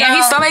don't know about Can he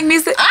y'all. still make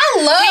music?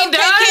 I love He K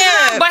does,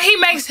 Cam. but he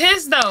makes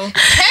his though. When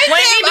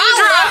he do I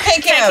love drop,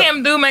 K-Cam.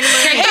 K-Cam do make a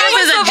little. K-Cam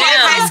is a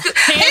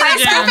gem. He is It's a a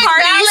gem. perfect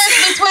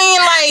balance between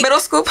like Middle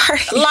school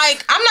party.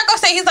 I'm not gonna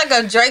say he's like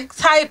a Drake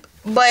type,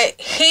 but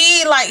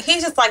he's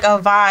just like a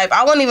vibe.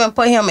 I wouldn't even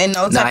put him in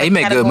no type Nah, he of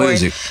make good category.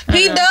 music.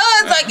 He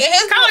does like in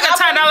his Kind of like a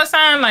Ty album- Dolla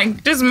 $ign,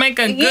 like just make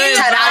a good.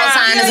 Ty Dolla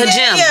 $ign is a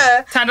gem.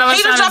 Yeah. Ty Dolla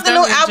He $ign just dropped is a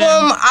new definitely a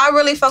album. gem. I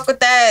really fuck with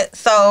that.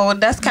 So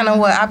that's kind of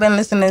what I've been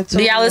listening to.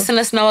 Do y'all listen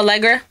to Snow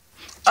Allegra?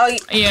 Oh,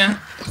 Yeah.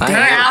 I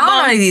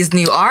don't know these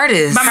new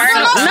artists. By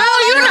myself. No,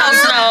 you know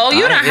Snow.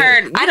 You done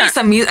heard. I need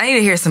some music. I need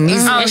to hear some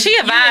music. And she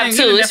a vibe you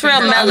too. It's real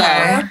definitely mellow.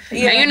 heard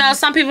Yeah. And you know,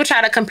 some people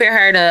try to compare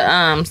her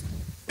to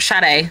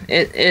Sade.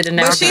 It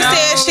never but she been.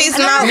 said she's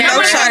not Never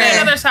no heard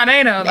Sade. another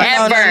Sade though. Like,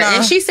 Ever. no.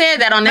 And she said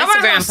that on nobody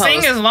Instagram gonna sing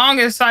post. as long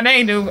as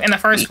Sade do in the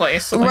first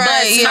place. Like,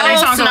 Right, Sade yeah.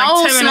 songs are like 10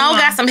 minutes Snow long.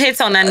 got some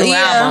hits on that new Yeah.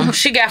 album.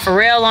 She got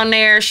Pharrell on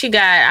there. She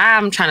got.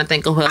 I'm trying to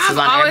think of who else is I've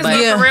on always there. But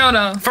loved Yeah. Pharrell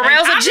though.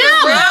 Pharrell's a I gem.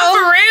 just love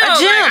Pharrell. A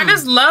gem. Like, I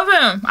just love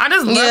him. I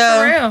just love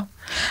Yeah.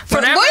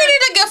 Pharrell. We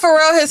need to give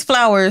Pharrell his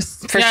flowers.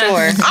 for Yes.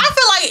 sure. I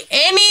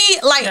feel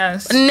like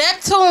Yes.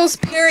 Neptunes,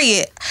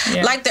 period.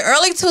 Yeah. Like the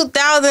early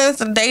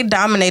 2000s, they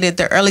dominated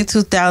the early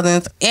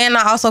 2000s. And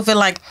I also feel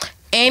like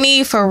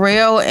any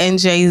Pharrell and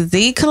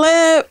Jay-Z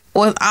collab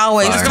was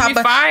always Fire. It's gonna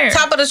be fire.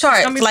 top of the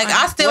charts. gonna be Like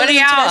fire. I still What do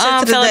listen to that y'all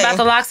shit to feel this about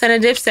the day. Locks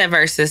and the Dipset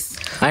verses?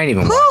 I ain't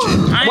even watch it. I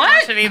ain't What?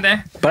 watch it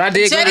either. But I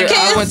did go to, I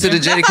Jadakiss. went to the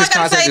That's all I Jadakiss gotta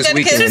concert say, this Jadakiss.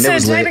 weekend. And it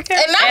was lit. And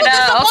I At was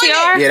disappointed.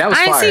 OTR? Yeah, that was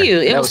I didn't fire. see you.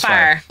 It That was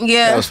fire.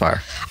 Yeah. That was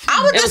fire.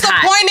 I was It was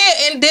hot. disappointed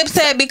in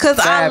Dipset because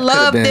I Fab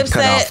love could've been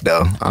cut off, Dipset.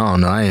 though. I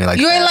don't know. I ain't like.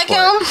 You ain't Fab like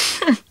part.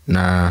 him?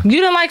 Nah. You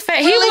didn't like Fat?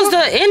 He Really? was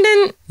the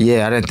ending.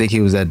 Yeah, I didn't think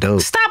he was that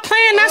dope. Stop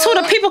playing. That's who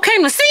the people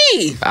came to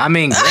see. I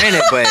mean,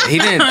 granted, but he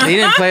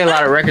didn't play a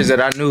lot of records that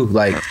I knew.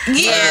 Like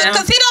Yeah,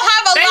 because he don't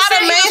have a They lot said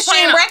of he was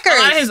playing mainstream a lot of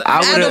records. his I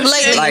as of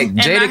lately. like And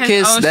not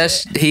his Jadakiss. old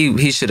That's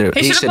he should have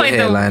played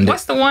headlined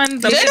what's it. the one?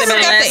 The Jadakiss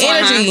got the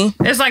energy.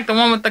 It's like the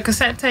one with the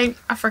cassette tape.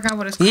 I forgot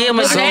what it's called. Yeah,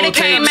 when Soul Jada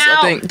came Tapes, I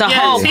out, think. the Yes,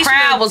 whole he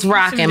crowd should've- was he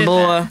rocking, should've did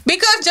boy. that.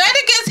 Because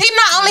Jadakiss, he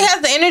not only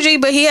has the energy,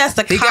 but he has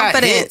the He got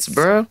confidence. hits,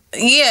 bro.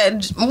 Yeah,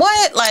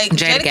 what? Like,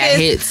 Jada got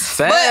hits.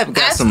 Fab But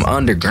got as- some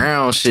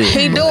underground shit.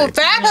 He do. Like,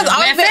 Fab has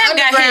always Man, been Fab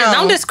got hits. underground.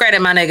 Don't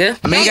discredit my nigga.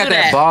 I mean, he Don't got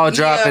do that ball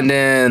drop Yeah. and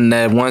then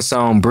that one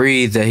song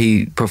 "Breathe" that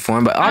he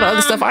performed, but all the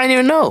other stuff I didn't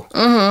even know.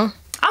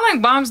 I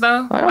like Bombs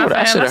though.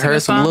 I should have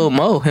heard some Lil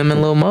Mo, him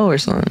and Lil Mo or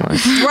something.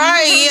 Like.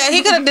 Right, yeah,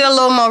 he could have did a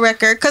little more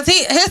record because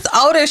his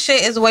older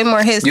shit is way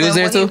more hits You than was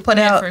there what he too? put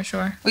Yeah, out for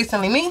sure.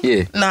 recently. Me?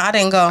 Yeah. No, I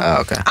didn't go. Oh,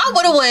 okay. I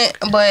would have went,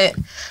 but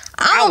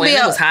I don't be It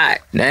out. was hot.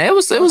 Nah, it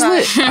was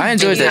lit. I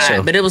enjoyed that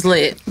show. But it was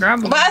lit. But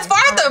as far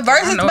as the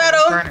versus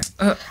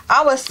battle,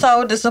 I was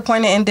so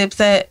disappointed in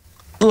Dipset.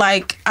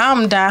 Like,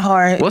 I'm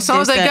diehard. What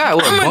songs they Dipset. got?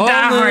 What, I'm a diehard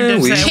Ballin'?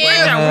 We- Dipset.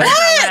 Kim, what?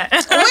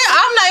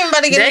 I'm not even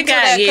about to get They into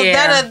got- that because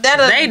yeah.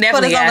 that'll They put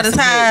definitely us over got the some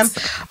time.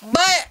 hits.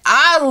 But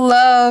I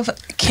love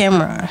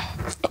Cameron.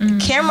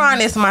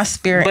 Cameron is my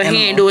spirit But he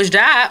animal. ain't do his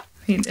job.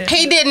 He did.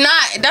 He did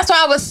not. That's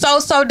why I was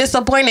so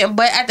disappointed.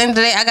 But at the end of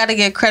the day, I got to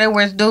give credit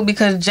where it's due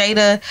because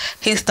Jada,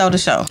 he stole the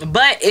show.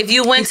 But if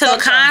you went to He the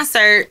sucked.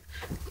 concert,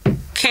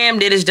 Cam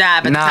did his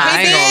job at Nah, the I time.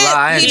 ain't gonna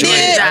lie. I He enjoyed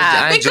did. it.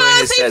 I enjoyed Because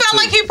his he set, felt too.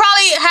 like he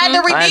probably had to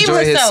I redeem enjoyed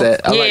his himself.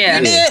 set. I Yeah. liked it.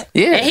 You did?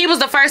 Yeah. And he was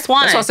the first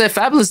one. That's why I said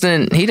Fabulous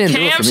didn't. He didn't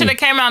do it Cam for should me. have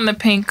came out in the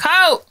pink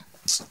coat.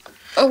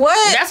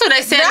 What? That's what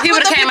they said. That's If he what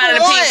would have the came out in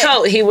the people pink want.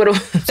 coat, he would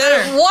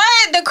have.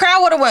 What? The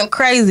crowd would have went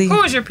crazy. Who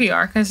was your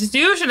PR? Because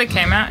you should have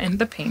came out in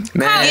the pink.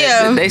 Man,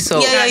 Yeah. they so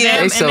Yeah. they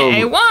Goddamn, so. and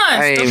the A1s,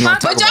 I ain't the even gonna fuck?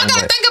 talk But y'all about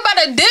gotta that. think about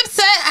it.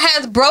 Dipset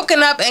has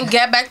broken up and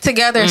get back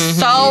together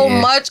so Yeah.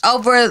 much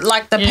over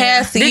like the Yeah.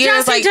 past Did y'all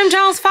years. see Like, Jim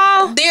Jones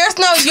fall? there's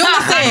no I did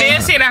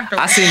unison. see it after.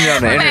 I seen it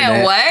on the Man,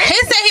 internet. what? He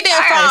said he didn't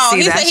I gotta fall. see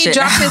He that said he shit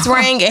dropped now. his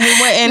ring and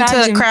he went into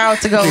Not the Jim.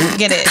 crowd to go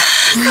get it.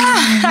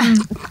 I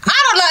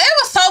don't know. It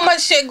was so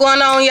much shit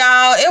going on,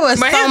 y'all. It was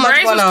But so his much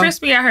braids going was on.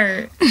 crispy, I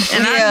heard. And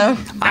Yeah.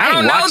 I ain't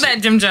don't know watch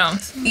that Jim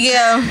Jones.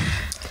 Yeah.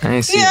 I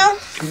ain't see Yeah.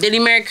 Did he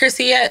marry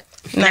Chrissy yet?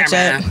 Not Never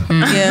yet.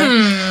 mind.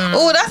 Yeah.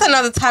 Oh, that's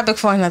another topic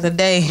for another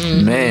day.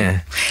 it.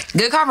 Man,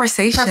 Good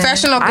conversation.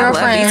 Professional I love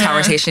girlfriend. these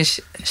conversations.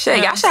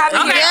 Shit, y'all should have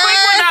Okay, me. Yes,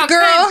 quick one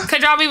girl. out.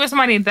 Could y'all be with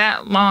somebody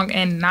that long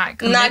and not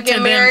commit Not to get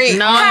them? married.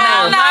 No.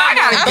 Hell no, I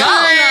gotta Absolutely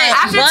go.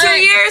 not. After But-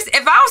 2 years,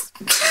 if I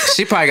was,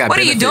 she probably got. what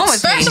are you doing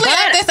with me? Especially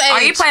at this age.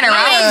 Are you playing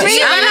around with me?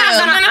 Yeah.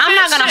 I'm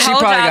not gonna She hold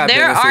probably y'all. got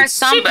There are benefits.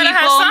 some She better have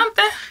people,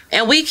 something.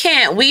 and we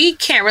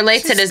can't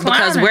relate to She's this because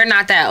clowning. we're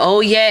not that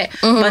old yet.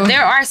 But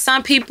there are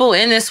some people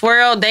in this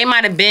world. They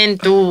might have been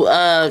through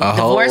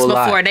divorce whole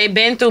lot. before. They've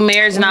been through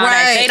marriage and all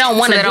that. Right. They don't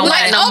want So to they do don't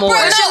that like no more.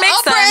 Which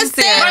makes Oprah sense,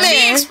 is yeah. But she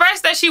standing.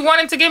 expressed that she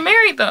wanted to get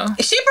married, though.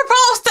 She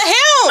proposed to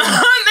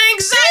him.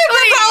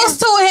 Exactly. Proposed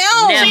to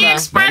him. Never. She Man,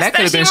 expressed that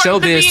could've she been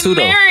wanted to showbiz be too,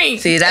 though.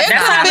 married. See, that's It not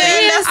could've happening.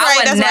 been, that's I right,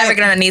 would that's never right.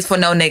 get on the knees for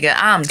no nigga.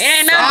 I'm It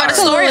ain't nothing but a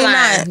Absolutely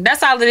storyline. not.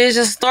 That's all it is,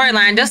 just a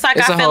storyline. Just like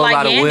It's I a feel whole like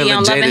lot of Will Yandy and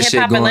on Love Jada and Hip shit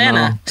Hop going Atlanta.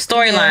 on.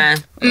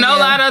 Storyline. No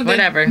lie to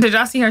Whatever. Did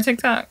y'all see her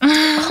TikTok?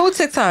 Who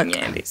TikTok?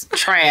 Yandy's.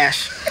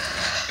 Trash.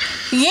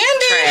 Yandy.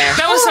 Trash.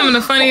 That was some of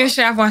the funniest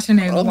shit I've watched in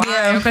a while.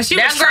 Yeah. Because she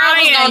That was girl was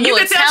trying. gonna do You a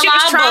could tell she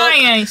was tell-all book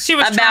trying. She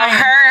was about trying.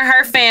 her and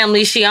her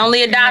family. She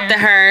only adopted Yeah.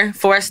 her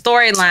for a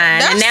storyline,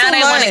 That's and now too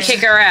they want to much. kick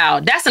her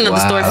out. That's another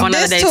Wow. story for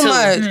another That's day too too.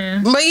 much. Yeah.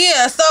 But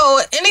yeah,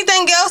 so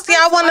anything else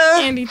y'all wanna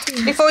Yandy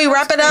too. before we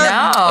wrap it up?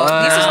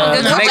 No, these are some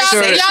good What Make y'all,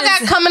 sure- conversations. y'all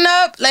got coming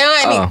up?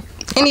 Like,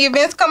 any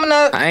events coming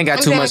up? I ain't got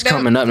too Anything much like that?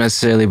 coming up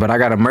necessarily, but I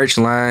got a merch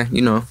line.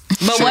 You know.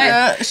 But Sure.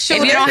 what? If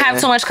Shoot you don't it.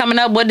 have too much coming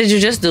up, what did you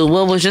just do?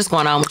 What was just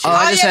going on with you? Oh,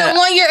 I Oh just yeah, had- the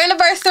 1 year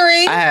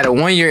anniversary. I had a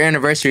 1 year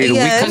anniversary the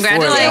Yes. week before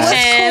Congratulations. last.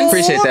 It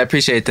was cool.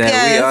 Appreciate that.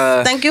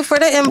 Yes. Thank you for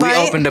the We invite.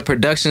 opened a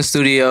production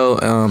studio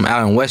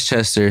out in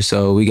Westchester.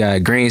 So we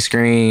got green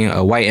screen,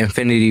 a white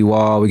infinity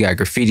wall. We got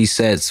graffiti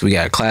sets. We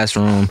got a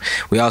classroom.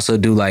 We also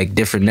do like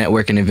different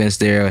networking events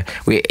there.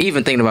 We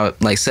even thinking about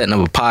like setting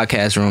up a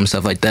podcast room,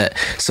 stuff like that.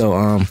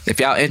 So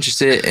if y'all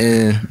interested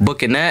in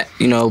booking that,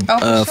 you know,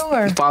 Oh, for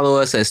sure. follow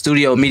us at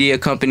Studio Media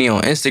Company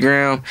on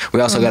Instagram.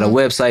 We also got a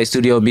website,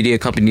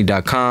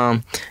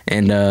 studiomediacompany.com.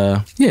 And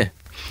yeah.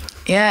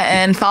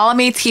 Yeah, and follow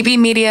me, TB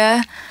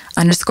Media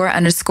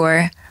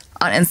 __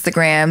 on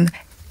Instagram.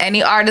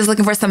 Any artist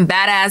looking for some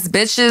badass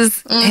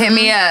bitches, hit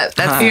me up.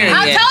 That's Period.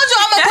 I told you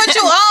I'm gonna put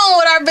you on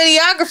with our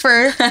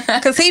videographer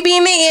because he be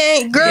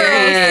needing girls,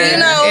 Yeah. you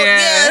know.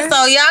 Yeah. Yeah,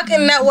 so y'all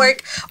can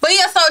network. But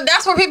yeah, so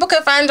that's where people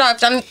can find y'all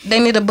if they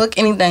need to book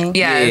anything.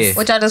 Yes. Yeah.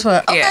 Which I just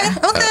put. Okay, Yeah.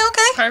 okay.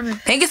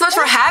 Perfect. Thank you so much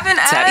for having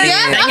us. Tap in.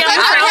 Yes, Thank I'm you glad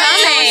for you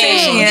coming.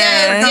 came.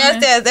 Yeah.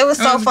 Yes. It was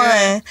so was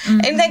fun.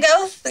 Anything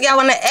else y'all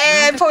want to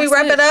add before we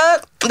wrap it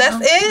up? That's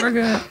it. We're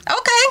good.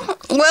 Okay.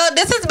 Well,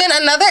 this has been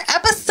another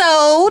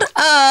episode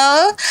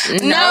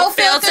of No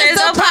Filters,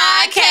 a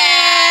podcast.